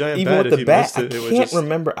even with the giant even bat, with if the you bat, missed it, I it would can't just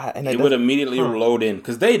remember. It would immediately load in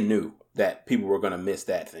because they knew that people were going to miss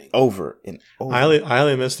that thing over and over. I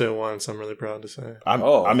only missed it once. I'm really proud to say.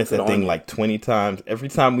 I missed that thing like 20 times. Every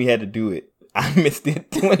time we had to do it, I missed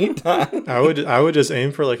it 20 times. I would just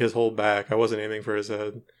aim for like his whole back. I wasn't aiming for his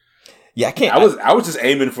head. Yeah, I can't. I was just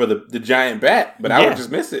aiming for the giant bat, but I would just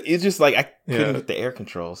miss it. It's just like I couldn't get the air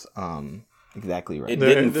controls. Exactly right. It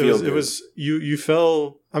didn't feel good. It was you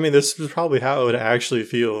fell. I mean, this is probably how it would actually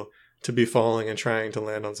feel to be falling and trying to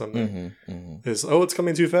land on something. It's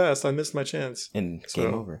coming too fast. I missed my chance. And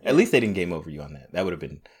game over. At least they didn't game over you on that. That would have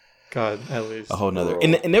been at least a whole nother.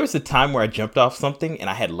 And there was a time where I jumped off something and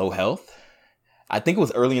I had low health. I think it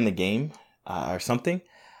was early in the game or something.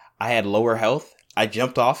 I had lower health. I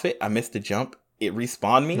jumped off it. I missed the jump. It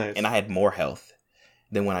respawned me, and I had more health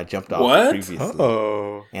than when I jumped off previously.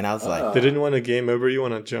 Oh. And I was like... They didn't want to game over you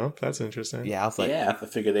on a jump? That's interesting. Yeah, I was like... Yeah, I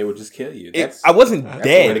figured they would just kill you. I wasn't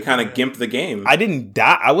dead. They kind of gimped the game. I didn't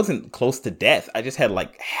die. I wasn't close to death. I just had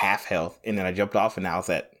like half health, and then I jumped off, and I was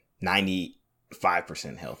at 95%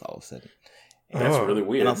 health all of a sudden. That's really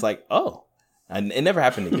weird. And I was like, oh. And it never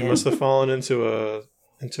happened again. You must have fallen into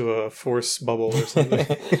a force bubble or something.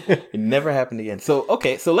 It never happened again. So,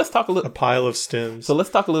 okay. So let's talk a pile of stems. So let's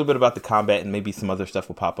talk a little bit about the combat, and maybe some other stuff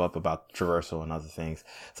will pop up about traversal and other things.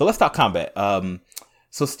 So let's talk combat.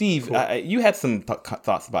 So Steve, cool. You had some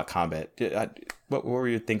thoughts about combat. What were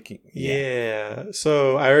you thinking? Yeah.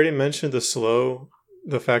 So I already mentioned the slow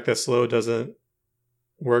the fact that slow doesn't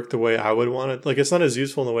work the way I would want it. Like, it's not as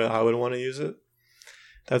useful in the way I would want to use it.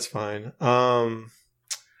 That's fine.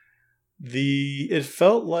 It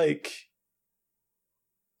felt like,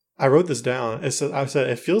 I wrote this down. I said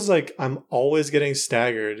it feels like I'm always getting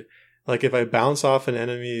staggered. Like if I bounce off an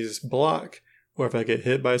enemy's block, or if I get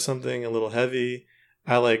hit by something a little heavy,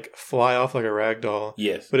 I like fly off like a rag doll.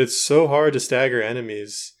 Yes. But it's so hard to stagger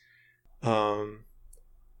enemies.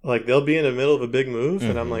 Like they'll be in the middle of a big move,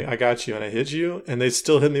 and I'm like, I got you, and I hit you, and they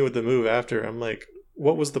still hit me with the move after. I'm like,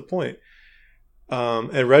 what was the point?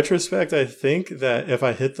 In retrospect, I think that if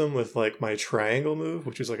I hit them with like my triangle move,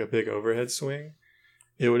 which is like a big overhead swing,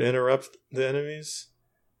 it would interrupt the enemies.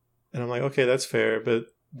 And I'm like, okay, that's fair. But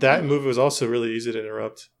that move was also really easy to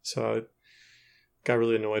interrupt. So I got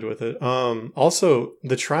really annoyed with it. Also,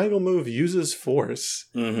 the triangle move uses force,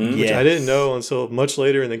 which I didn't know until much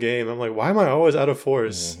later in the game. I'm like, why am I always out of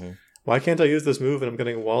force? Why can't I use this move and I'm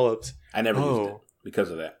getting walloped? I never used it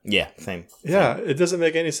because of that. Yeah, same. Yeah, it doesn't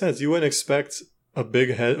make any sense. You wouldn't expect a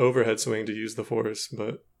big overhead swing to use the force,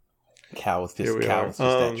 but Cal was just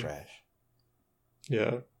that trash.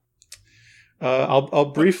 Yeah.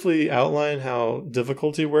 I'll briefly outline how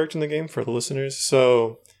difficulty worked in the game for the listeners.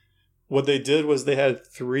 So what they did was they had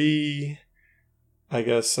three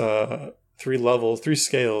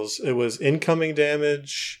scales. It was incoming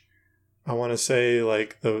damage. I want to say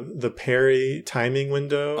like the parry timing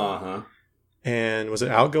window. And was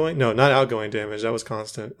it outgoing? No, not outgoing damage. That was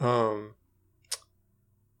constant.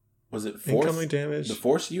 Was it force? Incoming damage? The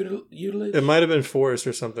force utilization? It might have been force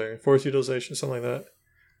or something. Force utilization, something like that.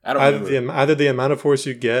 I don't remember. Either the amount of force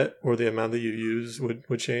you get or the amount that you use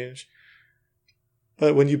would change.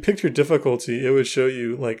 But when you picked your difficulty, it would show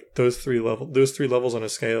you like those three levels on a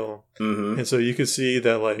scale. And so you could see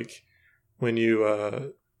that like when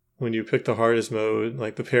you picked the hardest mode,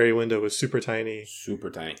 like the parry window was super tiny.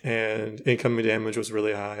 And incoming damage was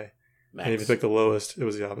really high. Max. And if you pick the lowest, it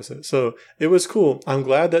was the opposite. So it was cool. I'm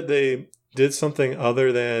glad that they did something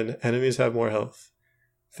other than enemies have more health.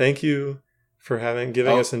 Thank you for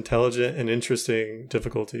giving us intelligent and interesting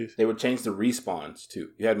difficulties. They would change the respawns too.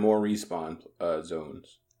 You had more respawn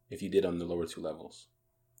zones if you did on the lower two levels.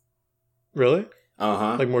 Really?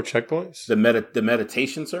 Like more checkpoints? The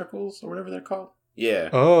meditation circles or whatever they're called. Yeah.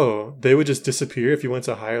 Oh, they would just disappear if you went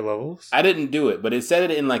to higher levels? I didn't do it, but it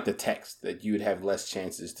said it in like the text that you would have less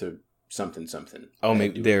chances to something. Oh,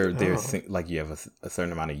 maybe they're like you have a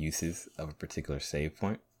certain amount of uses of a particular save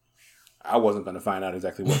point. I wasn't going to find out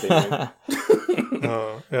exactly what they meant.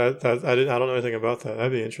 Yeah, I don't know anything about that.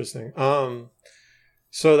 That'd be interesting.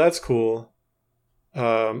 So that's cool.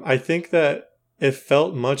 I think that it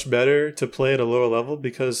felt much better to play at a lower level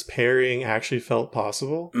because parrying actually felt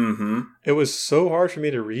possible. It was so hard for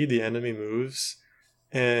me to read the enemy moves,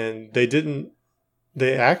 and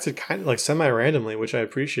they acted kind of like semi-randomly, which I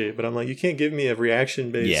appreciate, but I'm like, you can't give me a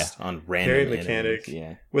reaction-based on random parry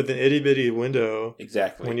mechanic with an itty-bitty window.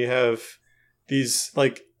 Exactly. When you have these,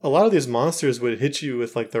 like, a lot of these monsters would hit you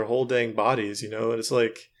with, like, their whole dang bodies, and it's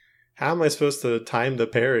like, how am I supposed to time the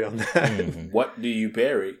parry on that? What do you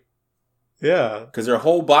parry? Yeah. Because their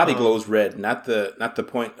whole body glows red, not the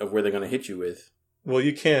point of where they're going to hit you with. Well,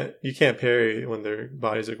 you can't parry when their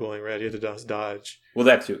bodies are glowing red. You have to just dodge. Well,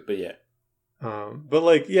 that too, but yeah. But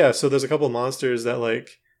like, yeah, so there's a couple of monsters that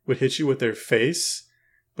like would hit you with their face,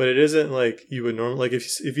 but it isn't like you would normally, like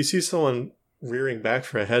if you see someone rearing back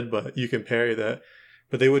for a headbutt, you can parry that,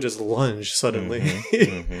 but they would just lunge suddenly.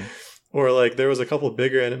 Or like there was a couple of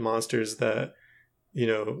bigger monsters that,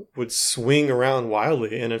 would swing around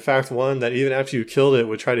wildly. And in fact, one that even after you killed it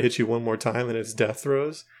would try to hit you one more time in its death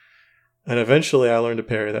throes. And eventually I learned to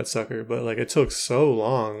parry that sucker, but like it took so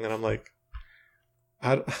long, and I'm like,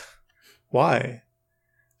 why?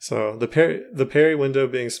 So the parry window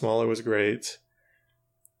being smaller was great.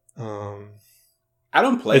 I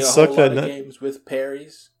don't play a whole lot of games with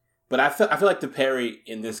parries, but I feel like the parry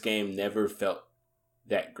in this game never felt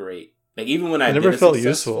that great. Like even when I never felt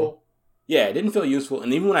useful. Yeah, it didn't feel useful,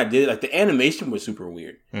 and even when I did it, like the animation was super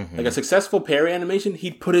weird. Like a successful parry animation,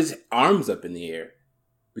 he'd put his arms up in the air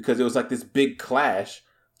because it was like this big clash.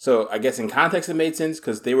 So I guess in context it made sense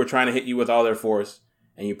because they were trying to hit you with all their force.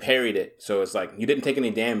 And you parried it, so it's like you didn't take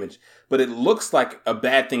any damage, but it looks like a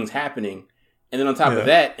bad thing's happening. And then on top of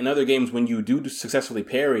that, in other games, when you do successfully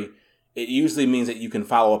parry, it usually means that you can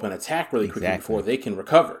follow up an attack really quickly before they can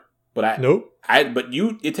recover. But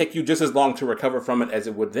it take you just as long to recover from it as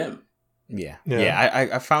it would them.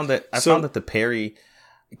 I found that the parry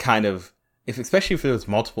kind of, especially if there was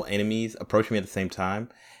multiple enemies approaching me at the same time,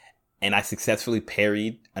 and I successfully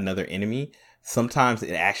parried another enemy. Sometimes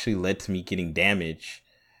it actually led to me getting damage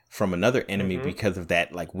from another enemy because of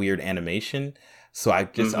that like weird animation. So I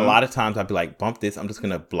just a lot of times I'd be like, bump this. I'm just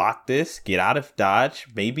gonna block this, get out of dodge.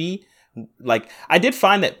 Maybe like I did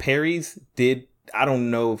find that parries did. I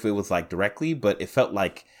don't know if it was like directly, but it felt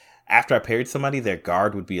like after I parried somebody, their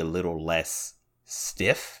guard would be a little less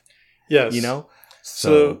stiff. Yes, you know.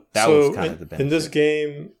 So that was kind of the benefit. In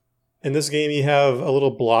this game, you have a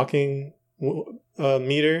little blocking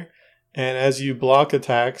meter, and as you block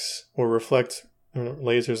attacks or reflect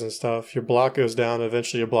lasers and stuff, your block goes down.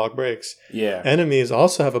 Eventually, your block breaks. Yeah. Enemies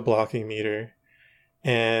also have a blocking meter,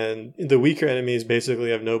 and the weaker enemies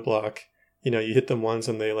basically have no block. You hit them once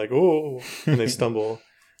and they like, oh, and they stumble.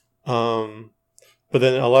 But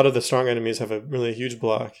then a lot of the strong enemies have a really huge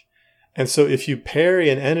block. And so if you parry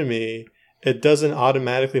an enemy, it doesn't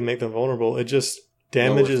automatically make them vulnerable. It just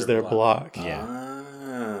damages their block.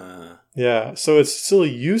 Yeah. Yeah. So it's still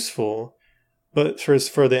useful. But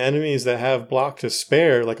for the enemies that have block to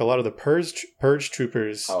spare, like a lot of the purge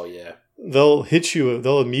troopers, they'll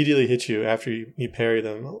immediately hit you after you parry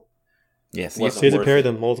them. Yes, you have to parry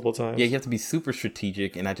them multiple times. Yeah, you have to be super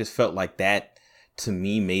strategic, and I just felt like that to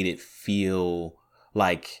me made it feel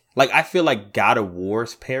like I feel like God of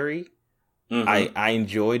War's parry. I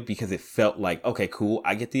enjoyed because it felt like, okay, cool,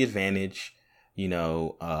 I get the advantage.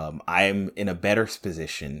 I'm in a better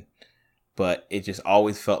position. But it just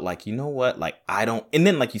always felt like, you know what? Like, I don't... And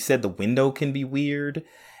then, like you said, the window can be weird.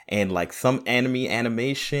 And, like, some enemy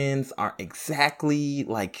animations aren't exactly,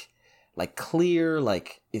 like clear.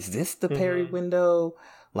 Like, is this the parry window?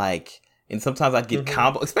 Like, and sometimes I get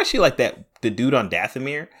combo... Especially, like, the dude on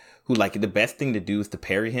Dathomir, who, like, the best thing to do is to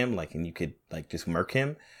parry him. Like, and you could, like, just murk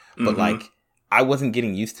him. But, like, I wasn't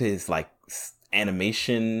getting used to his, like...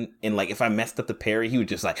 animation, and like if I messed up the parry, he would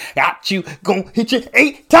just like, got you, gonna hit you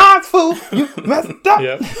 8 times, fool, you messed up.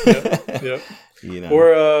 Yep.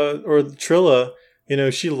 Or Trilla,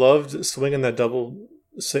 she loved swinging that double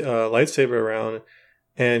lightsaber around,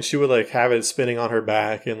 and she would like have it spinning on her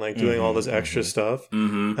back and like doing all this extra stuff,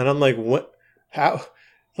 and I'm like, what? How?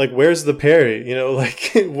 Like, where's the parry?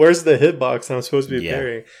 Like, where's the hitbox I'm supposed to be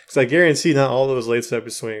parrying? Because I guarantee not all those lightsaber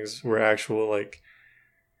swings were actual like.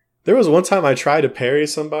 There was one time I tried to parry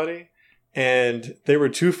somebody, and they were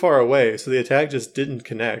too far away, so the attack just didn't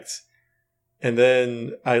connect. And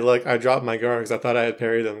then I dropped my guard because I thought I had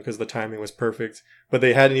parried them because the timing was perfect, but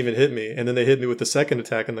they hadn't even hit me. And then they hit me with the second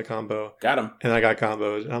attack in the combo. Got him. And I got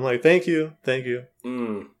comboed. And I'm like, thank you.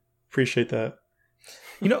 Appreciate that.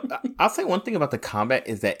 I'll say one thing about the combat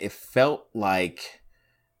is that it felt like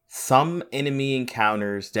some enemy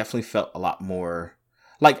encounters definitely felt a lot more.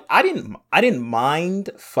 Like, I didn't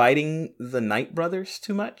mind fighting the Knight brothers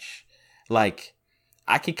too much. Like,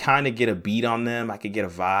 I could kind of get a beat on them. I could get a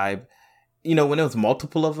vibe. When it was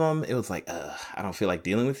multiple of them, it was like, I don't feel like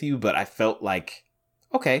dealing with you. But I felt like,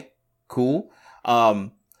 okay, cool.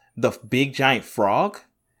 The big giant frog.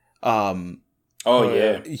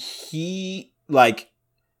 He, like,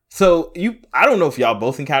 so I don't know if y'all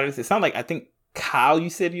both encountered this. It sounded like, I think, Kyle,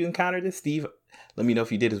 you said you encountered this. Steve, let me know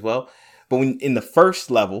if you did as well. But when in the first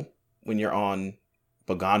level, when you're on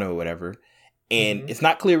Bogano or whatever, and it's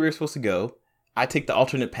not clear where you're supposed to go, I take the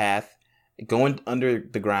alternate path, going under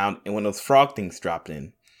the ground, and when those frog things dropped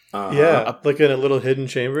in. Like in a little hidden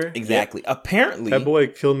chamber. Exactly. Yeah. Apparently, that boy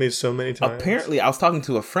killed me so many times. Apparently, I was talking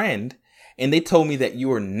to a friend, and they told me that you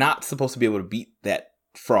are not supposed to be able to beat that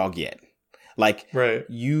frog yet. Like,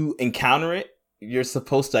 you encounter it, you're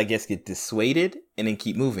supposed to, I guess, get dissuaded and then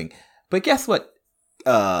keep moving. But guess what?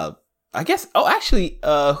 I guess. Oh, actually,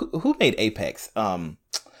 who made Apex?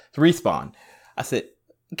 Respawn. I said,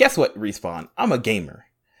 guess what, Respawn? I'm a gamer,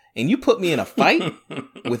 and you put me in a fight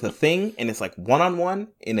with a thing, and it's like 1-on-1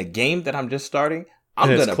 in a game that I'm just starting.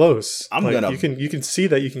 It's close. You can see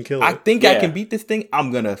that you can kill it. I think I can beat this thing.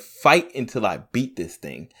 I'm gonna fight until I beat this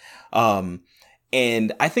thing.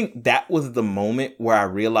 And I think that was the moment where I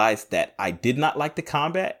realized that I did not like the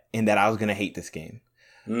combat and that I was gonna hate this game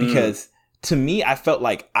because. To me, I felt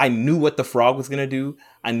like I knew what the frog was going to do.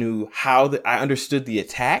 I knew I understood the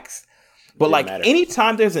attacks. But like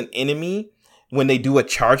anytime there's an enemy, when they do a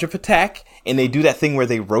charge up attack and they do that thing where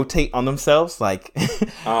they rotate on themselves, like,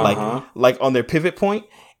 like on their pivot point,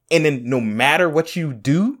 and then no matter what you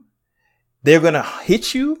do, they're going to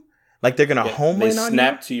hit you. Like they're going to home in on you. They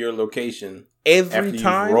snap to your location every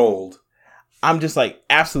time you've rolled. I'm just like,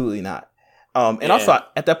 absolutely not. And also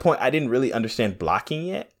at that point, I didn't really understand blocking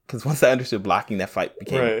yet. Because once I understood blocking, that fight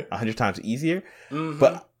became 100 times easier.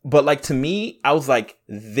 But like to me, I was like,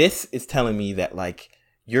 this is telling me that like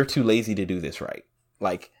you're too lazy to do this right.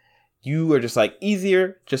 Like you are just like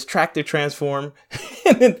easier, just track their transform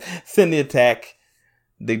and then send the attack.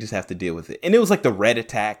 they just have to deal with it. And it was like the red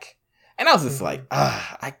attack. And I was just like,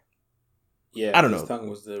 I don't know. His tongue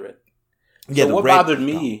was the red. Yeah, so what bothered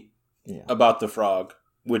me about the frog,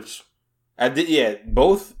 which I did,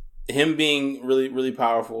 both him being really, really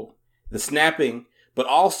powerful, the snapping, but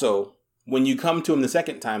also when you come to him the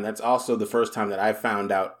second time, that's also the first time that I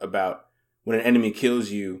found out about when an enemy kills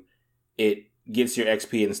you, it gets your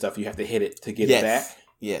XP and stuff. You have to hit it to get it back.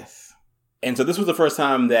 Yes. And so this was the first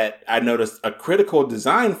time that I noticed a critical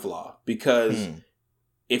design flaw because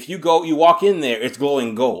if you walk in there, it's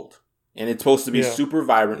glowing gold. And it's supposed to be super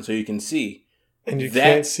vibrant so you can see. And you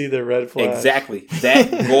can't see the red flash. Exactly. That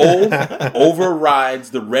gold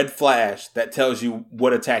overrides the red flash that tells you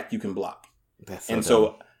what attack you can block.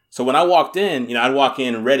 So when I walked in, I'd walk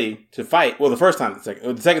in ready to fight. Well,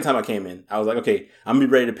 the second time I came in, I was like, okay, I'm going to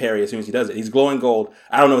be ready to parry as soon as he does it. He's glowing gold.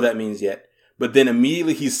 I don't know what that means yet. But then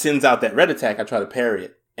immediately he sends out that red attack. I try to parry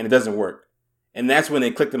it, and it doesn't work. And that's when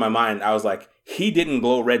it clicked in my mind. I was like, he didn't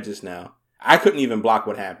glow red just now. I couldn't even block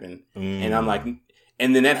what happened. And I'm like,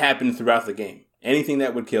 and then that happened throughout the game. Anything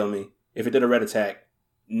that would kill me, if it did a red attack,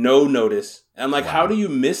 no notice. And I'm like, how do you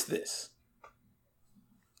miss this?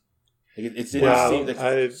 It seems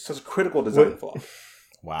like such a critical design flaw.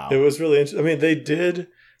 Wow. It was really interesting. I mean, they did,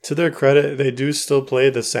 to their credit, they do still play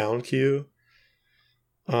the sound cue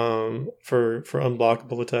for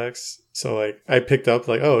unblockable attacks. So, like, I picked up,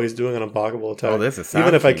 like, oh, he's doing an unblockable attack. Oh, there's a sound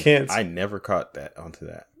Even if cue. I can't. I never caught that onto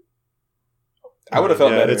that. I would have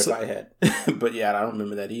felt better if I had. But yeah, I don't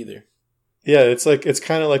remember that either. Yeah, it's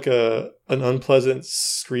kind of like an unpleasant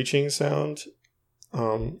screeching sound.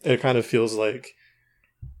 It kind of feels like,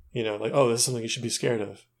 like, oh, this is something you should be scared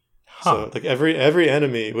of. So, like, every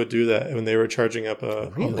enemy would do that when they were charging up a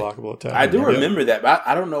unblockable attack. I do remember that, but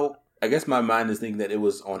I don't know. I guess my mind is thinking that it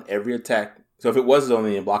was on every attack. So if it was on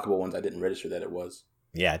the unblockable ones, I didn't register that it was.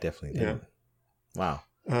 Yeah, I definitely did. Yeah.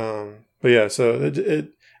 Wow. But yeah, so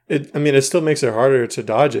it still makes it harder to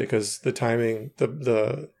dodge it because the timing,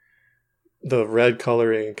 the red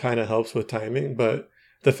coloring kind of helps with timing, but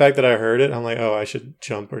the fact that I heard it, I'm like, oh, I should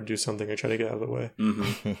jump or do something or try to get out of the way.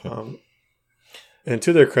 Mm-hmm. And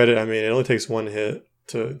to their credit, I mean, it only takes one hit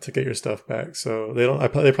to get your stuff back, so they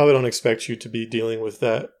probably don't expect you to be dealing with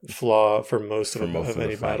that flaw for most of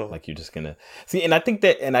any battle. Like, you're just gonna see, and I think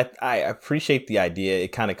that, and I appreciate the idea.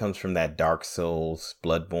 It kind of comes from that Dark Souls,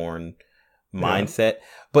 Bloodborne mindset.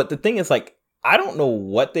 But the thing is, like, I don't know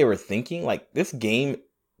what they were thinking. Like, this game,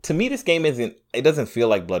 to me, it doesn't feel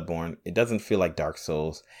like Bloodborne. It doesn't feel like Dark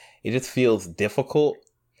Souls. It just feels difficult.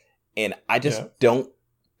 And I just don't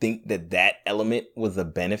think that element was a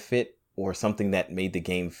benefit or something that made the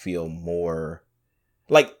game feel more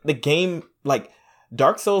like the game, like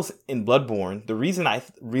Dark Souls and Bloodborne. The reason I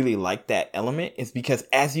really like that element is because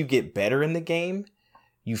as you get better in the game,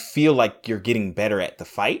 you feel like you're getting better at the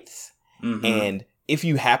fights. Mm-hmm. And if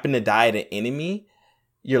you happen to die at an enemy,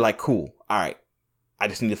 you're like, cool. All right. I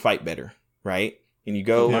just need to fight better, right? And you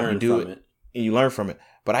go and do it, and you learn from it.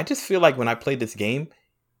 But I just feel like when I played this game,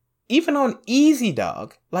 even on easy,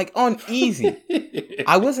 dog, like on easy,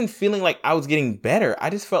 I wasn't feeling like I was getting better. I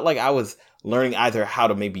just felt like I was learning either how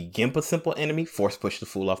to maybe gimp a simple enemy, force push the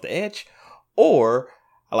fool off the edge, or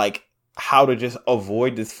like how to just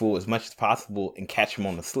avoid this fool as much as possible and catch him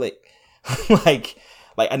on the slick. like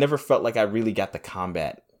I never felt like I really got the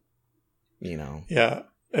combat, Yeah.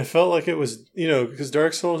 It felt like it was, because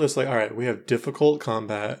Dark Souls, it's like, all right, we have difficult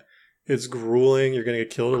combat. It's grueling. You're going to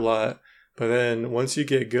get killed a lot. But then once you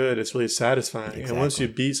get good, it's really satisfying. Exactly. And once you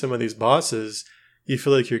beat some of these bosses, you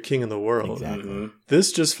feel like you're king of the world. Exactly. Mm-hmm.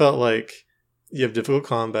 This just felt like you have difficult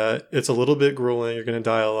combat. It's a little bit grueling. You're going to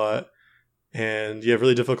die a lot. And you have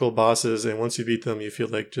really difficult bosses. And once you beat them, you feel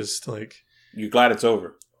like just like... You're glad it's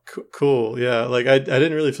over. Cool. Yeah. Like I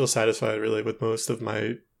didn't really feel satisfied really with most of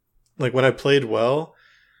my... Like when I played well,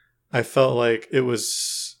 I felt like it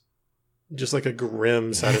was just like a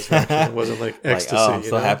grim satisfaction. It wasn't like ecstasy. Like, oh, I'm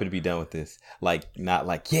so happy to be done with this. Like, not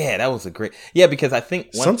like, yeah, that was a great... Yeah, because I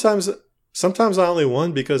think... Sometimes I only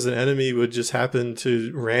won because an enemy would just happen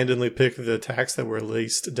to randomly pick the attacks that were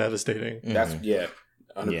least devastating. Mm-hmm. That's,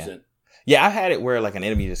 100%. Yeah, I had it where like an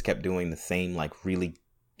enemy just kept doing the same like really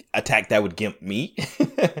attack that would gimp me.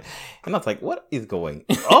 And I was like, what is going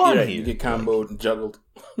on here? You get comboed and juggled.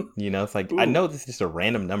 It's like, I know this is just a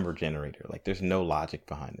random number generator. Like, there's no logic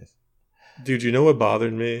behind this. Dude, you know what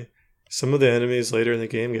bothered me? Some of the enemies later in the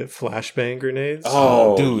game get flashbang grenades.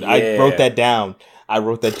 Oh, dude, yeah. I wrote that down. I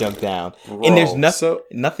wrote that junk down. Bro. And there's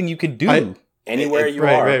nothing you can do. Anywhere you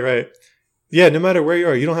are. Right. Yeah, no matter where you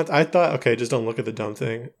are, you don't have to... I thought, okay, just don't look at the dumb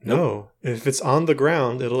thing. Nope. No. If it's on the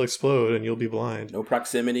ground, it'll explode and you'll be blind. No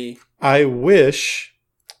proximity. I wish...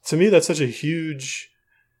 To me, that's such a huge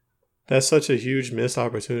that's such a huge missed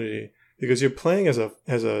opportunity because you're playing as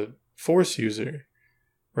a Force user,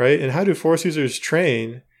 right? And how do Force users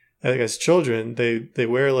train? Like as children, they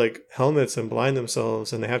wear like helmets and blind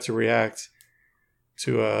themselves, and they have to react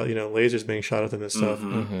to lasers being shot at them and stuff.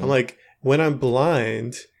 I'm like, when I'm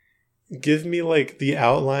blind, give me like the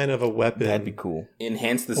outline of a weapon. That'd be cool.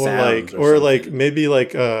 Enhance the sounds, or like maybe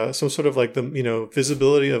like some sort of like the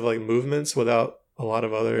visibility of like movements without a lot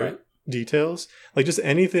of other details. Like just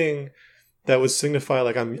anything that would signify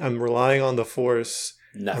like I'm relying on the Force.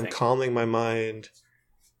 Nothing. I'm calming my mind.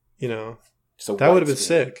 So that would have been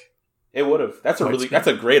sick. It would have. That's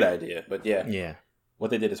a great idea. But yeah,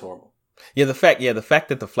 what they did is horrible. Yeah, the fact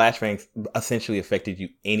that the flashbangs essentially affected you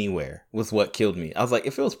anywhere was what killed me. I was like,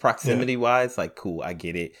 if it was proximity wise, like cool, I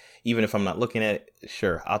get it. Even if I'm not looking at it,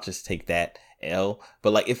 sure, I'll just take that L.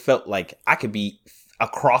 But like, it felt like I could be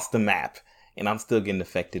across the map and I'm still getting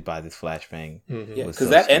affected by this flashbang. Mm-hmm. Yeah, because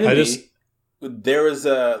that enemy, there is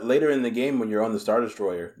later in the game when you're on the Star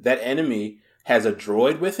Destroyer, that enemy has a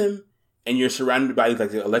droid with him, and you're surrounded by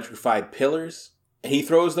like the electrified pillars, and he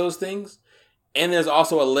throws those things. And there's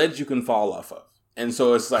also a ledge you can fall off of. And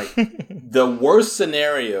so it's like the worst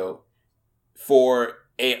scenario for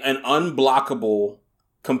an unblockable,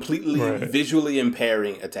 completely visually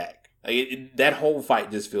impairing attack. Like that whole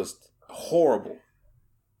fight just feels horrible.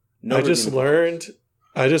 I just learned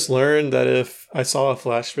that if I saw a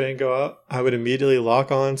flashbang go out, I would immediately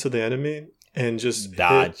lock on to the enemy and just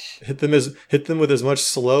dodge. Hit them with as much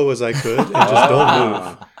slow as I could and just don't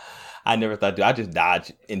move. I never thought I just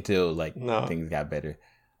dodged until things got better.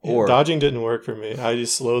 Or dodging didn't work for me. I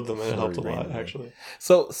just slowed them and it helped a lot actually.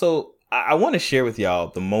 So I want to share with y'all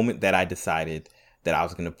the moment that I decided that I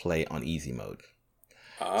was going to play on easy mode.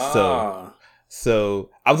 So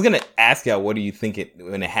I was going to ask y'all what do you think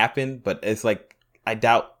when it happened, but it's like I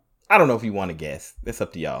don't know if you want to guess. It's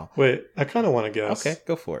up to y'all. Wait, I kind of want to guess. Okay,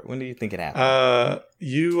 go for it. When do you think it happened?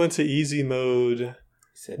 You went to easy mode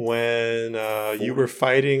when you were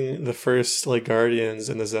fighting the first Guardians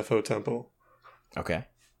in the Zepho Temple. Okay.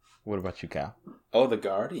 What about you, Cal? Oh, the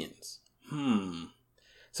Guardians.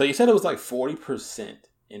 So you said it was 40%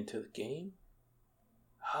 into the game?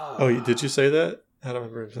 Oh, did you say that? I don't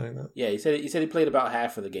remember him saying that. Yeah, he said he played about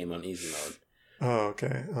half of the game on easy mode. Oh,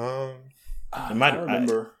 okay. I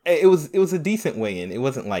remember. It was a decent weigh-in. It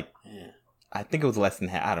wasn't I think it was less than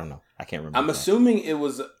half. I don't know. I can't remember. I'm assuming it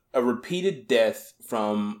was a repeated death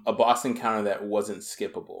from a boss encounter that wasn't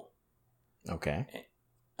skippable. Okay.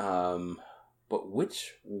 But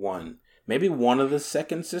which one? Maybe one of the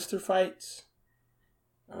second sister fights?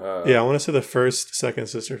 Yeah, I want to say the first second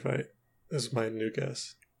sister fight is my new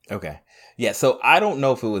guess. Okay. Yeah, so I don't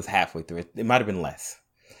know if it was halfway through. It might have been less.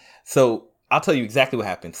 So I'll tell you exactly what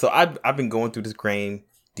happened. So I've been going through this game,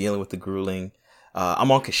 dealing with the grueling.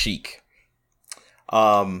 I'm on Kashyyyk.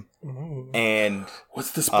 And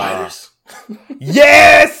what's the spiders?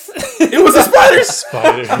 Yes, it was the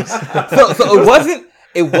spiders. So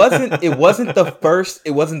it wasn't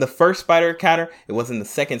the first spider encounter. It wasn't the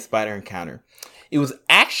second spider encounter. It was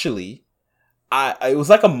actually, it was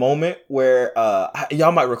like a moment where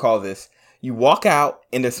y'all might recall this. You walk out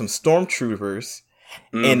and there's some stormtroopers.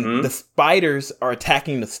 And the spiders are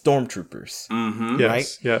attacking the stormtroopers. Yes,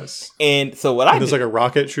 right? Yes. And so there's like a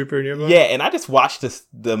rocket trooper nearby. Yeah, and I just watched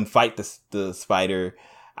them fight the spider.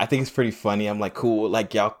 I think it's pretty funny. I'm like, cool.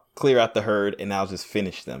 Y'all clear out the herd, and I'll just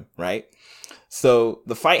finish them, right? So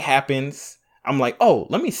the fight happens. I'm like, oh,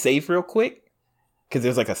 let me save real quick because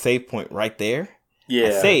there's a save point right there. Yeah.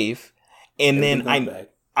 I save, and then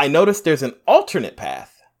I noticed there's an alternate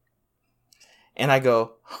path, and I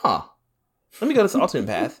go, huh. Let me go this alternate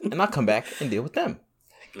path, and I'll come back and deal with them.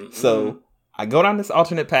 So I go down this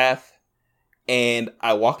alternate path, and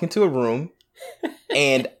I walk into a room,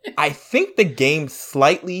 and I think the game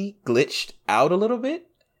slightly glitched out a little bit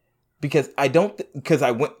because I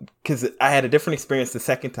had a different experience the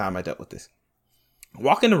second time I dealt with this. I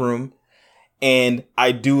walk in the room, and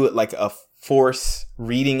I do it like a force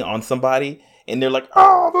reading on somebody, and they're like,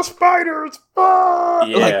 "Oh, the spiders!"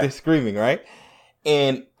 They're screaming, right?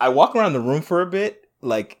 And I walk around the room for a bit,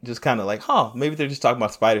 just kind of maybe they're just talking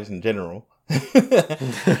about spiders in general. You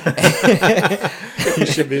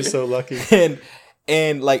should be so lucky.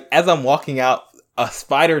 And as I'm walking out, a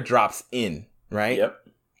spider drops in, right? Yep.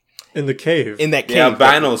 In the cave. In that cave. The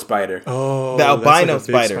albino spider. Oh, the albino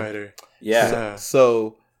spider. Yeah.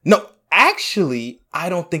 So, no, actually, I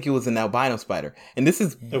don't think it was an albino spider. And this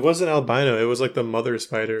is... It wasn't albino. It was the mother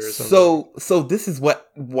spider or something. So this is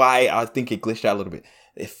why I think it glitched out a little bit.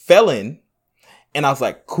 It fell in, and I was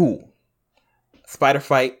like, cool. Spider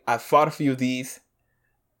fight. I fought a few of these.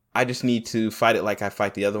 I just need to fight it like I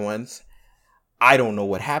fight the other ones. I don't know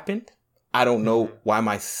what happened. I don't know why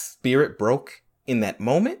my spirit broke in that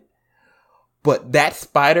moment. But that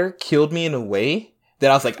spider killed me in a way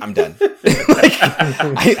that I was like, I'm done.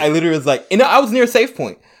 I literally was like, I was near a save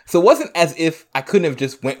point. So it wasn't as if I couldn't have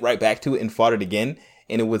just went right back to it and fought it again.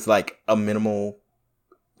 And it was like a minimal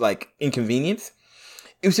inconvenience.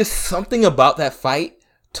 It was just something about that fight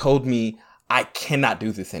told me I cannot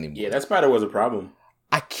do this anymore. Yeah, that spider was a problem.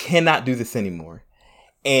 I cannot do this anymore.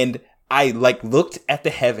 And I looked at the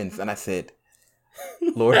heavens and I said,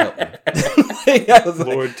 Lord help me.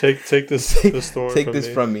 Lord, take this thorn take from this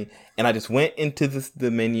me. from me. And I just went into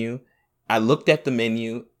the menu. I looked at the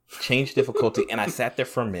menu, changed difficulty, and I sat there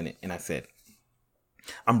for a minute and I said,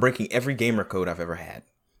 I'm breaking every gamer code I've ever had.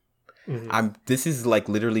 This is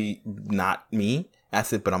literally not me. I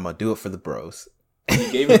said, but I'm gonna do it for the bros.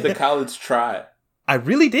 You gave it the college try. I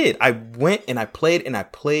really did. I went and I played and I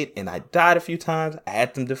played and I died a few times. I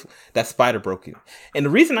had some that spider broke you. And the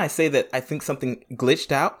reason I say that I think something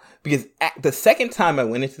glitched out, because the second time I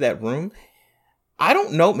went into that room, I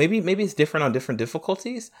don't know, maybe it's different on different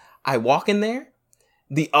difficulties. I walk in there,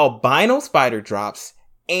 the albino spider drops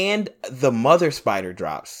and the mother spider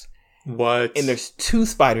drops. What? And there's 2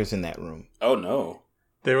 spiders in that room. Oh no.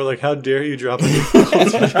 They were like, how dare you drop it?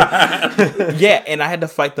 Yeah, and I had to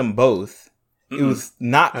fight them both. It was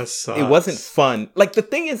not, it wasn't fun. The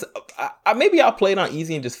thing is, maybe I'll play it on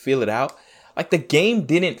easy and just feel it out. The game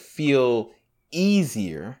didn't feel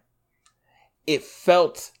easier. It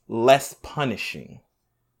felt less punishing.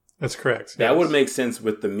 That's correct. That would make sense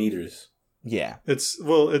with the meters. Yeah.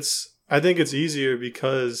 I think it's easier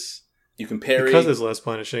because you can parry. Because it's less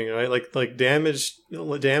punishing, right? Like damage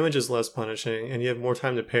is less punishing and you have more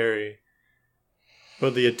time to parry.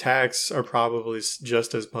 But the attacks are probably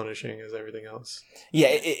just as punishing as everything else.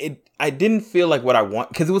 Yeah, I didn't feel like what I want,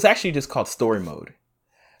 because it was actually just called story mode.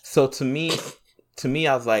 So to me,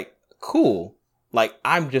 I was like, cool.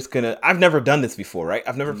 I've never done this before, right?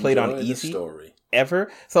 I've never played on easy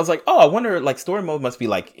ever. So I was like, oh, I wonder, story mode must be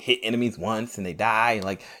hit enemies once and they die.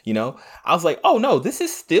 I was like, oh no, this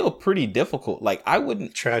is still pretty difficult. I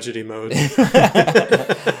wouldn't. Tragedy mode.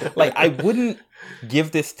 I wouldn't give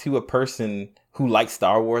this to a person who likes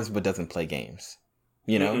Star Wars but doesn't play games.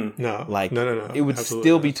 No. No. It would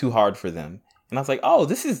still be too hard for them. And I was like, oh,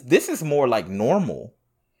 this is more normal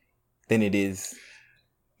than it is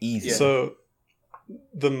easy. Yeah. So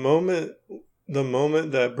the moment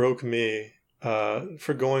that broke me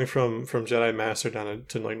for going from Jedi Master down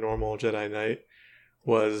to normal Jedi Knight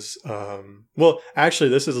was actually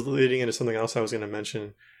this is leading into something else I was going to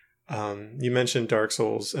mention. You mentioned Dark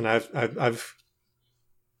Souls, and I've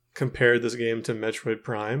compared this game to Metroid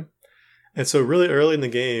Prime. And so really early in the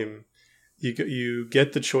game, you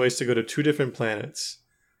get the choice to go to 2 different planets.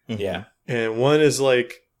 Yeah. And one is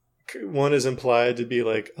implied to be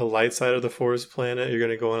a light side of the Force planet. You're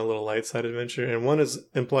going to go on a little light side adventure. And one is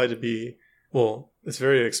implied to be, it's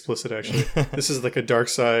very explicit actually. This is a dark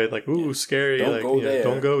side, ooh, scary. Don't go there.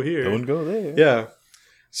 Don't go here. Don't go there. Yeah.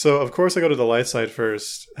 So of course I go to the light side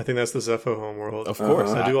first. I think that's the Zepho homeworld. Of course.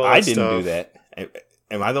 I do all that didn't stuff. do that.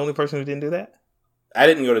 Am I the only person who didn't do that? I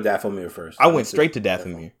didn't go to Dathomir first. I went straight to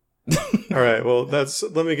Dathomir. All right. Well,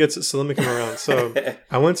 let me come around. So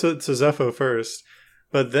I went to Zepho first,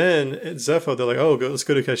 but then at Zepho they're like, "Oh, let's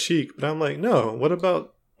go to Kashyyyk." But I'm like, "No. What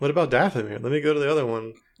about Dathomir? Let me go to the other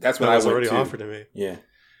one." That's what that I was went already to. offered to me. Yeah.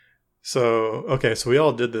 So okay, so we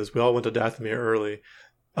all did this. We all went to Dathomir early.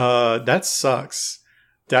 That sucks.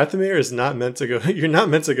 Dathomir is not meant to go. You're not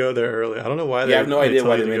meant to go there early. I don't know why. I have no idea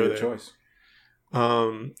why they made the choice.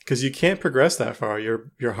 Because you can't progress that far.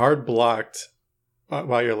 You're hard blocked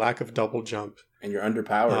by your lack of double jump, and you're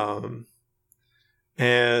underpowered.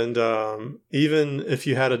 Even if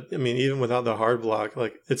you had even without the hard block,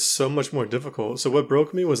 it's so much more difficult. So what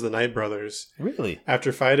broke me was the Knight Brothers. Really?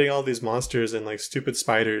 After fighting all these monsters and stupid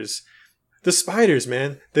spiders, the spiders,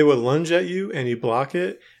 man, they would lunge at you and you block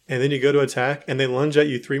it, and then you go to attack and they lunge at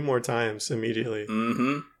you 3 more times immediately.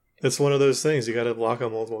 Mm-hmm. It's one of those things. You got to block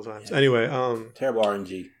them multiple times. Yeah. Anyway, terrible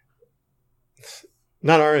RNG.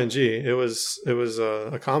 Not RNG. It was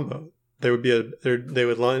a combo. They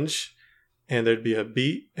would lunge, and there'd be a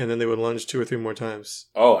beat, and then they would lunge 2 or 3 more times.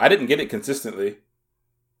 Oh, I didn't get it consistently.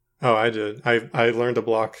 Oh, I did. I learned to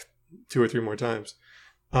block 2 or 3 more times.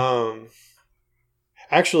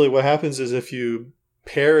 Actually, what happens is if you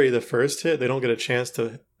parry the first hit, they don't get a chance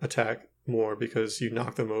to attack more because you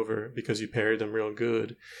knock them over because you parried them real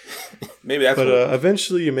good. Maybe that's. But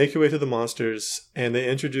eventually, you make your way through the monsters, and they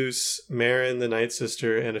introduce Marin, the Night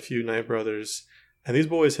Sister, and a few Night Brothers. And these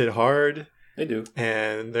boys hit hard. They do.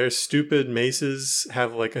 And their stupid maces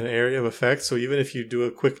have like an area of effect. So even if you do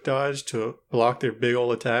a quick dodge to block their big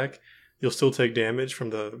old attack, you'll still take damage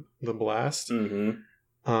from the blast. Mm-hmm.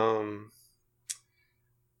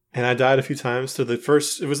 And I died a few times to it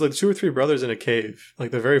was like 2 or 3 brothers in a cave,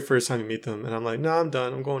 like the very first time you meet them. And I'm like, no, I'm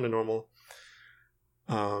done. I'm going to normal.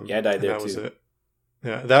 Yeah, I died there that too. Was it.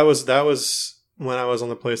 Yeah, that was when I was on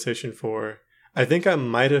the PlayStation 4. I think I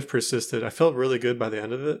might have persisted. I felt really good by the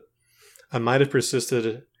end of it. I might have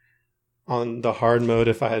persisted on the hard mode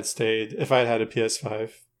if I had had a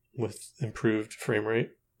PS5 with improved frame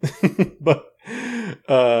rate. But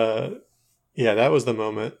yeah, that was the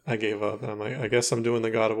moment I gave up. And I'm like, I guess I'm doing the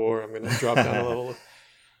God of War. I'm going to drop down a level.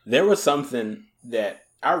 There was something that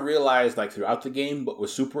I realized like throughout the game, but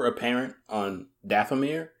was super apparent on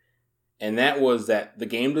Dathomir. And that was that the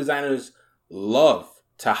game designers love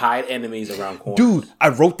to hide enemies around corners. Dude, I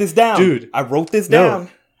wrote this down. I wrote this down.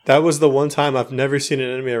 That was the one time I've never seen an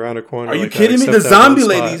enemy around a corner. Are you kidding me? The zombie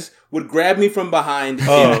ladies would grab me from behind in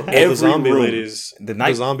every the zombie room. Ladies. The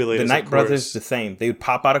zombie ladies. The Night Brothers, the same. They would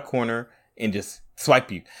pop out a corner and just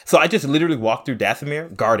swipe you. So I just literally walked through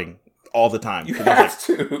Dathomir guarding all the time. You have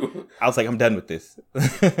to. I was like, I'm done with this.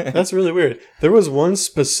 That's really weird. There was one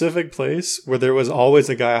specific place where there was always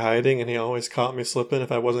a guy hiding and he always caught me slipping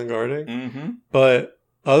if I wasn't guarding. Mm-hmm. But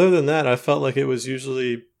other than that, I felt like it was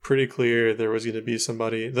usually pretty clear there was going to be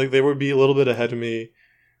somebody. Like they would be a little bit ahead of me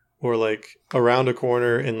or like around a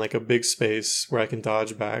corner in like a big space where I can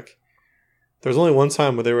dodge back. There was only one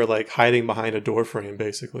time where they were like hiding behind a door frame,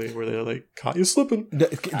 basically, where they like caught you slipping.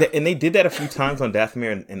 And they did that a few times on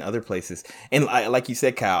Dathomir and other places. And like you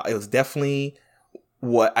said, Kyle, it was definitely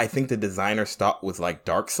what I think the designers thought was like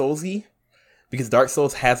Dark Souls-y. Because Dark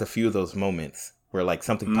Souls has a few of those moments where like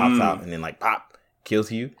something pops out and then like pop,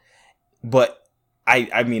 kills you. But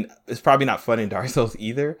I mean, it's probably not fun in Dark Souls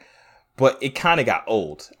either. But it kind of got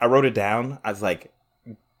old. I wrote it down. I was like,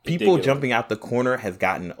 people jumping out the corner has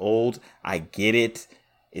gotten old. I get it.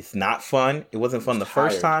 It's not fun. It wasn't fun the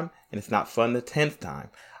first time, and it's not fun the 10th time.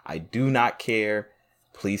 I do not care.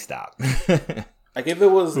 Please stop. Like if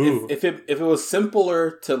it was if it was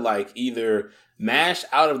simpler to like either mash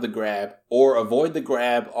out of the grab or avoid the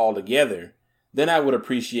grab altogether, then I would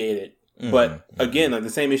appreciate it. But again, like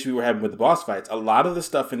the same issue we were having with the boss fights, a lot of the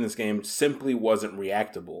stuff in this game simply wasn't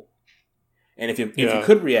reactable. And if you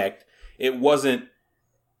could react, it wasn't.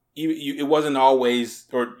 It wasn't always,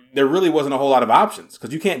 or there really wasn't a whole lot of options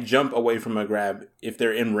because you can't jump away from a grab if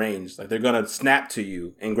they're in range. Like they're gonna snap to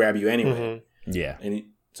you and grab you anyway. Mm-hmm. Yeah, and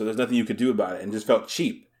so there's nothing you could do about it, and it just felt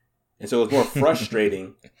cheap. And so it was more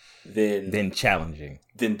frustrating than challenging,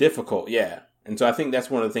 than difficult. Yeah, and so I think that's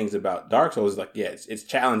one of the things about Dark Souls is like, yeah, it's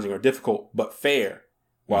challenging or difficult, but fair.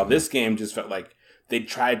 While this game just felt like they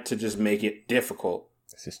tried to just make it difficult.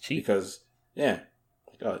 This is cheap because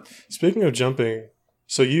Speaking of jumping.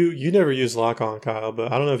 So you never used lock-on, Kyle,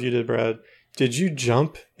 but I don't know if you did, Brad. Did you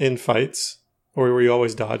jump in fights, or were you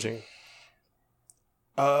always dodging?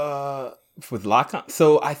 With lock-on,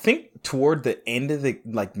 so I think toward the end of the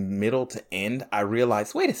like middle to end, I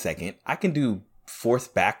realized, wait a second, I can do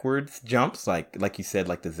forced backwards jumps, like you said,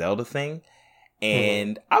 like the Zelda thing,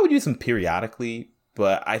 and I would use them periodically,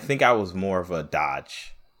 but I think I was more of a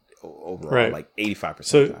dodge overall, like 85% of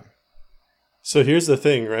the time. So here's the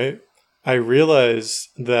thing, right? I realized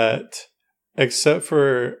that except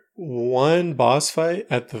for one boss fight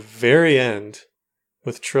at the very end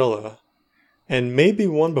with Trilla, and maybe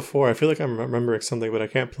one before, I feel like I'm remembering something, but I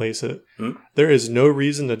can't place it. There is no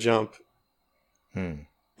reason to jump in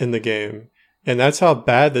the game. And that's how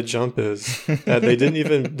bad the jump is. That they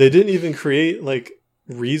didn't even create like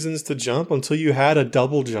reasons to jump until you had a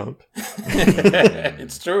double jump.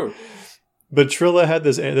 It's true. But Trilla had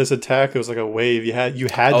this attack. It was like a wave. You had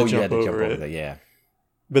to jump over it. Yeah.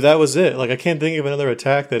 But that was it. Like I can't think of another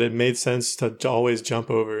attack that it made sense to always jump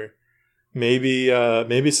over. Maybe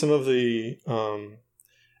some of the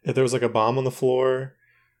if there was like a bomb on the floor,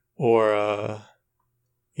 or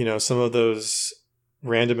some of those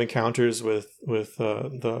random encounters with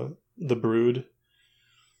the brood.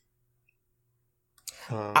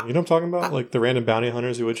 You know what I'm talking about? Like the random bounty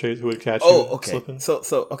hunters who would catch you slipping.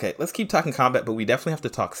 So okay, let's keep talking combat, but we definitely have to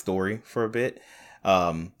talk story for a bit,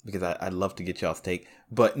 because I'd love to get y'all's take.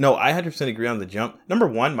 But no, I 100% agree on the jump. Number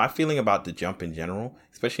one, my feeling about the jump in general,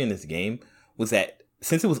 especially in this game, was that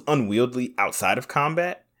since it was unwieldy outside of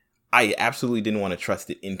combat, I absolutely didn't want to trust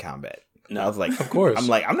it in combat. No. I was like, of course.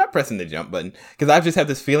 I'm not pressing the jump button because I just have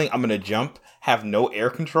this feeling I'm going to jump, have no air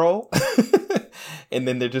control. And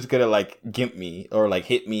then they're just going to like gimp me or like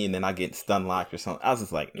hit me and then I get stun locked or something. I was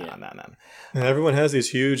just like, nah. And everyone has these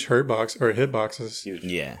huge hit boxes.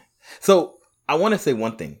 Yeah. So I want to say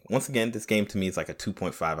one thing. Once again, this game to me is like a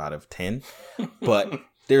 2.5 out of 10. But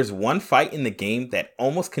there's one fight in the game that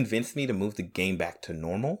almost convinced me to move the game back to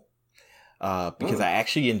normal. Because I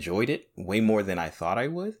actually enjoyed it way more than I thought I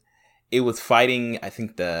would. It was fighting, I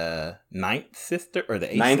think, the ninth sister or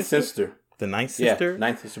the eighth sister. The ninth sister? Yeah,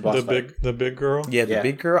 ninth sister boss fight. The big girl? Yeah, the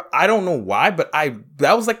big girl. I don't know why, but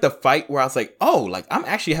that was like the fight where I was like, oh, like I'm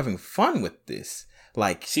actually having fun with this.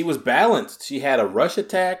 Like she was balanced. She had a rush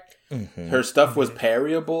attack. Mm-hmm. Her stuff was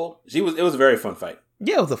parryable. It was a very fun fight.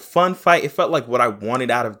 Yeah, it was a fun fight. It felt like what I wanted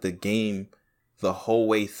out of the game the whole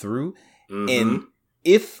way through. Mm-hmm. And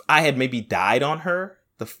if I had maybe died on her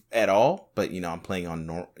at all, but I'm playing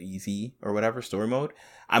on easy or whatever, story mode,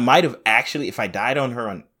 I might have actually, if I died on her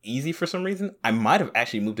on easy for some reason, I might have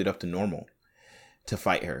actually moved it up to normal to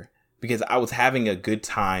fight her because I was having a good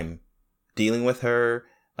time dealing with her,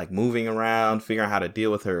 like moving around, figuring out how to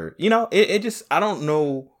deal with her. It just, I don't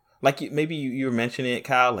know, like maybe you were mentioning it,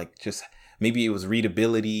 Kyle, like just maybe it was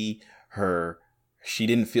readability, she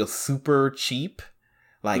didn't feel super cheap.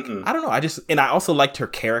 Like, I don't know. And I also liked her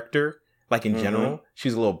character, like in general. She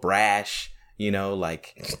was a little brash,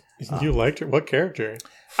 like. You liked her? What character?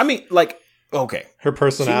 I mean, like, okay. Her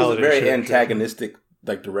personality. She was very antagonistic,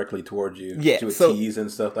 like directly towards you. Yeah. She would tease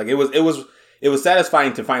and stuff. Like, it was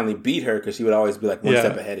satisfying to finally beat her because she would always be like one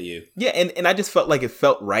step ahead of you. Yeah. And I just felt like it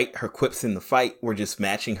felt right. Her quips in the fight were just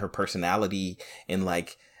matching her personality and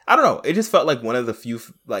like, I don't know. It just felt like one of the few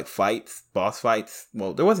like boss fights.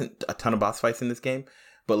 Well, there wasn't a ton of boss fights in this game.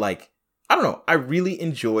 But like, I don't know. I really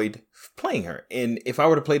enjoyed playing her. And if I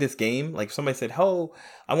were to play this game, like if somebody said, oh,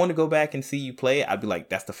 I want to go back and see you play it, I'd be like,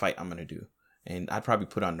 that's the fight I'm going to do. And I'd probably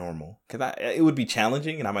put on normal because it would be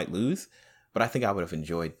challenging and I might lose. But I think I would have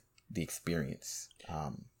enjoyed the experience.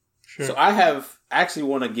 Sure. So I actually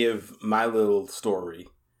want to give my little story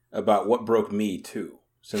about what broke me too.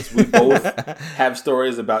 Since we both have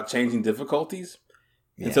stories about changing difficulties.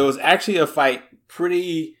 Yeah. And so it was actually a fight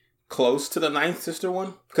pretty close to the ninth sister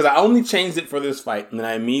one because I only changed it for this fight and then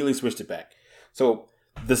I immediately switched it back. So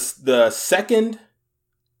the second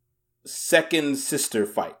sister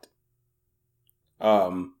fight,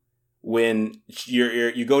 when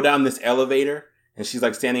you go down this elevator and she's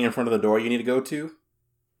like standing in front of the door you need to go to,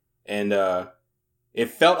 and it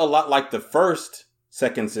felt a lot like the first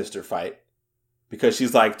second sister fight because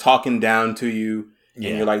she's like talking down to you. And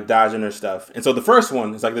you're like dodging her stuff. And so the first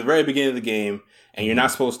one is like the very beginning of the game and you're not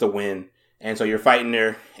supposed to win. And so you're fighting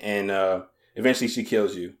her and eventually she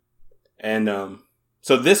kills you. And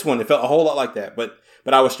so this one, it felt a whole lot like that. But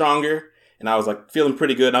I was stronger and I was like feeling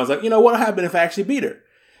pretty good. And I was like, what would happen if I actually beat her?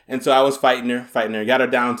 And so I was fighting her, got her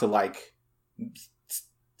down to like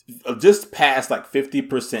just past like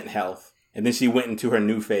 50% health. And then she went into her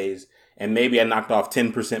new phase. And maybe I knocked off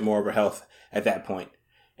 10% more of her health at that point.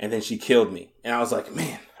 And then she killed me. And I was like,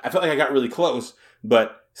 man, I felt like I got really close.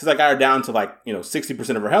 But since I got her down to like,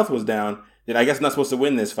 60% of her health was down, then I guess I'm not supposed to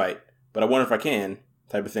win this fight. But I wonder if I can,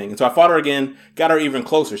 type of thing. And so I fought her again, got her even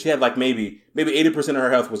closer. She had like maybe 80% of her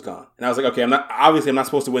health was gone. And I was like, okay, I'm not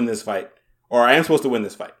supposed to win this fight. Or I am supposed to win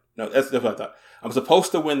this fight. No, that's what I thought. I'm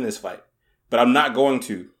supposed to win this fight. But I'm not going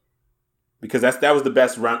to. Because that was the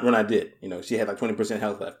best run I did. She had like 20%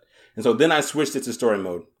 health left. And so then I switched it to story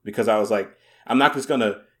mode. Because I was like, I'm not just going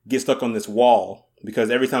to get stuck on this wall because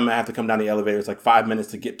every time I have to come down the elevator, it's like 5 minutes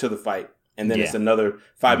to get to the fight. And then it's another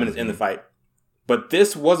 5 minutes in the fight. But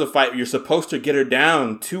this was a fight where you're supposed to get her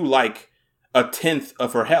down to like 1/10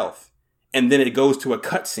 of her health. And then it goes to a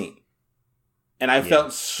cutscene. And I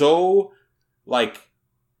felt so like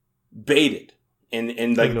baited. And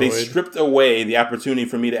like annoyed. They stripped away the opportunity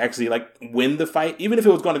for me to actually like win the fight. Even if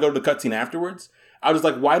it was going to go to the cutscene afterwards. I was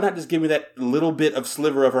like, why not just give me that little bit of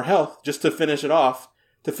sliver of her health just to finish it off?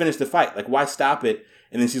 To finish the fight. Like, why stop it?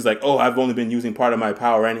 And then she's like, oh, I've only been using part of my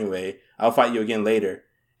power anyway. I'll fight you again later.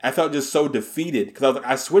 I felt just so defeated because I was like,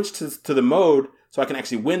 I switched to the mode so I can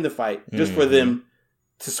actually win the fight just for them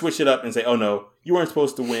to switch it up and say, oh no, you weren't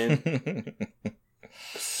supposed to win.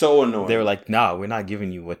 So annoying. They were like, nah, we're not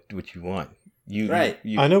giving you what you want. Right.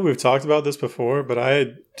 I know we've talked about this before, but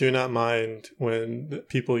I do not mind when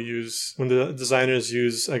the designers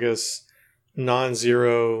use, I guess,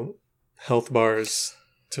 non-zero health bars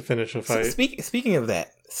to finish a fight. So speaking of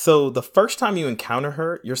that, so the first time you encounter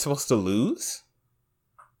her, you're supposed to lose?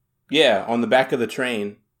 Yeah, on the back of the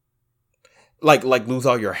train. Like lose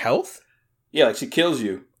all your health? Yeah, like she kills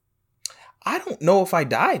you. I don't know if I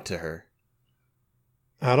died to her.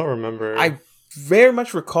 I don't remember. I very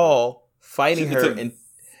much recall fighting her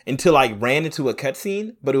until I ran into a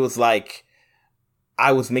cutscene, but it was like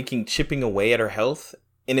I was chipping away at her health,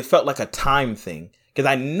 and it felt like a time thing. Because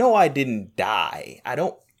I know I didn't die.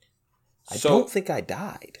 I don't think I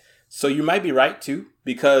died. So you might be right too,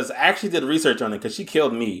 because I actually did research on it because she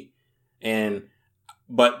killed me,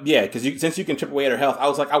 but yeah, because since you can chip away at her health, I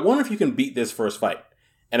was like, I wonder if you can beat this first fight.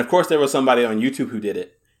 And of course, there was somebody on YouTube who did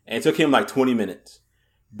it, and it took him like 20 minutes.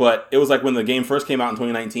 But it was like when the game first came out in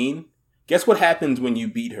 2019. Guess what happens when you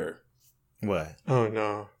beat her? What? Oh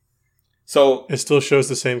no! So it still shows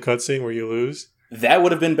the same cutscene where you lose. That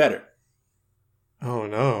would have been better. Oh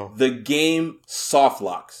no! The game soft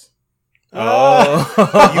locks.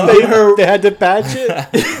 Oh, you made her. They had to patch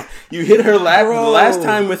it. You hit her last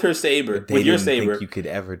time with her saber, with your saber. Think you could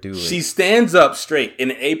ever do it. She stands up straight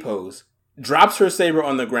in an A pose, drops her saber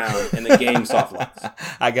on the ground, and the game soft locks.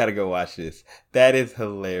 I gotta go watch this. That is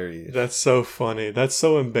hilarious. That's so funny. That's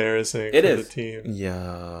so embarrassing for the team.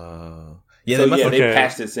 Yeah. Yeah, so, they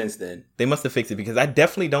patched it since then. They must have fixed it because I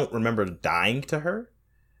definitely don't remember dying to her,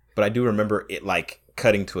 but I do remember it like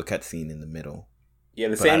cutting to a cutscene in the middle. Yeah,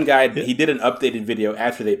 the same guy, he did an updated video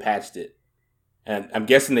after they patched it. And I'm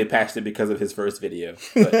guessing they patched it because of his first video.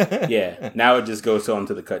 But yeah, now it just goes on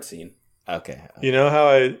to the cutscene. Okay. You know how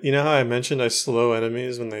I mentioned I slow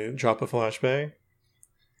enemies when they drop a flashbang?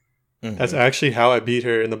 Mm-hmm. That's actually how I beat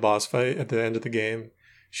her in the boss fight at the end of the game.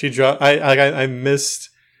 She dropped I missed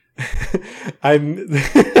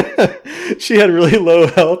she had really low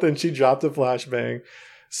health and she dropped a flashbang.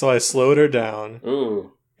 So I slowed her down.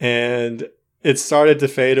 Ooh. And it started to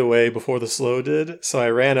fade away before the slow did. So I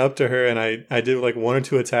ran up to her and I did like 1 or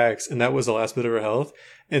 2 attacks, and that was the last bit of her health.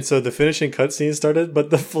 And so the finishing cutscene started,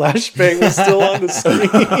 but the flashbang was still on the screen.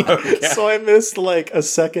 Okay. So I missed like a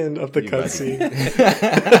second of the cutscene.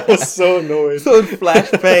 I was so annoyed. So it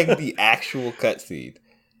flashbanged the actual cutscene.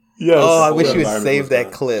 Yes. Oh, I wish you would save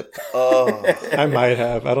that clip. Oh, I might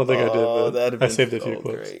have. I don't think I did, but I saved a few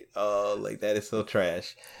clips. Great. Oh, like that is so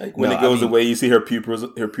trash. Like when it goes away, you see her pupils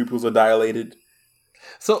are dilated.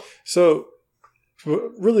 So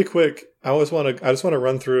really quick, I just want to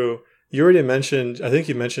run through. You already mentioned. I think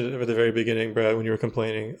you mentioned it at the very beginning, Brad, when you were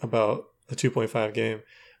complaining about the 2.5 game.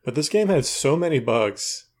 But this game had so many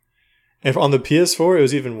bugs, and on the PS4, it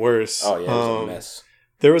was even worse. Oh yeah, it was a mess.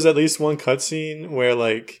 There was at least one cutscene where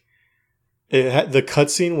like. The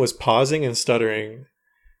cutscene was pausing and stuttering,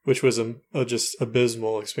 which was a just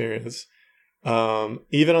abysmal experience.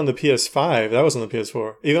 Even on the PS5, that was on the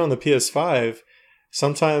PS4. Even on the PS5,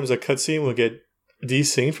 sometimes a cutscene would get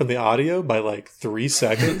desynced from the audio by like 3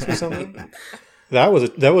 seconds or something. That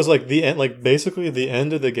was like the end, like basically the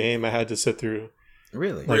end of the game. I had to sit through.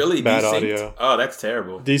 Really, really bad desynced? Audio. Oh, that's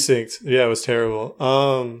terrible. Desynced, yeah, it was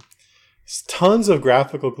terrible. Tons of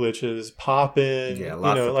graphical glitches, pop-in. Yeah,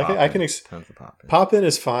 lots of like pop-in. I can tons of pop-in. Pop-in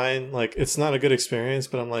is fine. Like it's not a good experience,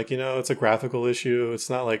 but I'm like, it's a graphical issue. It's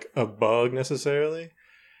not like a bug necessarily.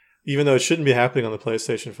 Even though it shouldn't be happening on the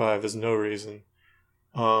PlayStation 5, there's no reason.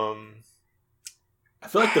 I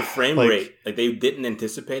feel like the frame rate, like they didn't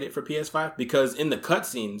anticipate it for PS5 because in the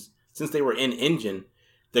cutscenes, since they were in engine,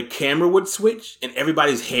 the camera would switch and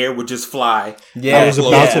everybody's hair would just fly. Yeah, I was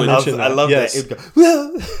about to mention that. I love that.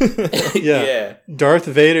 Yeah. Darth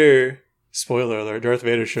Vader, spoiler alert, Darth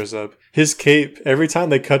Vader shows up. His cape, every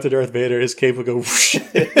time they cut to Darth Vader, his cape would go whoosh. And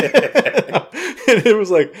it was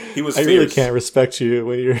like, I really can't respect you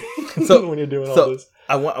when you're when you're doing all this.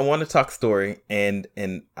 I want to talk story and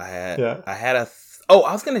I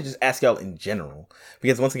was going to just ask y'all in general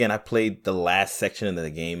because once again I played the last section of the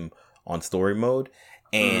game on story mode.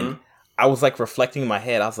 And I was like reflecting in my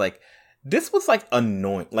head. I was like, this was like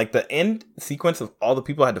annoying. Like the end sequence of all the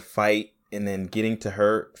people I had to fight and then getting to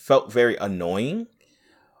her felt very annoying.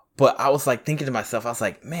 But I was like thinking to myself, I was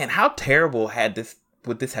like, man, how terrible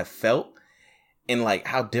would this have felt? And like,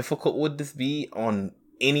 how difficult would this be on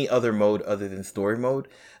any other mode other than story mode?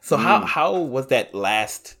 So how was that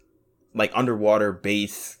last like underwater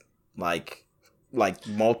base, like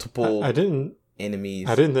multiple enemies?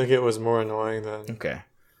 I didn't think it was more annoying than. Okay.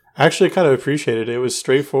 I actually kind of appreciated it. It was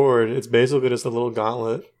straightforward. It's basically just a little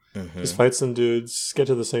gauntlet. Just fight some dudes, get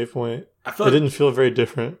to the save point. It didn't feel very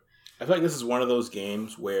different. I feel like this is one of those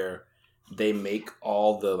games where they make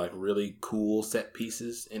all the like really cool set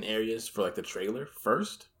pieces and areas for like the trailer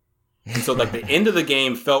first. And so like the end of the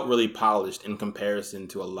game felt really polished in comparison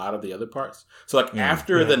to a lot of the other parts. So like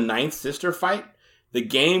after the ninth sister fight, the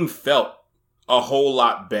game felt a whole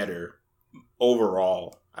lot better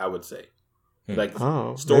overall, I would say. Like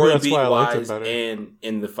story beat wise and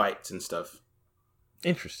in the fights and stuff.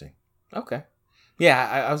 Interesting. Okay.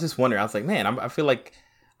 Yeah, I was just wondering. I was like, man, I feel like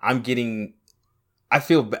I'm getting. I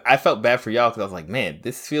felt bad for y'all because I was like, man,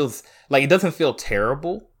 this feels like it doesn't feel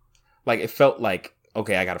terrible. Like it felt like,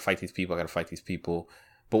 okay, I got to fight these people.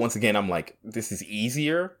 But once again, I'm like, this is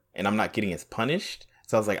easier and I'm not getting as punished.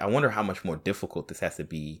 So I was like, I wonder how much more difficult this has to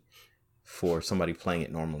be for somebody playing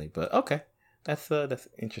it normally. But okay, that's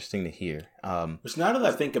interesting to hear. Which now that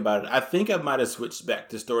I think about it, I think I might have switched back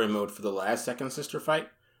to story mode for the last second sister fight,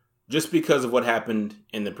 just because of what happened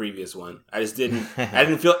in the previous one. I just didn't. I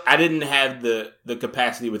didn't have the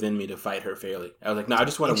capacity within me to fight her fairly. I was like, no, I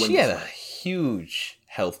just want to win. She had this a fight. huge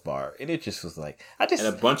health bar, and it just was like, And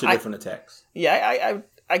a bunch of different attacks. Yeah,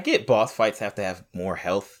 I get boss fights have to have more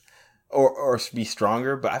health or be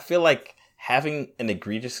stronger, but I feel like having an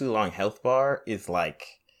egregiously long health bar is like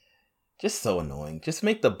just so annoying. Just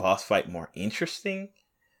make the boss fight more interesting,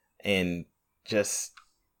 and just,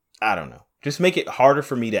 I don't know, just make it harder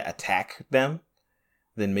for me to attack them,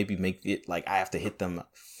 then maybe make it like I have to hit them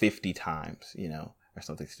 50 times, or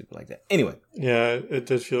something stupid like that. Anyway. Yeah, it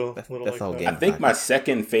did feel a little like the whole that. game. I think my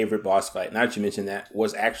second favorite boss fight, now that you mentioned that,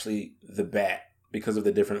 was actually the bat because of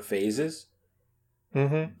the different phases.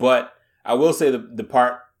 Mm-hmm. But I will say the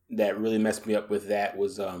part that really messed me up with that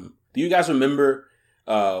was, do you guys remember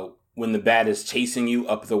when the bat is chasing you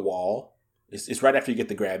up the wall? It's right after you get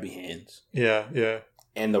the grabby hands. Yeah.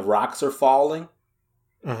 And the rocks are falling.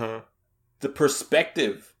 Uh-huh. The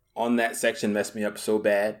perspective on that section messed me up so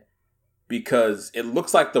bad because it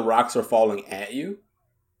looks like the rocks are falling at you.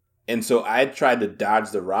 And so I tried to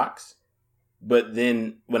dodge the rocks. But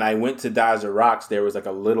then when I went to dodge the rocks, there was like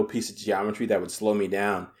a little piece of geometry that would slow me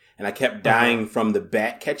down. And I kept dying from the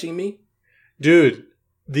bat catching me. Dude,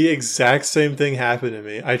 the exact same thing happened to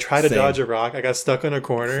me. I tried to Same. dodge a rock. I got stuck in a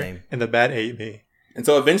corner Same. and the bat ate me. And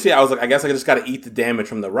so eventually I was like, I guess I just got to eat the damage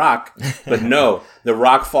from the rock. But no, the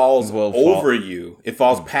rock falls over you. It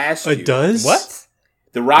falls past you. It does? What?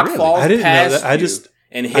 The rock Really? falls I didn't know past that. you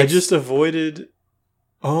and hits. I just avoided...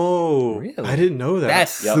 Oh, Really? I didn't know that.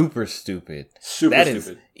 That's Yep. super stupid. Super That is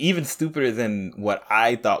stupid. even stupider than what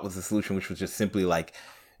I thought was the solution, which was just simply like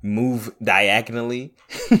move diagonally,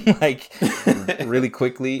 like really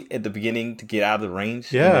quickly at the beginning to get out of the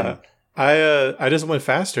range. Yeah. I just went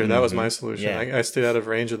faster. That was Mhm. my solution. Yeah. I stayed out of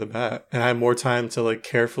range of the bat, and I had more time to like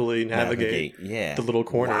carefully navigate Yeah. the little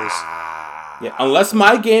corners. Wow. Yeah, unless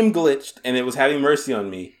my game glitched and it was having mercy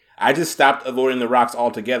on me, I just stopped avoiding the rocks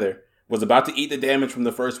altogether. Was about to eat the damage from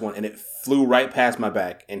the first one, and it flew right past my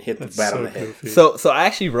back and hit That's the bat so on the head. goofy. So I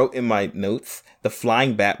actually wrote in my notes, the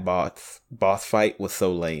flying bat boss fight was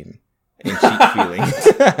so lame and cheap feeling.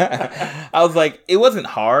 I was like, it wasn't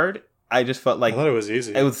hard. I just felt like I thought it was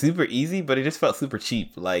easy. it was super easy, but it just felt super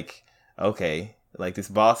cheap. Like, okay, like this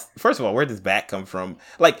boss. First of all, where'd this bat come from?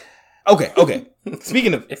 Like, okay.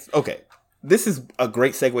 Speaking of, okay, this is a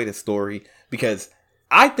great segue to story because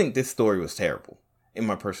I think this story was terrible. In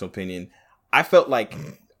my personal opinion, I felt like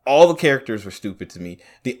all the characters were stupid to me.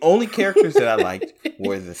 The only characters that I liked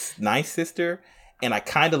were this nice sister, and I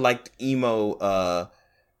kind of liked emo,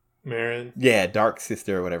 Marin. yeah, dark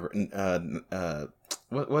sister or whatever.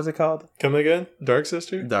 What was it called? Come again? Dark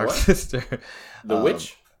Sister? Dark What? sister. The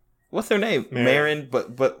witch? What's her name? Marin.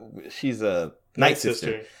 Marin, but she's a night sister.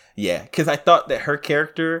 Sister. Yeah, because I thought that her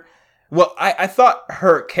character. Well, I thought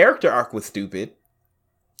her character arc was stupid,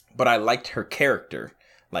 but I liked her character,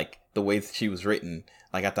 like the way that she was written.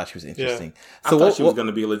 Like I thought she was interesting. I thought she was going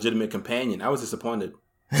to be a legitimate companion. I was disappointed.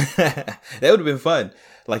 That would have been fun.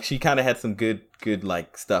 Like she kind of had some good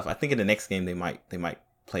like stuff. I think in the next game they might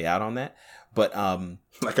play out on that. But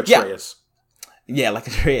Like Atreus. yeah, like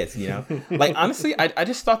Atreus, like honestly, I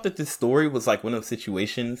just thought that this story was like one of those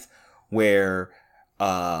situations where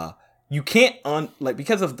you can't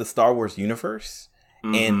because of the Star Wars universe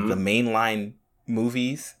and the mainline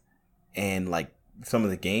movies and like some of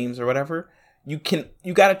the games or whatever, you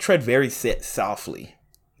gotta tread very softly,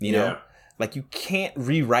 you know? Like you can't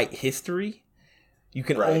rewrite history. You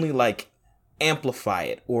can only like amplify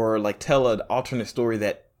it or like tell an alternate story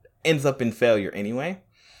that ends up in failure anyway.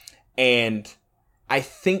 And I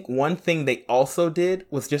think one thing they also did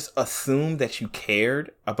was just assume that you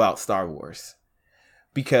cared about Star Wars,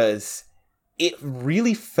 because it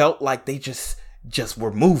really felt like they just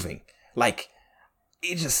were moving. Like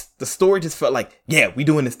the story just felt like, yeah, we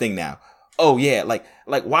doing this thing now. Oh yeah, like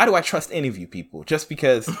why do I trust any of you people? Just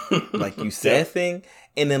because like you said a thing,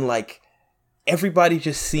 and then like everybody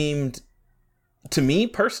just seemed, to me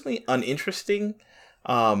personally, uninteresting.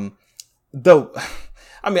 Though,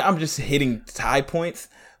 I mean, I'm just hitting high points,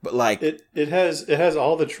 but like it has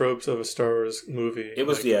all the tropes of a Star Wars movie. It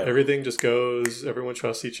was like, yeah. Everything just goes. Everyone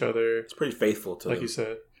trusts each other. It's pretty faithful to like them. you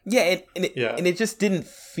said. yeah, and it just didn't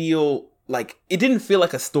feel like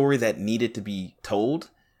a story that needed to be told.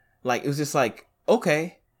 Like it was just like,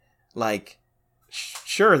 okay, like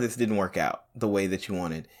sure, this didn't work out the way that you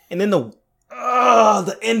wanted, and then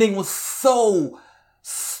the ending was so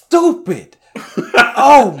stupid.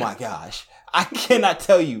 Oh my gosh. I cannot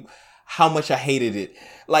tell you how much I hated it.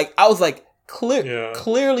 Like, I was like,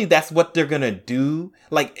 clearly that's what they're gonna do.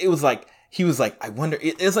 Like, it was like, he was like, I wonder,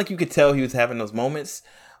 it was like you could tell he was having those moments.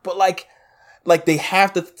 But like they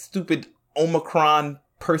have the stupid Omicron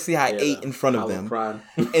Persei 8 in front of them.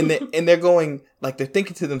 and they're going, like, they're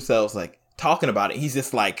thinking to themselves, like, talking about it. He's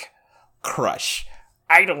just like, crush.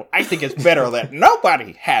 I think it's better that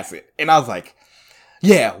nobody has it. And I was like,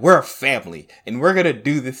 yeah, we're a family and we're gonna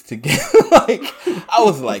do this together. Like, I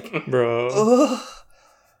was like, bro. Ugh.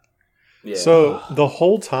 Yeah. So the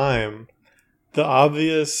whole time, the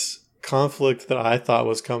obvious conflict that I thought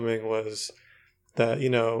was coming was that, you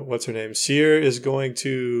know, what's her name? Seer is going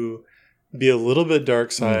to be a little bit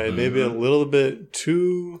dark side, maybe a little bit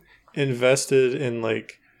too invested in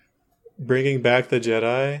like bringing back the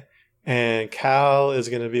Jedi. And Cal is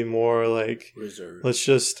going to be more like, reserved. Let's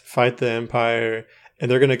just fight the Empire. And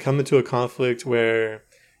they're going to come into a conflict where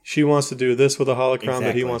she wants to do this with a holocron,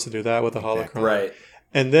 but he wants to do that with a holocron. Right.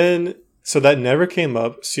 And then, so that never came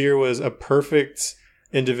up. Seer was a perfect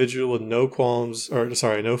individual with no qualms, or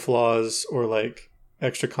sorry, no flaws or like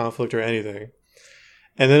extra conflict or anything.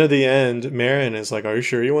 And then at the end, Marin is like, are you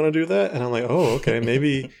sure you want to do that? And I'm like, oh, okay,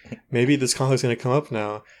 maybe this conflict's going to come up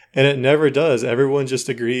now. And it never does. Everyone just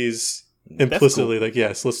agrees implicitly, cool. Like,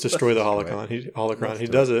 yes, let's destroy the holocron. He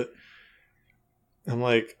does it. I'm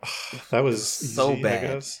like, that was so easy, bad. I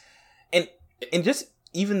guess. And just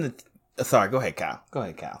even the sorry, go ahead, Kyle.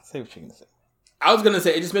 Say what you're gonna say. I was gonna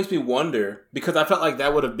say, it just makes me wonder, because I felt like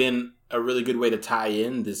that would have been a really good way to tie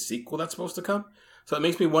in this sequel that's supposed to come. So it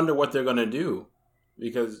makes me wonder what they're gonna do,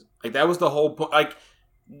 because like that was the whole point. Like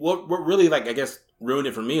what really, like, I guess ruined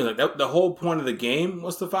it for me. Like the whole point of the game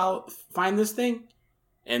was to find this thing,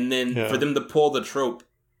 and then for them to pull the trope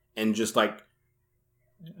and just like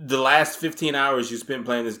the last 15 hours you spent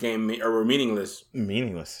playing this game were meaningless.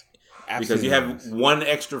 Meaningless. Absolutely. Because you have one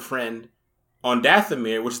extra friend on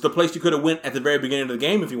Dathomir, which is the place you could have went at the very beginning of the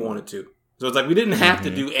game if you wanted to. So it's like we didn't have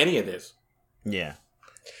to do any of this. Yeah.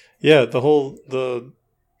 Yeah,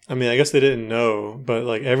 I mean, I guess they didn't know, but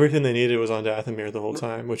like everything they needed was on Dathomir the whole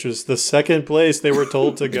time, which was the second place they were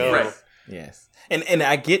told to go. Right. Yes. And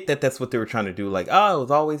I get that that's what they were trying to do. Like, oh, it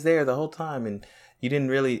was always there the whole time, and you didn't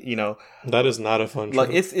really, you know. That is not a fun like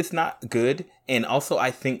trope. it's not good. And also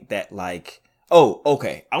I think that like, oh,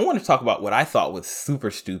 okay, I want to talk about what I thought was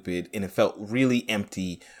super stupid and it felt really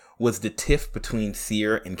empty was the tiff between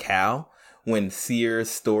Seer and Cal. When Seer's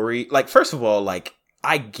story, like, first of all, like,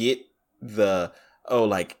 I get the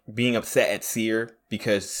like being upset at Seer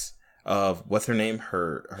because of what's her name,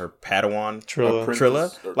 her Padawan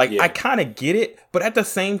Trilla. Like, I kind of get it, but at the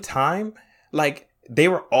same time, like, they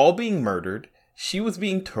were all being murdered. She was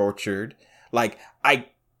being tortured. Like, I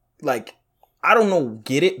don't know,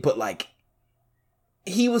 get it, but like,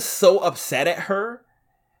 he was so upset at her.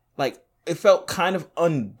 Like, it felt kind of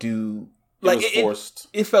undue. Like, it was forced.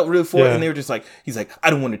 It felt really forced, and they were just like, he's like, I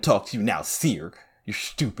don't want to talk to you now, Seer. Your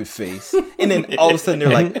stupid face. And then all of a sudden they're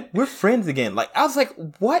like, we're friends again. Like, I was like,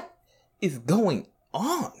 what is going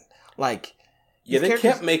on? Like, yeah, they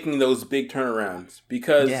kept making those big turnarounds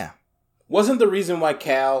because wasn't the reason why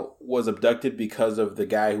Cal was abducted because of the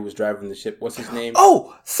guy who was driving the ship? What's his name?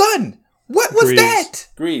 Oh, son, what was that?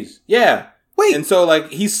 Grease. Yeah. Wait. And so like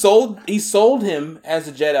he sold him as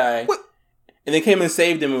a Jedi. What? And they came and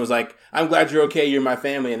saved him and was like, I'm glad you're okay. You're my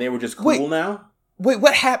family. And they were just cool now. Wait,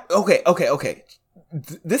 what happened? Okay.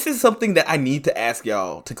 This is something that I need to ask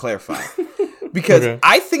y'all to clarify. Because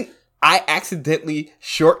I think I accidentally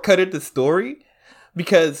shortcutted the story.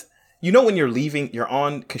 Because, you know, when you're leaving, you're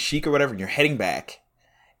on Kashyyyk or whatever, and you're heading back.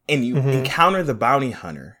 And you encounter the bounty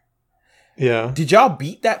hunter. Yeah. Did y'all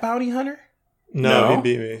beat that bounty hunter? No, he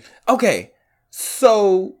beat me. Okay.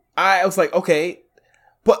 So I was like, okay.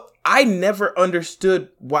 But I never understood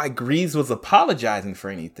why Grease was apologizing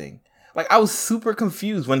for anything. Like, I was super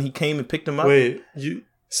confused when he came and picked him up. Wait,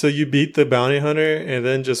 so you beat the bounty hunter and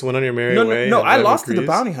then just went on your merry way? No, I lost to the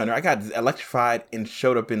bounty hunter. I got electrified and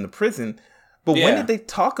showed up in the prison. But when did they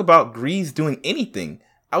talk about Grease doing anything?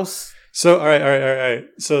 So, all right.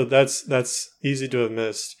 So that's easy to have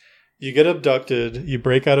missed. You get abducted, you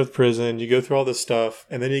break out of prison, you go through all this stuff,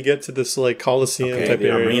 and then you get to this like Coliseum type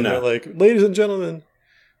area. Arena. And they're like, ladies and gentlemen.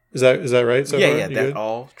 Is that right? So yeah, that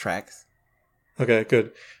all tracks. Okay,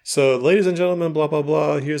 good. So, ladies and gentlemen, blah, blah,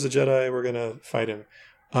 blah. Here's a Jedi. We're going to fight him.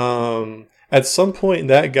 At some point,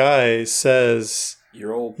 that guy says,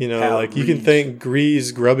 your old like, Grease. You can thank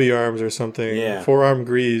Grease Grubby Arms or something. Yeah. Forearm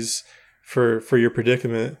Grease for your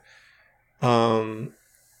predicament. And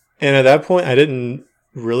at that point, I didn't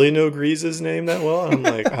really know Grease's name that well. I'm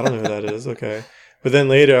like, I don't know who that is. Okay. But then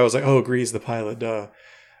later I was like, oh, Grease the pilot, duh.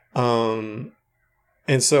 And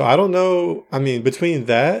so I don't know. I mean, between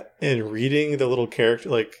that and reading the little character,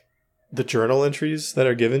 like the journal entries that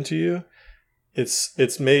are given to you,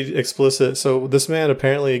 it's made explicit. So this man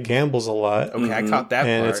apparently gambles a lot. Okay, I caught that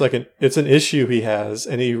and part. it's an issue he has,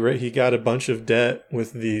 and he got a bunch of debt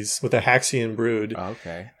with a Haxian brood. Oh,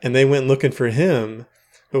 okay. And they went looking for him,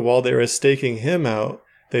 but while they were staking him out,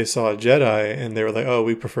 they saw a Jedi, and they were like, "Oh,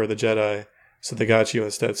 we prefer the Jedi," so they got you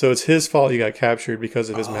instead. So it's his fault you got captured because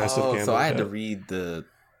of his massive gambling. So I had debt. to read the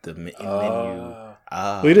menu.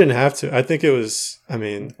 We didn't have to. I think it was. I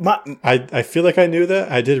mean, I feel like I knew that.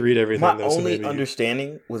 I did read everything. My only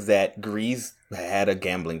understanding was that Grease had a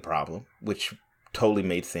gambling problem, which totally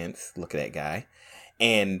made sense. Look at that guy,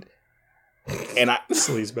 and I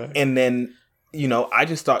sleazebag. And then I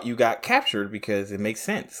just thought you got captured because it makes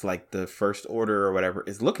sense. Like the First Order or whatever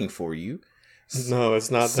is looking for you. No, it's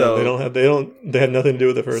not. So, they had nothing to do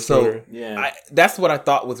with the First Order. Yeah, that's what I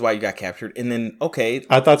thought was why you got captured. And then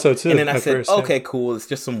I thought so too. And then I said, okay, cool. It's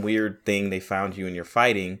just some weird thing they found you and you're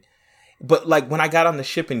fighting. But like when I got on the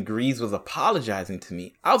ship and Grease was apologizing to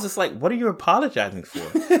me, I was just like, what are you apologizing for?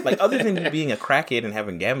 Like other than you being a crackhead and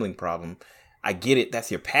having a gambling problem, I get it.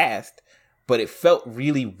 That's your past. But it felt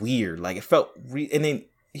really weird. Like it felt, and then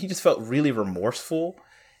he just felt really remorseful.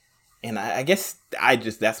 And I guess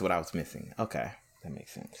that's what I was missing. Okay, that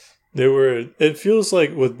makes sense. It feels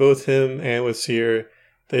like with both him and with Seer,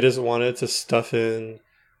 they just wanted to stuff in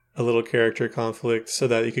a little character conflict so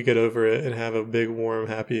that you could get over it and have a big, warm,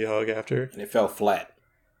 happy hug after. And it fell flat.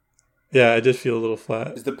 Yeah, it did feel a little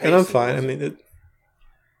flat. And I'm fine. I mean,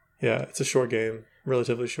 it's a short game,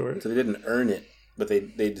 relatively short. So they didn't earn it, but they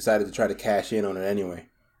decided to try to cash in on it anyway.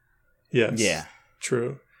 Yes. Yeah.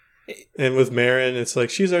 True. And with Marin, it's like,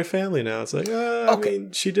 she's our family now. It's like, okay. I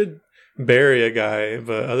mean, she did bury a guy,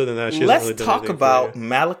 but other than that, she hasn't really done anything. Let's talk about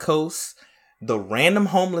Malicos, the random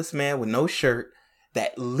homeless man with no shirt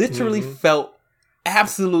that literally felt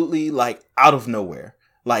absolutely like out of nowhere.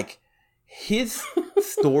 Like his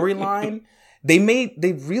storyline, they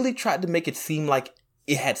really tried to make it seem like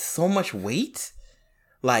it had so much weight.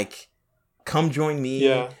 Like, come join me,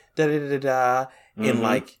 and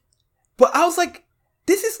like, but I was like,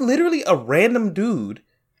 this is literally a random dude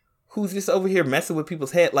who's just over here messing with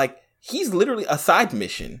people's head. Like, he's literally a side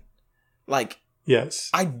mission. Like, yes,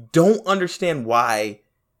 I don't understand why.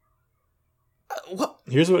 What?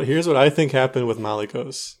 Here's what I think happened with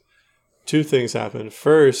Malicos. Two things happened.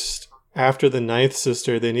 First, after the ninth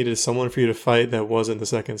sister, they needed someone for you to fight that wasn't the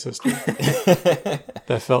second sister.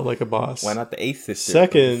 That felt like a boss. Why not the eighth sister?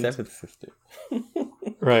 Second, the seventh sister.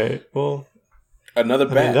 Right. Well, another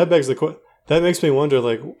bad. I mean, that makes me wonder,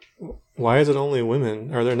 like, why is it only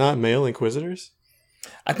women? Are there not male inquisitors?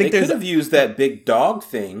 I think they could have used that big dog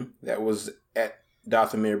thing that was at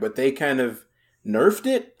Dathomir, but they kind of nerfed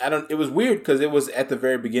it. It was weird because it was at the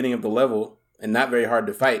very beginning of the level and not very hard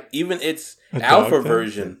to fight. Even its alpha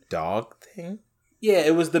version. Dog thing? Yeah,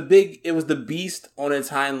 it was the beast on its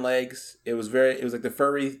hind legs. It was like the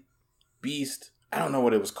furry beast. I don't know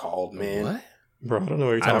what it was called, man. What? Bro, I don't know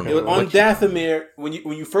what you're talking about. It was on Dathomir, when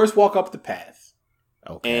you first walk up the path,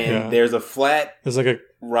 and there's a flat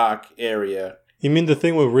rock area. You mean the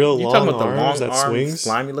thing with real long arms that swings?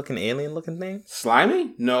 Slimy looking, alien looking thing?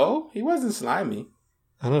 Slimy? No, he wasn't slimy.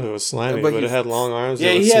 I don't know if it was slimy, but it had long arms.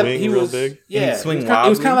 Yeah, that would swing real big. Yeah, he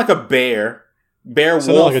was kind of like a bear wolf.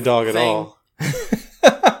 Not like a dog at all.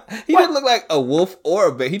 He didn't look like a wolf or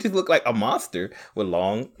a bear. He just looked like a monster with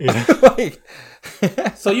long. Yeah.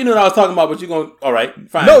 So you know what I was talking about, but you're going, all right,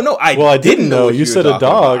 fine. No, I didn't know. You said a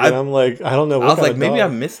dog, and I'm like, I don't know what I was like, maybe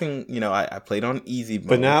dog. I'm missing, I played on easy mode.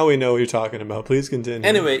 But now we know what you're talking about. Please continue.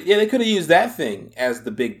 Anyway, yeah, they could have used that thing as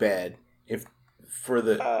the big bad. I think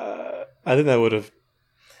that would have...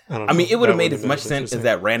 I mean, it would have made as much sense as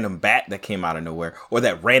that random bat that came out of nowhere, or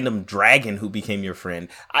that random dragon who became your friend.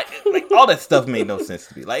 All that stuff made no sense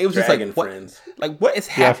to me. Like, it was dragon just like, friends. What is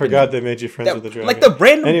happening? Yeah, I forgot they made you friends with the dragon. Like the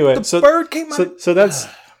random bird came out. So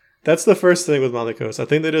that's the first thing with Malicos. I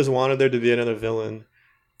think they just wanted there to be another villain,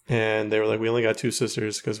 and they were like, we only got two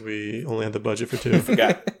sisters because we only had the budget for two. I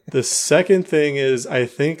forgot. The second thing is, I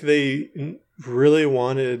think they really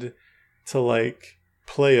wanted to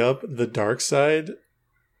play up the dark side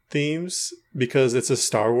themes because it's a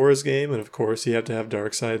Star Wars game, and of course you have to have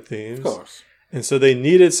dark side themes. Of course. And so they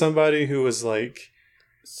needed somebody who was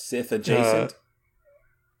Sith adjacent.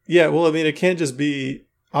 Yeah, well, I mean, it can't just be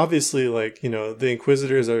obviously the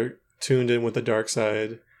Inquisitors are tuned in with the dark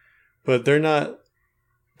side, but they're not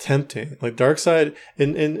tempting. Like Darkseid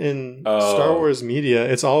in Star Wars media,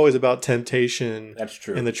 it's always about temptation. That's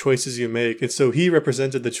true. And the choices you make. And so he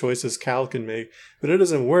represented the choices Cal can make, but it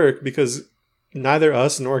doesn't work because neither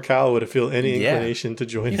us nor Cal would feel any inclination to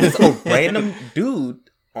join him. He's just a random dude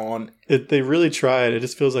on it. They really tried. It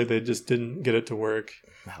just feels like they just didn't get it to work.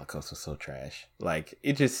 Malicos was so trash. Like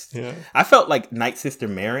it just I felt like Night Sister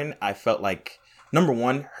Marin, I felt like number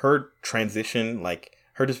one, her transition, like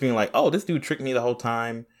her just being like, oh, this dude tricked me the whole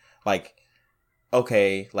time. Like,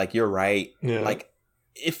 okay, like you're right. Yeah. Like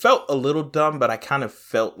it felt a little dumb, but I kind of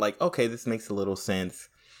felt like, okay, this makes a little sense.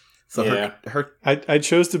 So I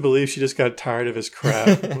chose to believe she just got tired of his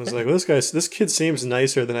crap. I was like, well, this kid seems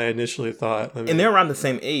nicer than I initially thought. And they're around the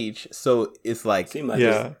same age, so it's like,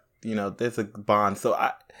 there's a bond. So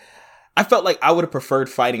I felt like I would have preferred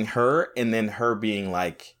fighting her and then her being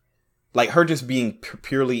like her just being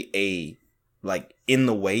purely a like in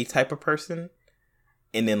the way type of person,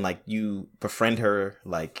 and then like you befriend her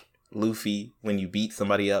like Luffy when you beat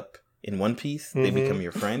somebody up in One Piece, they become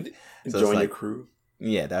your friend. So join your crew.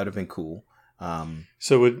 Yeah, that would have been cool.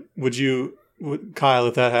 So would you, Kyle,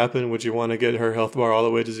 if that happened, would you want to get her health bar all the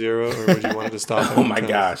way to 0, or would you want to just stop? Oh my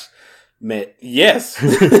gosh, man, yes.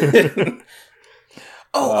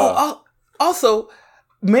 Also,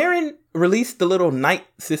 Marin released the little Night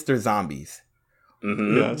Sister zombies.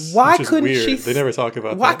 Mm-hmm. Yes, why couldn't she? They never talk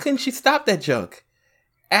about why that. couldn't she stop that junk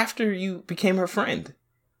after you became her friend?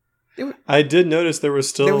 I did notice there were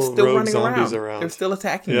still rogue zombies around. They were still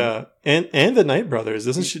attacking. Yeah, and the Night Brothers.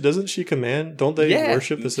 Doesn't she command? Don't they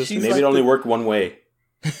worship the system? Maybe it only worked one way.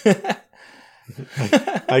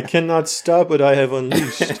 I cannot stop what I have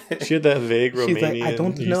unleashed. She had that vague Romanian, like, I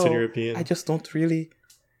don't Eastern know. European. I just don't really,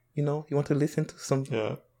 you want to listen to some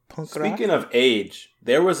punk rock. Speaking of age,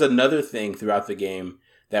 there was another thing throughout the game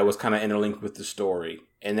that was kind of interlinked with the story,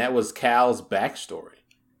 and that was Cal's backstory.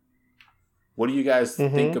 What do you guys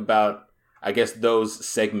think about, I guess, those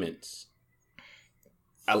segments?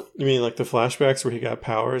 You mean like the flashbacks where he got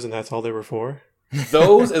powers and that's all they were for?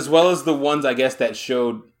 Those, as well as the ones, I guess, that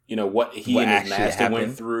showed, what he and his master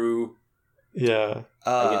went through. Yeah.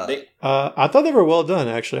 I thought they were well done,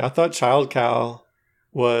 actually. I thought Child Cal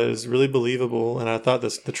was really believable, and I thought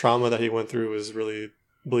the trauma that he went through was really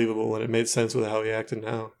believable, and it made sense with how he acted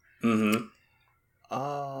now. Mm-hmm.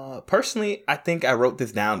 Personally, I think I wrote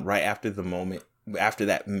this down right after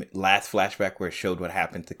that last flashback where it showed what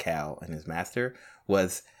happened to Cal and his master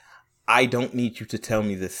was, I don't need you to tell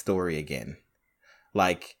me this story again.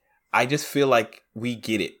 Like, I just feel like we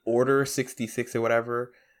get it. Order 66 or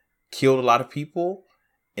whatever killed a lot of people,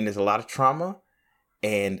 and there's a lot of trauma,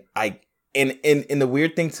 and the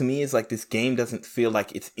weird thing to me is like this game doesn't feel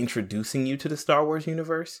like it's introducing you to the Star Wars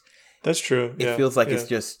universe. That's true. It feels like it's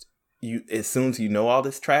just you assumes you know all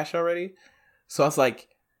this trash already. So I was like,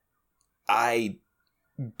 I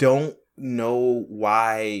don't know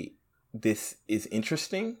why this is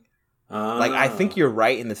interesting. Like, I think you're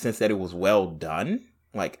right in the sense that it was well done.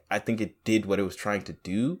 Like, I think it did what it was trying to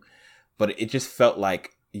do, but it just felt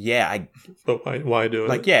like, but why do it?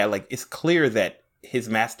 Like, like it's clear that his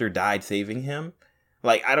master died saving him.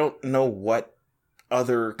 Like, I don't know what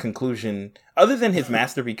other conclusion other than his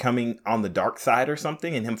master becoming on the dark side or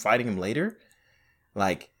something and him fighting him later.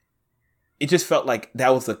 Like, it just felt like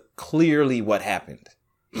that was clearly what happened.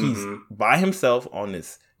 He's by himself on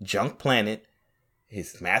this junk planet.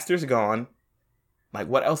 His master's gone. Like,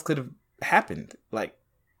 what else could have happened? Like,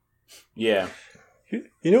 yeah.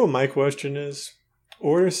 You know what my question is?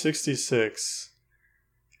 Order 66.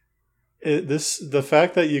 The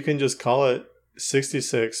fact that you can just call it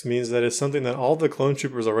 66 means that it's something that all the clone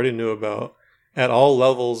troopers already knew about at all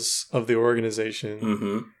levels of the organization.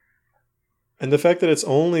 Mm-hmm. And the fact that it's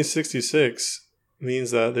only 66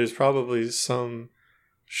 means that there's probably some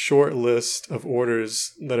short list of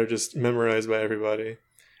orders that are just memorized by everybody.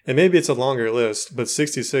 And maybe it's a longer list, but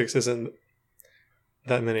 66 isn't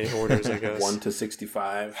that many orders, I guess. 1 to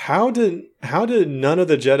 65. How did none of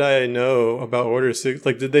the Jedi know about Order 6?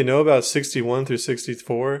 Like, did they know about 61 through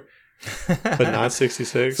 64, but not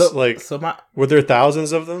 66? Were there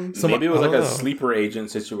thousands of them? So maybe it was like a sleeper agent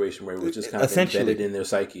situation where it was just kind of embedded in their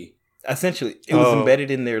psyche. Essentially, it was embedded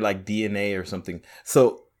in their like DNA or something.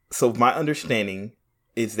 So my understanding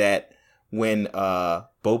is that when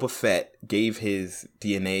Boba Fett gave his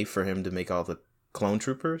DNA for him to make all the clone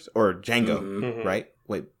troopers, or Jango, right?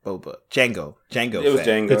 Wait, Jango. It was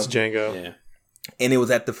Jango. It's Jango. Yeah. And it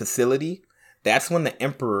was at the facility. That's when the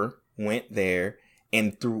Emperor went there,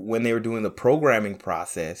 and when they were doing the programming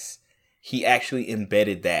process, he actually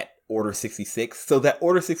embedded that Order 66. So that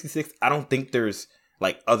Order 66, I don't think there's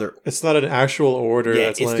like other. It's not an actual order. Yeah,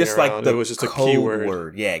 that's it's laying just around. like the It was just a code keyword.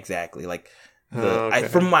 word. Yeah, exactly. Like Okay.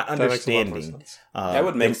 from my That makes a lot more understanding, sense. That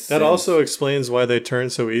would make sense. That also explains why they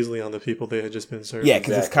turned so easily on the people they had just been serving. yeah,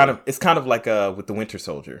 because it's kind of like with the Winter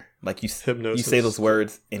Soldier. Like you say those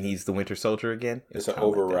words and he's the Winter Soldier again. It's an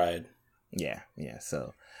override. Like yeah.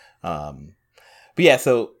 So, I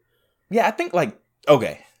think like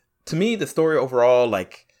okay. To me, the story overall,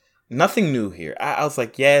 like nothing new here. I was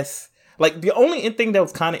like, yes. Like the only thing that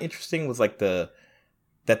was kind of interesting was like the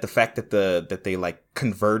fact that they like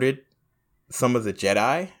converted some of the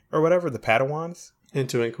Jedi or whatever, the Padawans,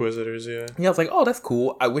 into Inquisitors. Yeah, I was like, oh, that's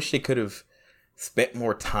cool. I wish they could have spent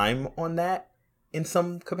more time on that in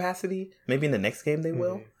some capacity. Maybe in the next game they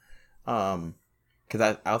will.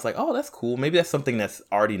 Because I was like, oh, that's cool. Maybe that's something that's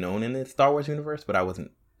already known in the Star Wars universe, but I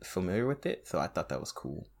wasn't familiar with it, so I thought that was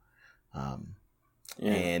cool.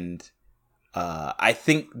 And I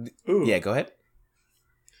think, yeah, go ahead.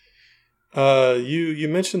 You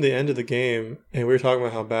mentioned the end of the game, and we were talking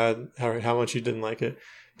about how much you didn't like it.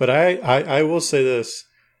 But I will say this: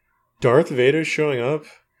 Darth Vader showing up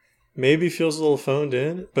maybe feels a little phoned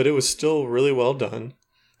in, but it was still really well done.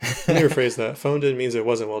 Let me rephrase that. Phoned in means it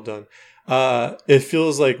wasn't well done. It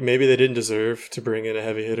feels like maybe they didn't deserve to bring in a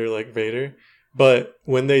heavy hitter like Vader, but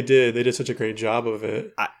when they did such a great job of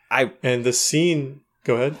it. And the scene.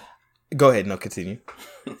 Go ahead. Go ahead. No, continue.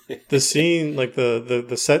 The scene, like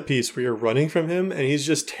the set piece where you're running from him and he's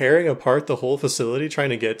just tearing apart the whole facility trying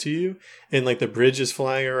to get to you, and like the bridge is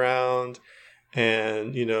flying around,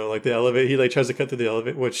 and like the elevator, he like tries to cut through the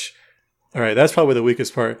elevator, which, all right, that's probably the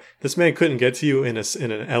weakest part. This man couldn't get to you in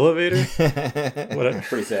an elevator. Whatever.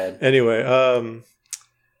 Pretty sad. Anyway,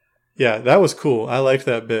 yeah, that was cool. I liked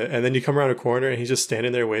that bit. And then you come around a corner and he's just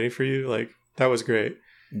standing there waiting for you. Like, that was great.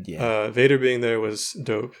 Yeah. Vader being there was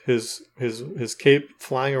dope. His cape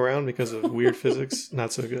flying around because of weird physics,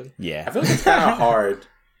 not so good. Yeah. I feel like it's kind of hard.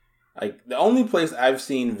 Like, the only place I've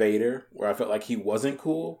seen Vader where I felt like he wasn't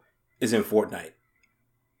cool is in Fortnite.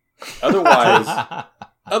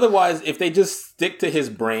 Otherwise, if they just stick to his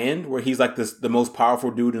brand where he's like the most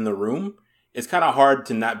powerful dude in the room, it's kind of hard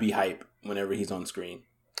to not be hype whenever he's on screen.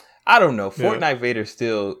 I don't know. Fortnite Vader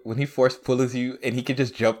still, when he force pulls you and he can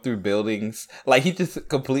just jump through buildings, like he's just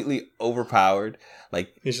completely overpowered.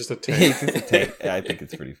 Like he's just a tank. I think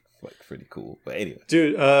it's pretty cool. But anyway,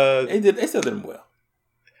 dude, they still did him well.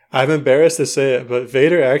 I'm embarrassed to say it, but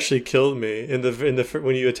Vader actually killed me in the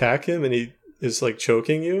when you attack him and he is like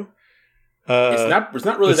choking you. It's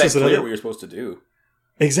not really that clear what you're supposed to do.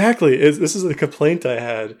 Exactly. This is the complaint I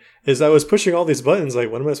had. Is I was pushing all these buttons.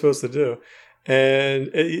 Like, what am I supposed to do?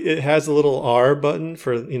 And it has a little R button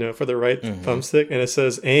for the right thumbstick, and it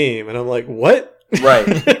says aim, and I'm like, what?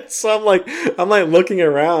 Right. So I'm like looking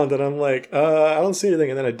around, and I'm like, I don't see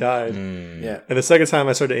anything, and then I died. Yeah. And the second time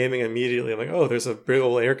I started aiming immediately, I'm like, oh, there's a big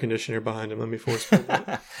old air conditioner behind him. Let me force pull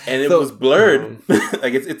that. And it was blurred.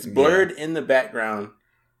 Like it's blurred in the background.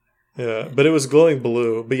 Yeah, but it was glowing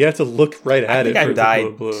blue. But you have to look right at it. I think I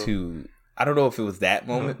died too. I don't know if it was that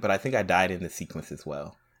moment, but I think I died in the sequence as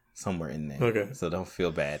well. Somewhere in there. Okay. So don't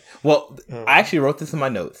feel bad. Well, I actually wrote this in my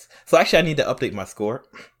notes. So actually I need to update my score.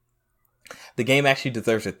 The game actually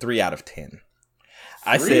deserves a 3 out of 10.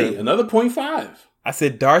 I said another 0.5. I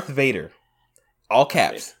said Darth Vader. All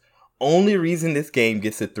caps. Only reason this game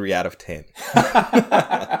gets a 3 out of 10.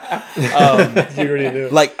 You already knew.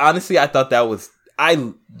 Like, honestly, I thought that was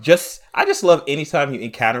I just love anytime you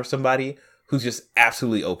encounter somebody who's just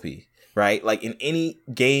absolutely OP. Right? Like in any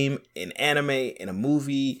game, in anime, in a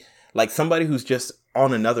movie, like somebody who's just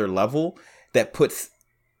on another level that puts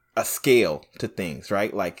a scale to things,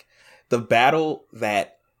 right? Like the battle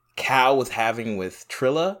that Cal was having with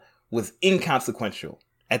Trilla was inconsequential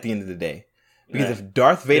at the end of the day. Because if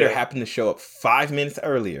Darth Vader happened to show up 5 minutes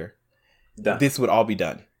earlier, this would all be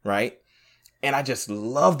done, right? And I just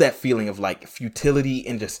love that feeling of like futility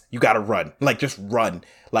and just, you gotta run. Like just run.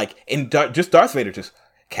 Like, and just Darth Vader just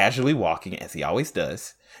casually walking as he always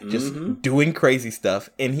does, just doing crazy stuff.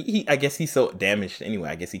 And he I guess he's so damaged anyway.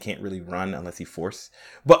 I guess he can't really run unless he forced.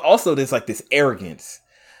 But also there's like this arrogance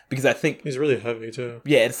because I think he's really heavy too.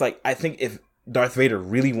 Yeah, it's like I think if Darth Vader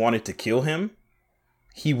really wanted to kill him,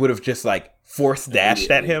 he would have just like force dashed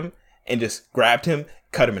at him and just grabbed him,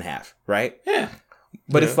 cut him in half, right? Yeah.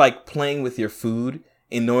 But it's like playing with your food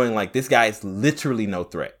and knowing like this guy is literally no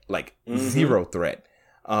threat, like zero threat.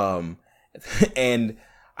 And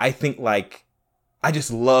I think like I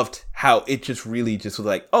just loved how it just really just was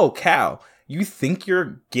like, oh, Cal, you think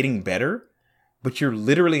you're getting better, but you're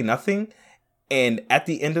literally nothing. And at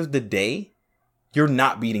the end of the day, you're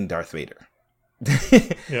not beating Darth Vader.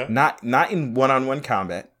 Not in one-on-one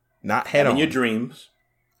combat. not head on. In your dreams.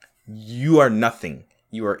 You are nothing.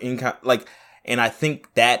 You are and I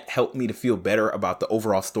think that helped me to feel better about the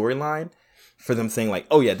overall storyline for them saying like,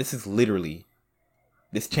 oh yeah, this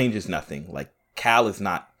changes nothing. Like Cal is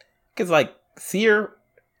not, because like Seer,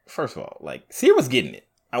 first of all, like Seer was getting it.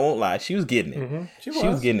 I won't lie. She was getting it. Mm-hmm. She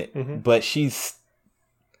was getting it, but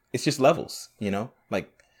it's just levels,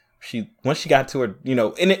 like once she got to her,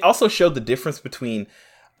 and it also showed the difference between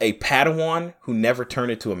a Padawan who never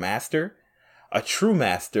turned into a master, a true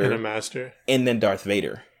master, and a master, and then Darth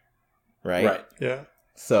Vader. Right. Yeah.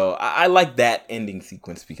 So I like that ending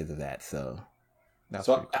sequence because of that. So that's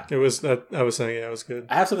cool. It was that I was saying. Yeah, it was good.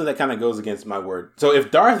 I have something that kind of goes against my word. So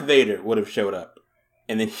if Darth Vader would have showed up,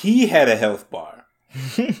 and then he had a health bar,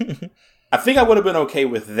 I think I would have been okay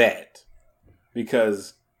with that,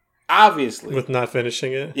 because obviously with not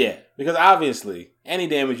finishing it. Yeah, because obviously any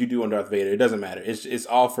damage you do on Darth Vader, it doesn't matter. It's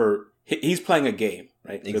all for he's playing a game,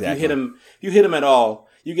 right? Exactly. If you hit him at all,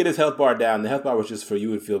 you get his health bar down. The health bar was just for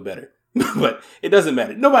you would feel better. But it doesn't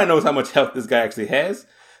matter. Nobody knows how much health this guy actually has.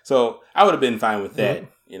 So I would have been fine with that,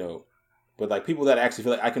 But like people that actually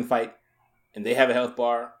feel like I can fight and they have a health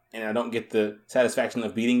bar and I don't get the satisfaction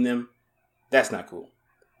of beating them, that's not cool.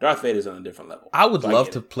 Darth Vader's on a different level. I would love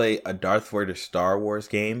to play a Darth Vader Star Wars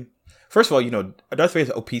game. First of all, Darth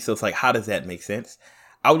Vader's OP, so it's like, how does that make sense?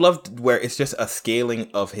 I would love where it's just a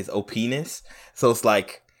scaling of his OP-ness. So it's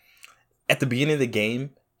like, at the beginning of the game,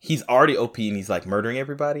 he's already OP and he's like murdering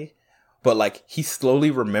everybody. But like he's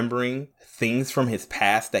slowly remembering things from his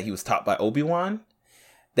past that he was taught by Obi-Wan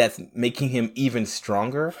that's making him even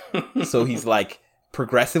stronger. So he's like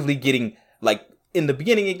progressively getting, like in the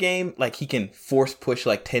beginning of the game, like he can force push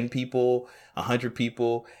like 10 people, 100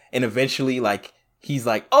 people. And eventually like he's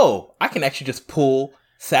like, oh, I can actually just pull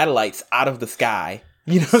satellites out of the sky.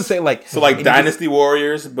 You know what I'm saying? Like, so like Dynasty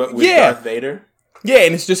Warriors, but with Darth Vader? Yeah,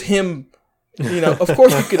 and it's just him. Of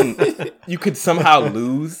course you could somehow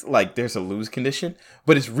lose, like there's a lose condition,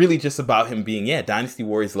 but it's really just about him being, Dynasty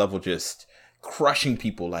Warriors level, just crushing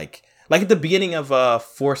people. Like at the beginning of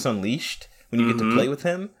Force Unleashed, when you get to play with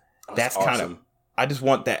him, that's awesome. Kind of, I just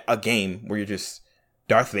want a game where you're just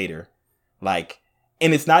Darth Vader. Like,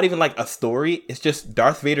 and it's not even like a story, it's just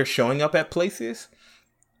Darth Vader showing up at places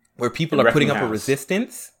where people are putting up a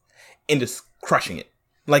resistance and just crushing it.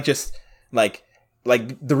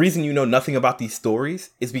 Like the reason nothing about these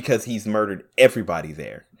stories is because he's murdered everybody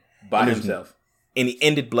there. By himself. And he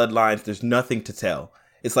ended bloodlines. There's nothing to tell.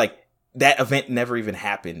 It's like that event never even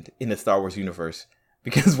happened in the Star Wars universe.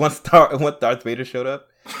 Because once Darth Vader showed up,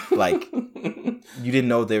 like, you didn't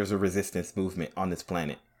know there was a resistance movement on this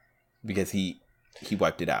planet. Because he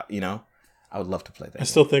wiped it out, I would love to play that. I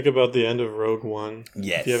still think about the end of Rogue One.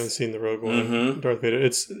 Yes. If you haven't seen the Rogue One, Darth Vader.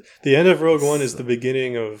 It's the end of Rogue One is the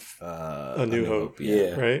beginning of A New Hope.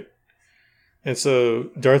 Yeah. Right? And so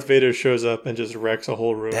Darth Vader shows up and just wrecks a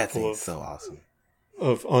whole room full of so awesome.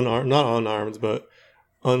 Of not unarmed, but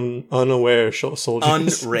unaware soldiers.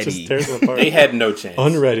 Unready. Just tears them apart. They had no chance.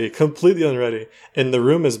 Unready. Completely unready. And the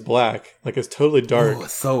room is black. Like it's totally dark.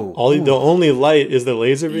 Ooh, the only light is the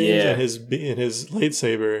laser beams and his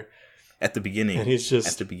lightsaber. At the beginning. And he's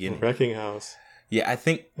just wrecking house. Yeah, I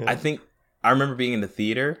think I remember being in the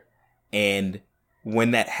theater, and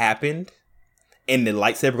when that happened, and the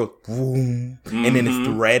lightsaber goes boom, and then it's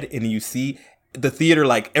the red, and you see the theater,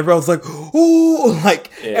 like everyone was like, "Ooh!"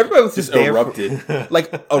 Like everybody was just there erupted.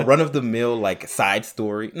 Like a run of the mill, like side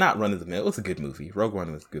story. Not run of the mill. It was a good movie. Rogue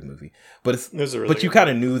One was a good movie, but you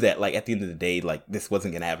kind of knew that, like at the end of the day, like this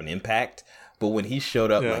wasn't gonna have an impact. But when he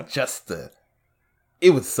showed up, like just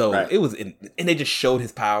it was so it was, and they just showed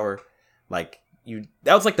his power. Like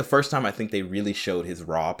that was like the first time I think they really showed his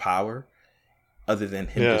raw power, other than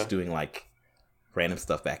him just doing like random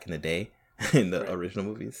stuff back in the day in the original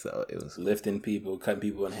movies. So it was lifting people, cutting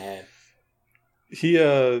people in half. He,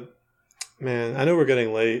 man, I know we're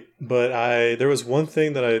getting late, but there was one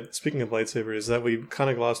thing speaking of lightsabers, that we kind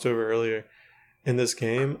of glossed over earlier in this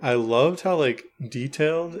game. I loved how like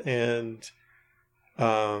detailed and,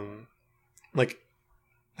 like,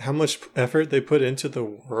 how much effort they put into the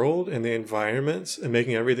world and the environments and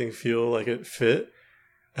making everything feel like it fit.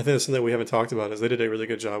 I think that's something we haven't talked about, is they did a really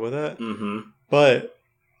good job with that. Mm-hmm. But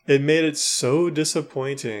it made it so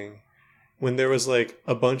disappointing when there was like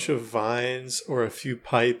a bunch of vines or a few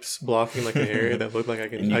pipes blocking like an area that looked like I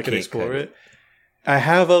could explore it. I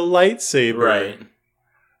have a lightsaber. Right.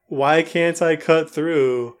 Why can't I cut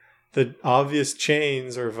through the obvious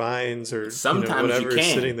chains or vines or sometimes whatever you can,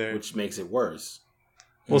 is sitting there? Which makes it worse.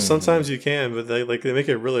 Well, sometimes you can, but they make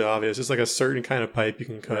it really obvious. It's like a certain kind of pipe you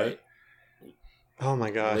can cut. Right. Oh my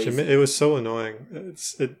gosh, it was so annoying.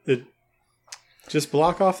 Just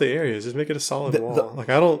block off the areas. Just make it a solid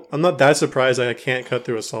wall. I'm not that surprised I can't cut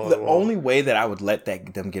through a solid wall. The only way that I would let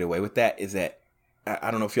them get away with that is that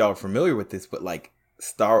I don't know if y'all are familiar with this, but like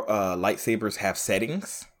lightsabers have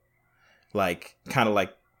settings, like kind of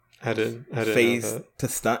like I didn't phase to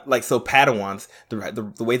stunt. Like so, Padawans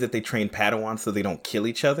the way that they train Padawans so they don't kill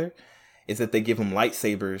each other is that they give them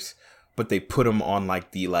lightsabers, but they put them on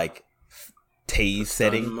like the tase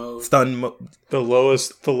setting, stun mode, the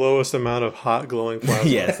lowest amount of hot glowing plasma.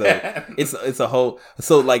 Yeah, so it's a whole.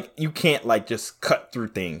 So like you can't like just cut through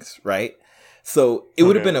things, right? So it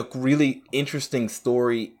would have been a really interesting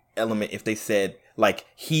story element if they said like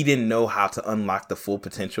he didn't know how to unlock the full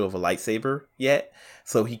potential of a lightsaber yet,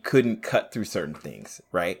 so he couldn't cut through certain things,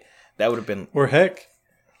 right? That would have been, or heck,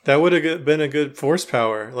 that would have been a good force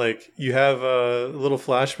power. Like you have a little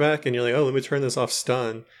flashback and you're like, oh, let me turn this off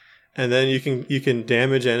stun. And then you can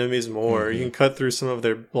damage enemies more. Mm-hmm. You can cut through some of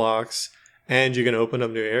their blocks, and you can open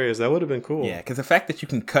up new areas. That would have been cool. Yeah, because the fact that you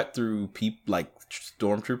can cut through like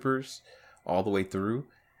stormtroopers all the way through,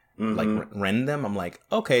 like rend them, I'm like,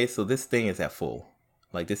 okay, so this thing is at full.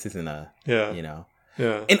 Like this isn't Yeah.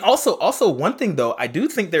 And also one thing though, I do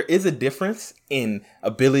think there is a difference in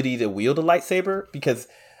ability to wield a lightsaber, because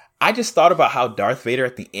I just thought about how Darth Vader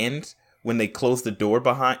at the end, when they close the door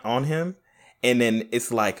on him. And then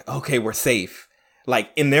it's like, okay, we're safe.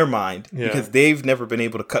 Like in their mind, because they've never been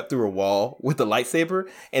able to cut through a wall with a lightsaber.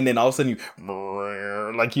 And then all of a sudden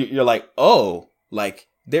you're like, oh, like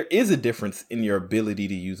there is a difference in your ability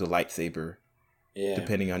to use a lightsaber,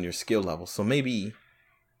 depending on your skill level. So maybe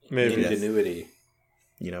ingenuity.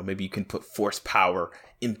 Maybe you can put force power,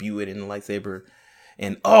 imbue it in the lightsaber,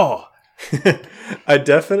 and I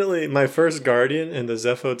definitely, my first guardian in the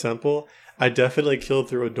Zepho temple, I definitely killed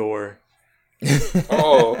through a door. Did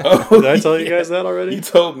I tell you guys that already? You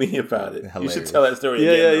told me about it. Hilarious. You should tell that story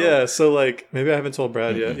again. Yeah. So like, maybe I haven't told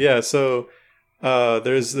Brad yet. Yeah. So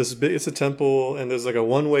there's this big, it's a temple, and there's like a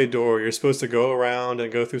one-way door. You're supposed to go around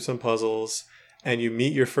and go through some puzzles, and you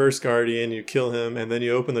meet your first guardian, you kill him, and then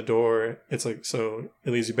you open the door. It's like, so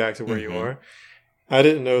it leads you back to where you are. I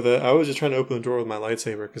didn't know that. I was just trying to open the door with my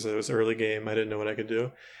lightsaber because it was early game. I didn't know what I could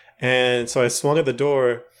do. And so I swung at the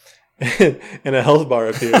door, and a health bar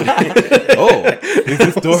appeared. Does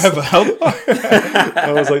this door have a health bar?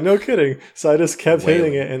 I was like, no kidding. So I just kept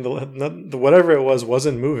hitting it, and the whatever it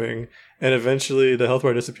wasn't moving. And eventually, the health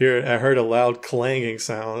bar disappeared. I heard a loud clanging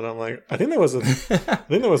sound, and I'm like, I think that was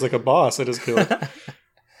like a boss I just killed.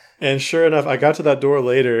 And sure enough, I got to that door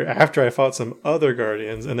later after I fought some other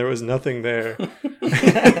guardians, and there was nothing there.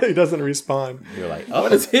 He doesn't respawn. You're like,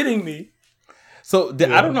 what is hitting me? So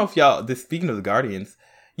I don't know if y'all. Speaking of the guardians.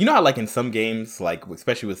 You know how, like, in some games, like,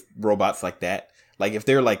 especially with robots like that, like, if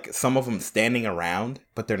they're, like, some of them standing around,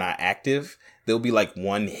 but they're not active, there'll be, like,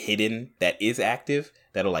 one hidden that is active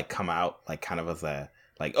that'll, like, come out, like, kind of as a,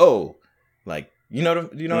 like, oh, like, do you know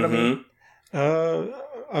what I mean?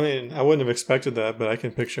 I mean, I wouldn't have expected that, but I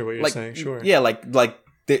can picture what you're saying, sure. Yeah,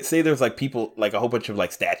 say there's, like, people, like, a whole bunch of,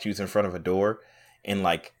 like, statues in front of a door, and,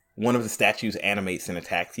 like, one of the statues animates and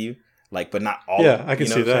attacks you. Like, but not all. Yeah, I can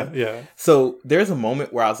see that. Yeah. So there's a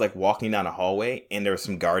moment where I was like walking down a hallway, and there were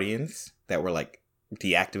some guardians that were like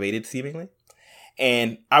deactivated seemingly,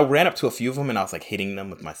 and I ran up to a few of them, and I was like hitting them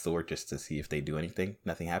with my sword just to see if they do anything.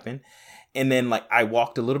 Nothing happened. And then like I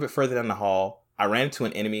walked a little bit further down the hall. I ran into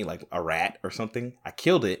an enemy, like a rat or something. I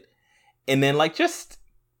killed it, and then like I just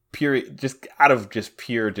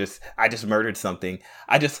murdered something.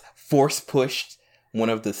 I just force pushed one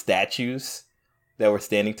of the statues that were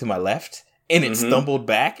standing to my left, and it stumbled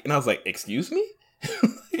back, and I was like, excuse me?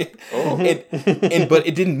 But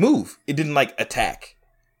it didn't move. It didn't like attack.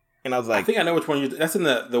 And I was like, I think I know which one that's in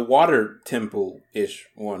the water temple-ish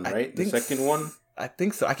one, right? The second one? I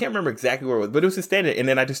think so. I can't remember exactly where it was, but it was just standing, and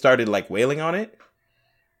then I just started like wailing on it.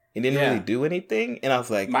 It didn't really do anything, and I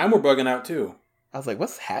was like, mine were bugging out too. I was like,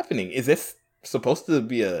 what's happening? Is this supposed to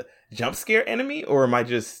be a jump scare enemy, or am I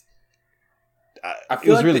just... I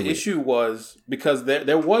feel like the issue was because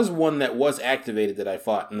there was one that was activated that I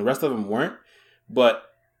fought, and the rest of them weren't. But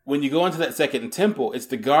when you go into that second temple, it's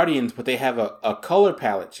the Guardians, but they have a color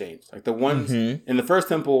palette change. Like the ones in the first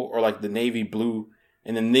temple are like the navy blue,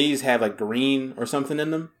 and then these have like green or something in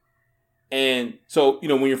them. And so,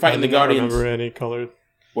 when you're fighting the Guardians... I don't remember any color.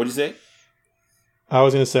 What'd you say? I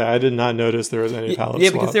was going to say, I did not notice there was any palette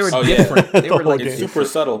swaps. Because they were different. They were like super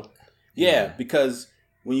subtle. Yeah, because...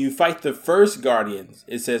 when you fight the first Guardians,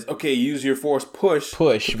 it says, okay, use your force push,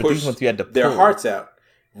 but these ones you had to pull their hearts out.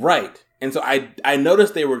 Right. And so I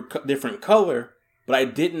noticed they were different color, but I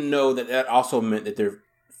didn't know that also meant that their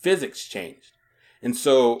physics changed. And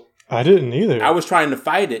so... I didn't either. I was trying to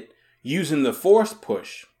fight it. using the force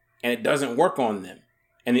push, and it doesn't work on them.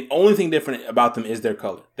 And the only thing different about them is their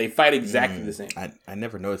color. They fight exactly the same. I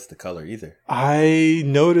never noticed the color either. I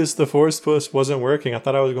noticed the force push wasn't working. I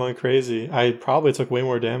thought I was going crazy. I probably took way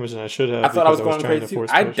more damage than I should have. I thought I was going crazy.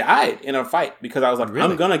 I died in a fight because I was like,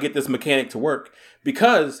 I'm going to get this mechanic to work.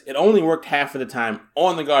 Because it only worked half of the time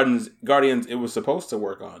on the Guardians it was supposed to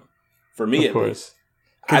work on. For me, at least.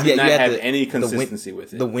 I did not have any consistency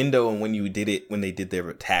with it. The window and when they did their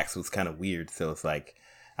attacks was kind of weird. So it's like,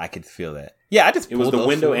 I could feel that. Yeah, it was the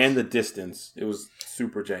window and the distance. It was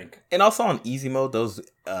super jank. And also on easy mode, those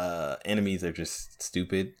enemies are just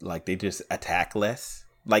stupid. Like they just attack less.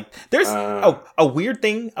 Like there's a weird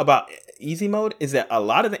thing about easy mode is that a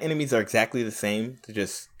lot of the enemies are exactly the same to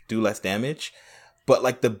just do less damage, but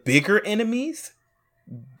like the bigger enemies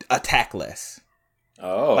attack less.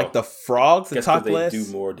 Oh, like the frogs attack less. They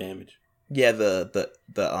do more damage. Yeah,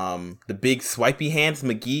 the big swipey hands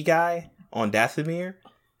McGee guy on Dathomir.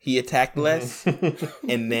 He attacked less,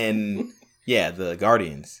 and then the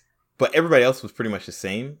Guardians, but everybody else was pretty much the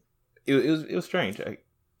same. It was strange. It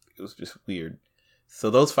was just weird. So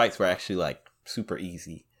those fights were actually like super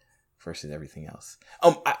easy versus everything else.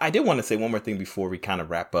 I did want to say one more thing before we kind of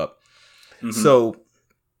wrap up. Mm-hmm. So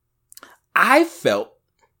I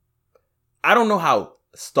don't know how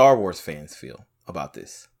Star Wars fans feel about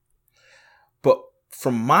this, but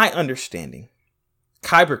from my understanding,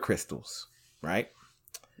 kyber crystals, right?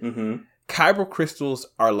 Mm-hmm. Kyber crystals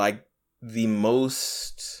are like the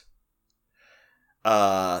most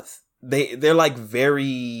they're like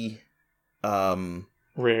very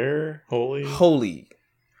rare, holy,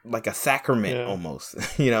 like a sacrament almost,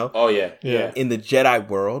 you know? Oh yeah. In the Jedi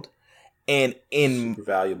world, and in super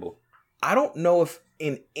valuable. I don't know if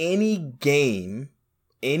in any game,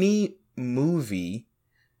 any movie,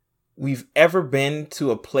 we've ever been to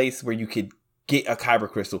a place where you could get a kyber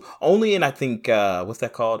crystal. Only in, I think, what's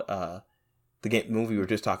that called? The movie we were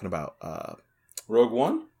just talking about. Rogue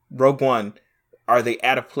One? Rogue One. Are they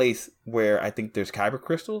at a place where I think there's kyber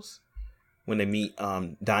crystals? When they meet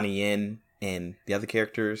Donnie Yen and the other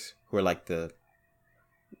characters who are like the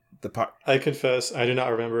part. I confess, I do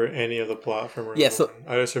not remember any of the plot from Rogue One.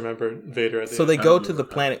 I just remember Vader at the end. So they go to the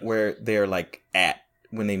planet where they're like at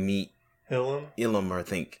when they meet Ilum, I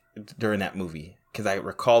think, during that movie. Because I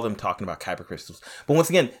recall them talking about kyber crystals. But once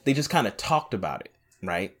again, they just kind of talked about it,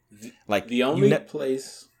 right? Like the only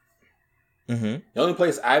place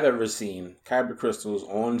I've ever seen kyber crystals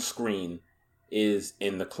on screen is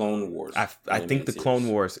in the Clone Wars. I think the Clone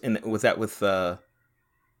Wars, and was that with Ahsoka?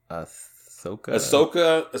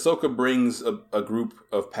 Ahsoka brings a group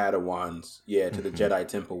of Padawans, to the Jedi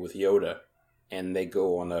Temple with Yoda, and they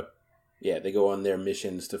go on their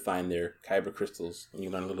missions to find their kyber crystals, and you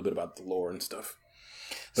learn a little bit about the lore and stuff.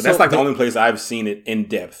 But that's like the only place I've seen it in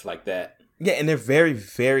depth like that. Yeah, and they're very,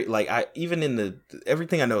 very like even in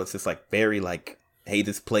everything I know, it's just like very like, hey,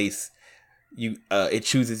 this place, it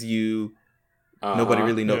chooses you. Nobody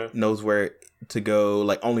really knows where to go.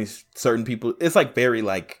 Like only certain people. It's like very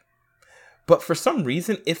like, but for some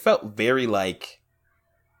reason it felt very like,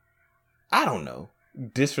 I don't know,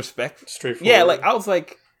 disrespectful. Straightforward. Yeah, like I was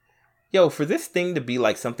like, yo, for this thing to be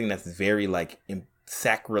like something that's very like it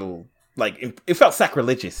felt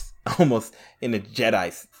sacrilegious almost in the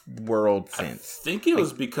Jedi world sense. I think it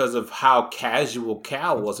was because of how casual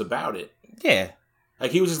Cal was about it. Yeah.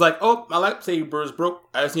 Like he was just like, oh, my lightsaber is broke.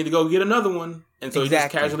 I just need to go get another one. And so he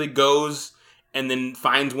just casually goes and then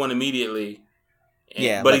finds one immediately.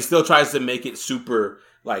 But he still tries to make it super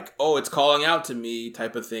like, oh, it's calling out to me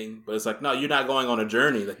type of thing. But it's like, no, you're not going on a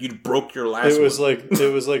journey. Like you broke your last one.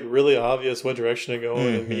 It was like really obvious what direction to go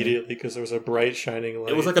in immediately because there was a bright shining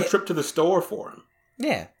light. It was like a trip to the store for him.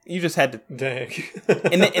 Yeah, you just had to. Dang.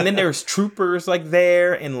 and then there was troopers like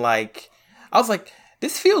there, and like I was like,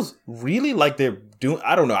 this feels really like they're doing.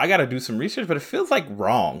 I don't know. I got to do some research, but it feels like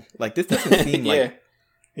wrong. Like this doesn't seem like.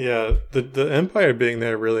 Yeah, the Empire being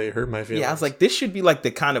there really hurt my feelings. Yeah, I was like, this should be like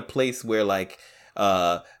the kind of place where like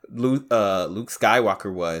Luke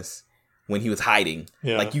Skywalker was when he was hiding.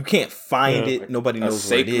 Yeah. Like you can't find it. Like nobody knows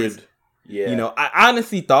where it is. Yeah. You know, I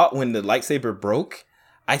honestly thought when the lightsaber broke,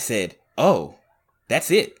 I said, oh, that's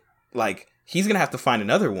it. Like he's going to have to find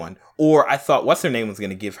another one. Or I thought what's her name was going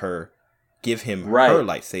to give him her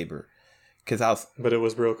lightsaber. But it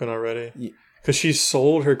was broken already. Because she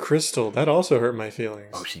sold her crystal. That also hurt my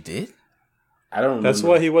feelings. Oh, she did? I don't remember. That's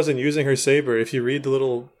why he wasn't using her saber. If you read the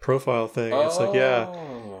little profile thing, it's like,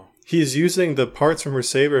 he's using the parts from her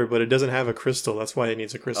saber, but it doesn't have a crystal. That's why it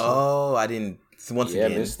needs a crystal. Oh, I didn't. Once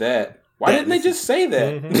again, I missed that. Why didn't they just say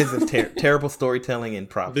that? Because of terrible storytelling and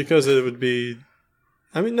props. Because it would be...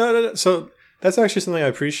 I mean, no. So that's actually something I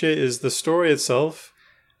appreciate. Is the story itself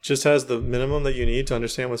just has the minimum that you need to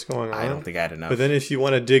understand what's going on. I don't think I had enough. But then if you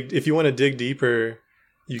want to dig deeper,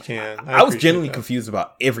 you can. I was genuinely confused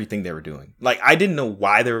about everything they were doing. Like, I didn't know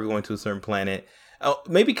why they were going to a certain planet. Oh,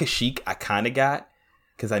 maybe Kashyyyk I kind of got,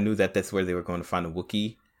 because I knew that that's where they were going to find a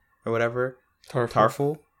Wookiee or whatever.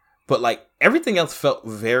 Tarful. But, like, everything else felt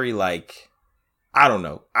very, like, I don't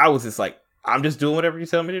know. I was just like, I'm just doing whatever you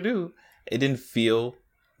tell me to do. It didn't feel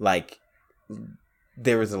like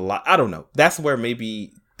there was a lot. I don't know. That's where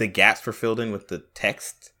maybe the gaps were filled in with the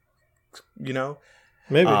text, you know?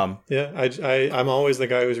 Maybe. Yeah. I'm always the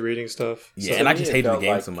guy who's reading stuff. Yeah, so and I just hated the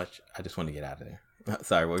game so much. I just want to get out of there.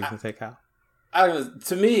 Sorry, what were you going to say, Kyle?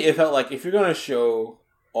 To me, it felt like if you're going to show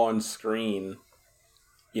on screen,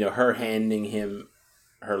 you know, her handing him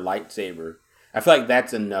her lightsaber, I feel like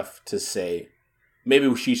that's enough to say.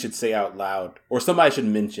 Maybe she should say out loud, or somebody should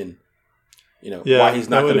mention, you know, why he's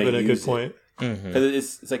not going to use it. That would have been a good point.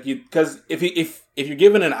 Because it's like because if you're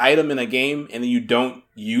given an item in a game and then you don't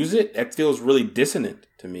use it, that feels really dissonant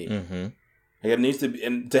to me. Mm-hmm. Like it needs to be,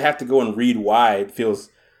 and to have to go and read why it feels,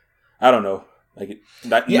 I don't know, like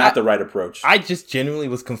not the right approach. I just genuinely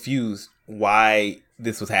was confused why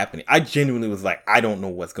this was happening. I genuinely was like, I don't know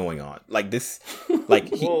what's going on. Like this, like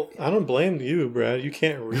well, I don't blame you, Brad. You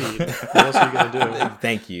can't read. What else are you gonna do?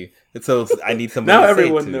 Thank you. So I need somebody. Now to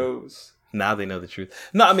everyone say it to. knows. Now they know the truth.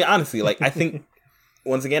 No, I mean, honestly, like, I think,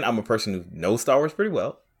 once again, I'm a person who knows Star Wars pretty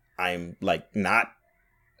well. I'm not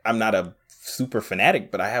a super fanatic,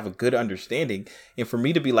 but I have a good understanding. And for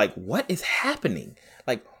me to be like, what is happening?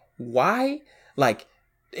 Like, why? Like,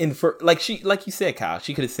 like you said, Kyle,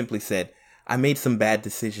 she could have simply said, I made some bad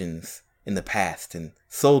decisions in the past and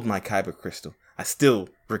sold my kyber crystal. I still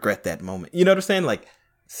regret that moment. You know what I'm saying? Like,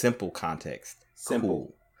 simple context. Simple.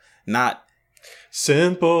 Cool. Not...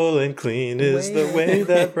 Simple and clean is the way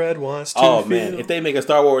that Brad wants to feel. Man, if they make a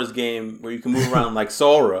Star Wars game where you can move around like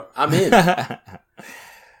Sora, I'm in.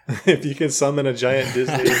 If you can summon a giant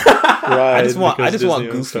Disney ride, I just want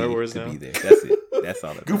Goofy Star Wars to now. be there. That's it. That's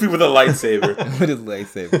all. Goofy with a lightsaber. With his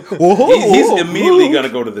lightsaber. He's immediately gonna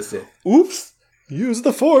go to the Sith. Oops. Use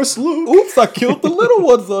the Force, Luke. Oops, I killed the little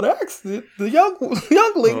ones on accident. The younglings.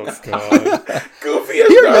 Oh, God. Goofy is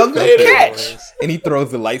here, youngling, catch! And he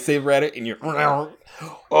throws the lightsaber at it, and you're...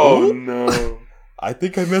 Oh, no. I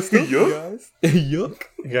think I messed up, you guys. Yuck.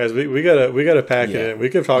 Guys, we gotta pack it in. We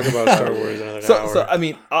could talk about Star Wars in another hour. So, I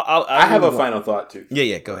mean, I have a final thought, too.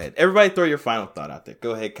 Yeah, go ahead. Everybody throw your final thought out there.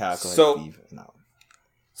 Go ahead, Kyle. Go ahead, Steve. No.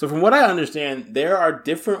 So, from what I understand, there are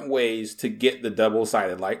different ways to get the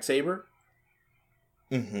double-sided lightsaber.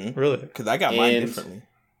 Mm-hmm. Really? Because I got mine differently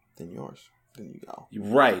than yours. Than you go.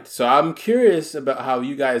 Right. So I'm curious about how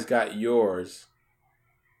you guys got yours.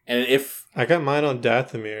 And if... I got mine on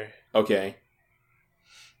Dathomir. Okay.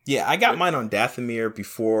 Yeah, I got mine on Dathomir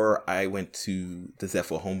before I went to the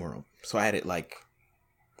Zephyr homeworld. So I had it like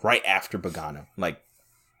right after Bogano. Like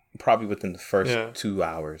probably within the first 2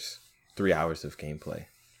 hours, 3 hours of gameplay.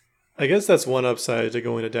 I guess that's one upside to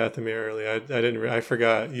going to Dathomir early. I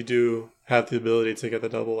forgot you do have the ability to get the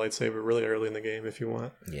double lightsaber really early in the game if you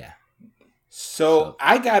want. Yeah. So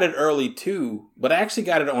I got it early too, but I actually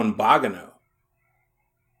got it on Bogano.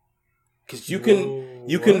 Because you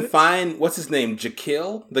can find, what's his name,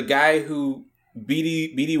 Jakil, the guy who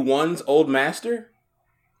BD1's old master.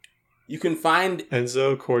 You can find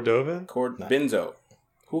Enzo Cordova? Benzo.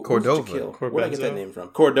 Cordova. Where did I get that name from?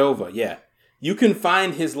 Cordova, yeah. You can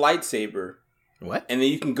find his lightsaber. What? And then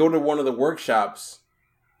you can go to one of the workshops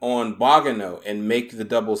on Bogano and make the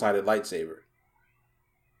double-sided lightsaber.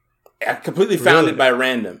 I completely found it by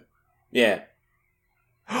random. Yeah.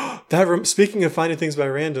 Speaking of finding things by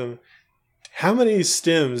random, how many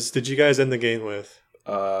stims did you guys end the game with?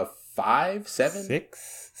 5, 7?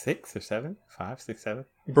 6 or 7? 5, 6, 7?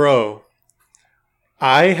 Bro,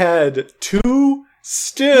 I had 2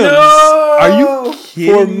 stims. No! Are you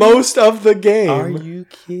kidding? For most of the game. Are you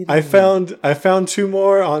kidding? I found 2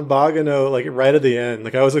 more on Bogano, like right at the end.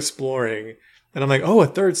 Like I was exploring, and I'm like, oh, a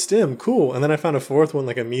 3rd stim, cool. And then I found a 4th one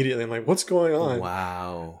like immediately. I'm like, what's going on?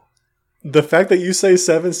 Wow. The fact that you say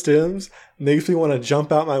 7 stims makes me want to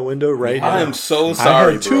jump out my window right now. I am so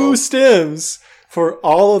sorry, I had 2 stims for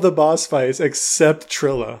all of the boss fights except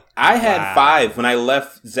Trilla. I had 5 when I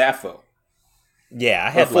left Zaffo. Yeah,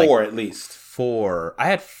 I had 4 at least. 4. I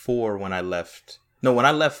had 4 when I left. No, when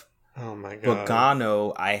I left oh my god,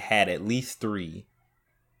 Bogano, I had at least 3.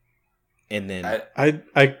 And then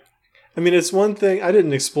I mean, it's one thing. I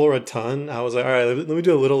didn't explore a ton. I was like, all right, let me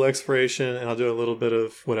do a little exploration, and I'll do a little bit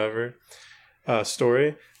of whatever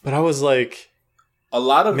story. But I was like, a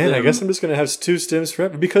lot of I guess I'm just gonna have 2 stims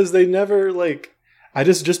forever because they never like. I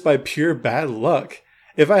just by pure bad luck.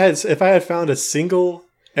 If I had found a single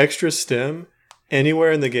extra stem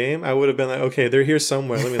anywhere in the game, I would have been like, okay, they're here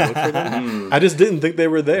somewhere. Let me look for them. I just didn't think they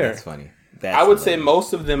were there. That's funny. I would say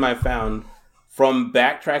most of them I found from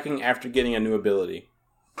backtracking after getting a new ability.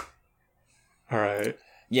 All right.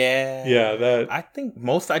 Yeah. I think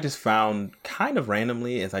most I just found kind of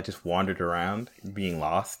randomly as I just wandered around, being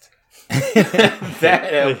lost.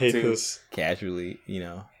 I hate this. Casually,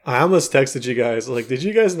 I almost texted you guys, like, did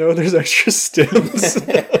you guys know there's extra stems?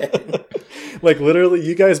 Like, literally,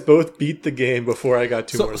 you guys both beat the game before I got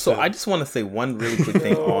two more stems. So I just want to say one really quick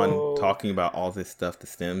thing on talking about all this stuff, the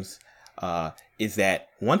stems, is that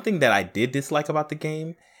one thing that I did dislike about the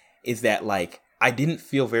game is that, like, I didn't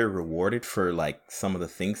feel very rewarded for, like, some of the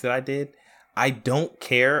things that I did. I don't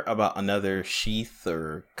care about another sheath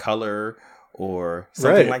or color or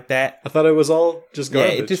something like that. I thought it was all just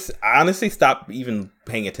garbage. I honestly stopped even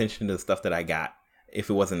paying attention to the stuff that I got if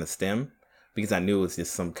it wasn't a stem, because I knew it was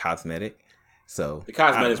just some cosmetic. So the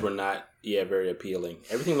cosmetics were not, very appealing.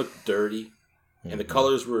 Everything looked dirty, and the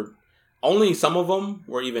colors were only some of them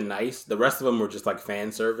were even nice. The rest of them were just like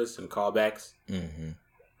fan service and callbacks. Mm-hmm.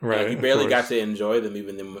 Right. And you barely got to enjoy them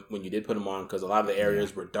even when you did put them on, because a lot of the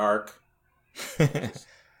areas were dark.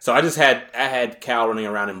 So I had Cal running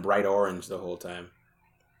around in bright orange the whole time.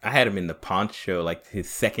 I had him in the poncho, like his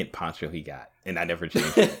second poncho he got, and I never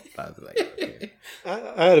changed it. I was like, okay.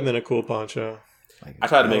 I had him in a cool poncho. I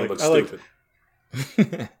tried to make him look stupid.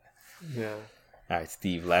 Yeah. All right,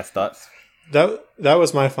 Steve, last thoughts? That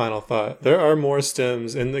was my final thought. There are more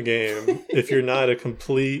stems in the game. If you're not a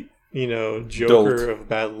complete, joker of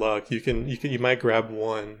bad luck, you might grab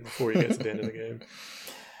one before you get to the end of the game.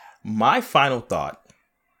 My final thought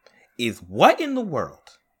is, what in the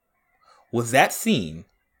world was that scene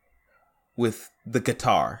with the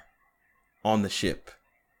guitar on the ship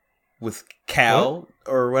with Cal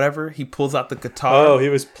or whatever? He pulls out the guitar. Oh, he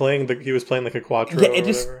was playing like a quattro. Yeah, it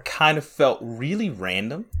just kind of felt really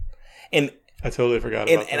random, and I totally forgot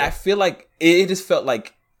about that. And I feel like it just felt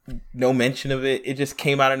like no mention of it. It just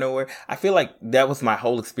came out of nowhere. I feel like that was my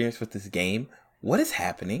whole experience with this game. What is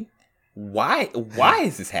happening? Why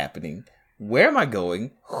is this happening? Where am I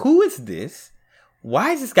going? Who is this?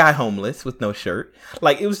 Why is this guy homeless with no shirt?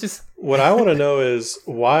 Like, it was just... What I want to know is,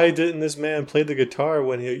 why didn't this man play the guitar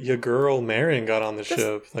when your girl Marion got on the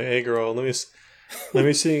ship? Like, hey girl, let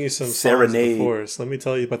me sing you some songs of the Force. Let me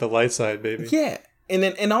tell you about the light side, baby. Yeah.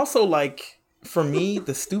 And also, like, for me,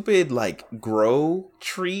 the stupid, like, grow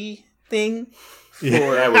tree thing.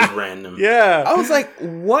 That was random. Yeah. I was like,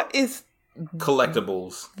 what is...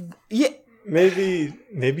 Collectibles. Yeah. Maybe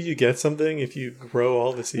you get something if you grow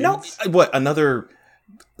all the seeds. No, what, another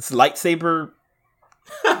lightsaber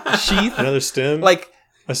sheath? Another stem? Like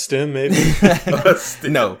a stem, maybe?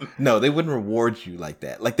 No, they wouldn't reward you like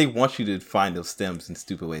that. Like, they want you to find those stems in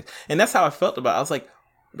stupid ways. And that's how I felt about it. I was like,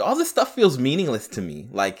 all this stuff feels meaningless to me.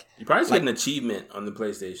 Like, you probably get an achievement on the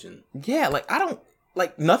PlayStation. Yeah, like, I don't,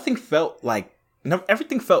 like, nothing felt like,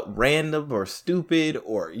 everything felt random or stupid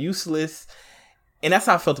or useless. And that's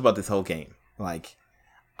how I felt about this whole game. Like,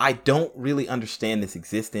 I don't really understand this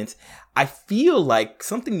existence. I feel like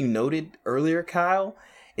something you noted earlier, Kyle,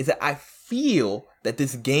 is that I feel that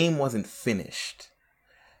this game wasn't finished.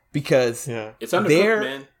 Because it's undercooked,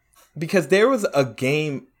 man. Because there was a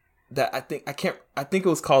game that I think it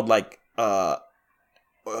was called like Jedi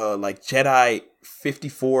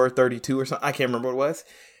 5432 or something. I can't remember what it was.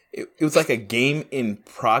 It was like a game in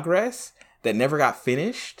progress that never got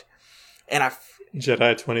finished. And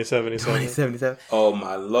Jedi 2077. 2077. Oh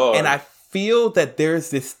my lord. And I feel that there's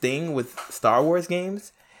this thing with Star Wars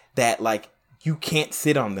games that, like, you can't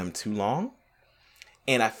sit on them too long.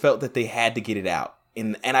 And I felt that they had to get it out.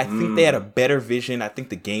 And I think they had a better vision. I think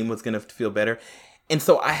the game was going to feel better. And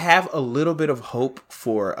so I have a little bit of hope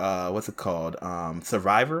for, what's it called?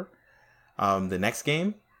 Survivor. The next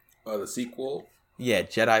game. The sequel? Yeah,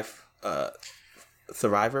 Jedi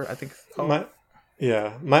Survivor, I think it's called.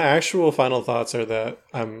 My actual final thoughts are that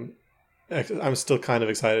I'm still kind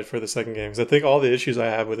of excited for the second game, because I think all the issues I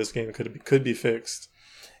have with this game could be fixed.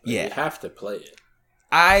 Yeah, you have to play it.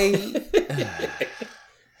 I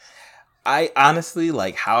honestly,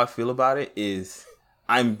 like, how I feel about it is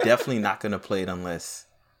I'm definitely not gonna play it unless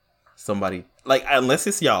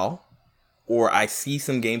it's y'all, or I see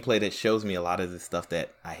some gameplay that shows me a lot of the stuff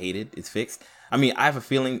that I hated is fixed. I mean, I have a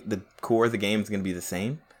feeling the core of the game is gonna be the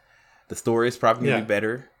same. The story is probably going to be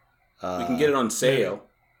better. We can get it on sale.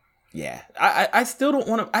 Yeah. I still don't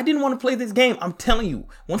want to... I didn't want to play this game. I'm telling you.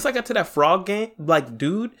 Once I got to that frog game, like,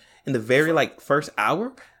 dude, in the very, like, first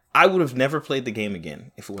hour, I would have never played the game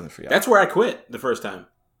again if it wasn't for y'all. That's where I quit the first time.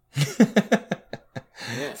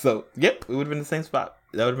 So, yep, it would have been the same spot.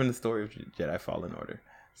 That would have been the story of Jedi Fallen Order.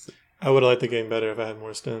 So. I would have liked the game better if I had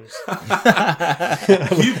more stems.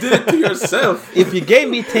 You did it to yourself. If you gave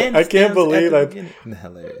me 10 I can't believe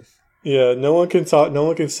hilarious. Yeah, no one can talk. No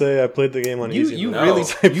one can say I played the game on easy. You mode. really,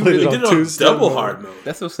 I played it on double hard mode.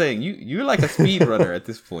 That's what I'm saying. You're like a speedrunner at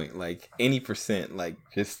this point. Like any percent, like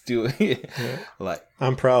just do it. Yeah. Like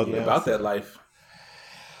I'm proud about that life.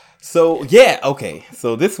 So yeah, okay.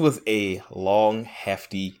 So this was a long,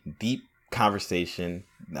 hefty, deep conversation.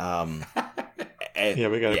 Yeah,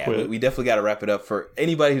 we gotta quit. We definitely got to wrap it up. For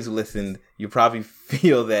anybody who's listened, you probably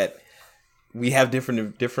feel that we have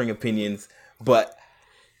differing opinions, but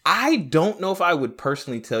I don't know if I would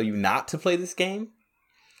personally tell you not to play this game,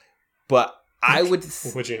 but I would.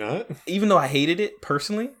 Would you not? Even though I hated it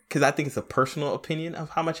personally, because I think it's a personal opinion of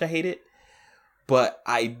how much I hate it, but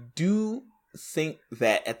I do think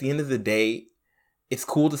that at the end of the day, it's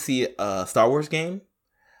cool to see a Star Wars game.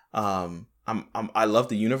 I love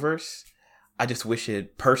the universe. I just wish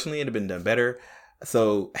it had been done better.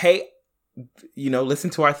 So hey, listen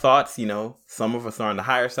to our thoughts. Some of us are on the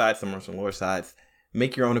higher side, some of us on the lower sides.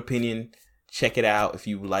 Make your own opinion. Check it out if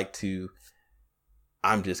you would like to.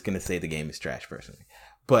 I'm just going to say the game is trash personally.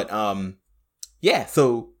 But yeah,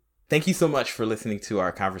 so thank you so much for listening to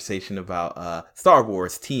our conversation about Star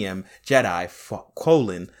Wars TM Jedi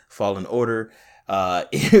Fallen Order.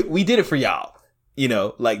 We did it for y'all.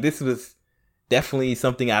 This was definitely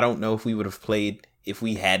something I don't know if we would have played if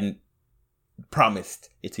we hadn't promised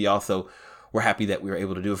it to y'all. So we're happy that we were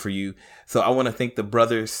able to do it for you. So I want to thank the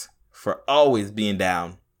brothers for always being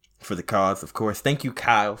down for the cause, of course. Thank you,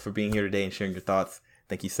 Kyle, for being here today and sharing your thoughts.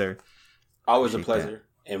 Thank you, sir. Always a pleasure.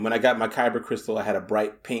 That. And when I got my Kyber crystal, I had a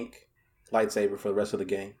bright pink lightsaber for the rest of the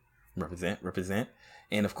game. Represent.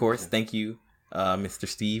 And of course, thank you, Mr.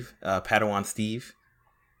 Steve, Padawan Steve.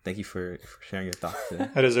 Thank you for sharing your thoughts today.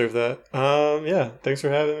 I deserve that. Yeah, thanks for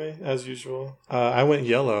having me, as usual. I went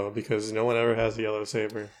yellow because no one ever has a yellow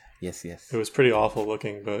saber. Yes. It was pretty awful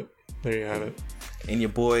looking, but there you have it. And your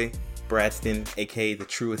boy, Bradston, a.k.a. the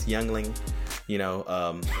truest youngling.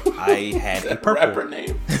 I had a purple. Rapper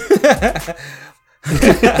name.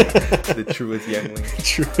 The truest youngling.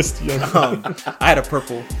 Truest youngling. I had a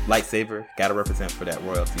purple lightsaber. Gotta represent for that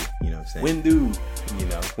royalty. You know what I'm saying? Windu.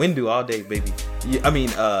 Windu all day, baby.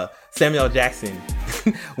 Samuel Jackson.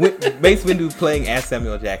 Mace Windu playing as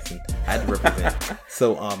Samuel Jackson. I had to represent.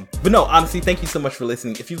 So, but no, honestly, thank you so much for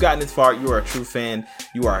listening. If you've gotten this far, you are a true fan.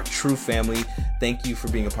 You are a true family. Thank you for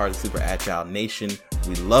being a part of the Super Agile Nation.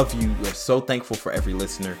 We love you. We're so thankful for every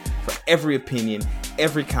listener, for every opinion,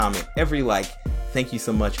 every comment, every like. Thank you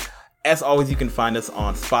so much. As always, you can find us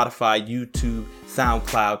on Spotify, YouTube,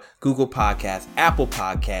 SoundCloud, Google Podcasts, Apple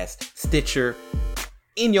Podcasts, Stitcher,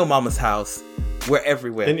 in your mama's house. We're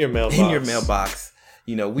everywhere. In your mailbox.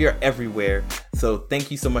 We are everywhere. So thank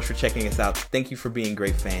you so much for checking us out. Thank you for being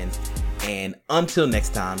great fans. And until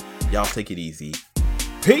next time, y'all take it easy.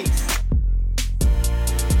 Peace.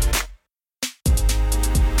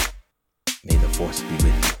 May the force be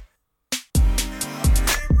with you.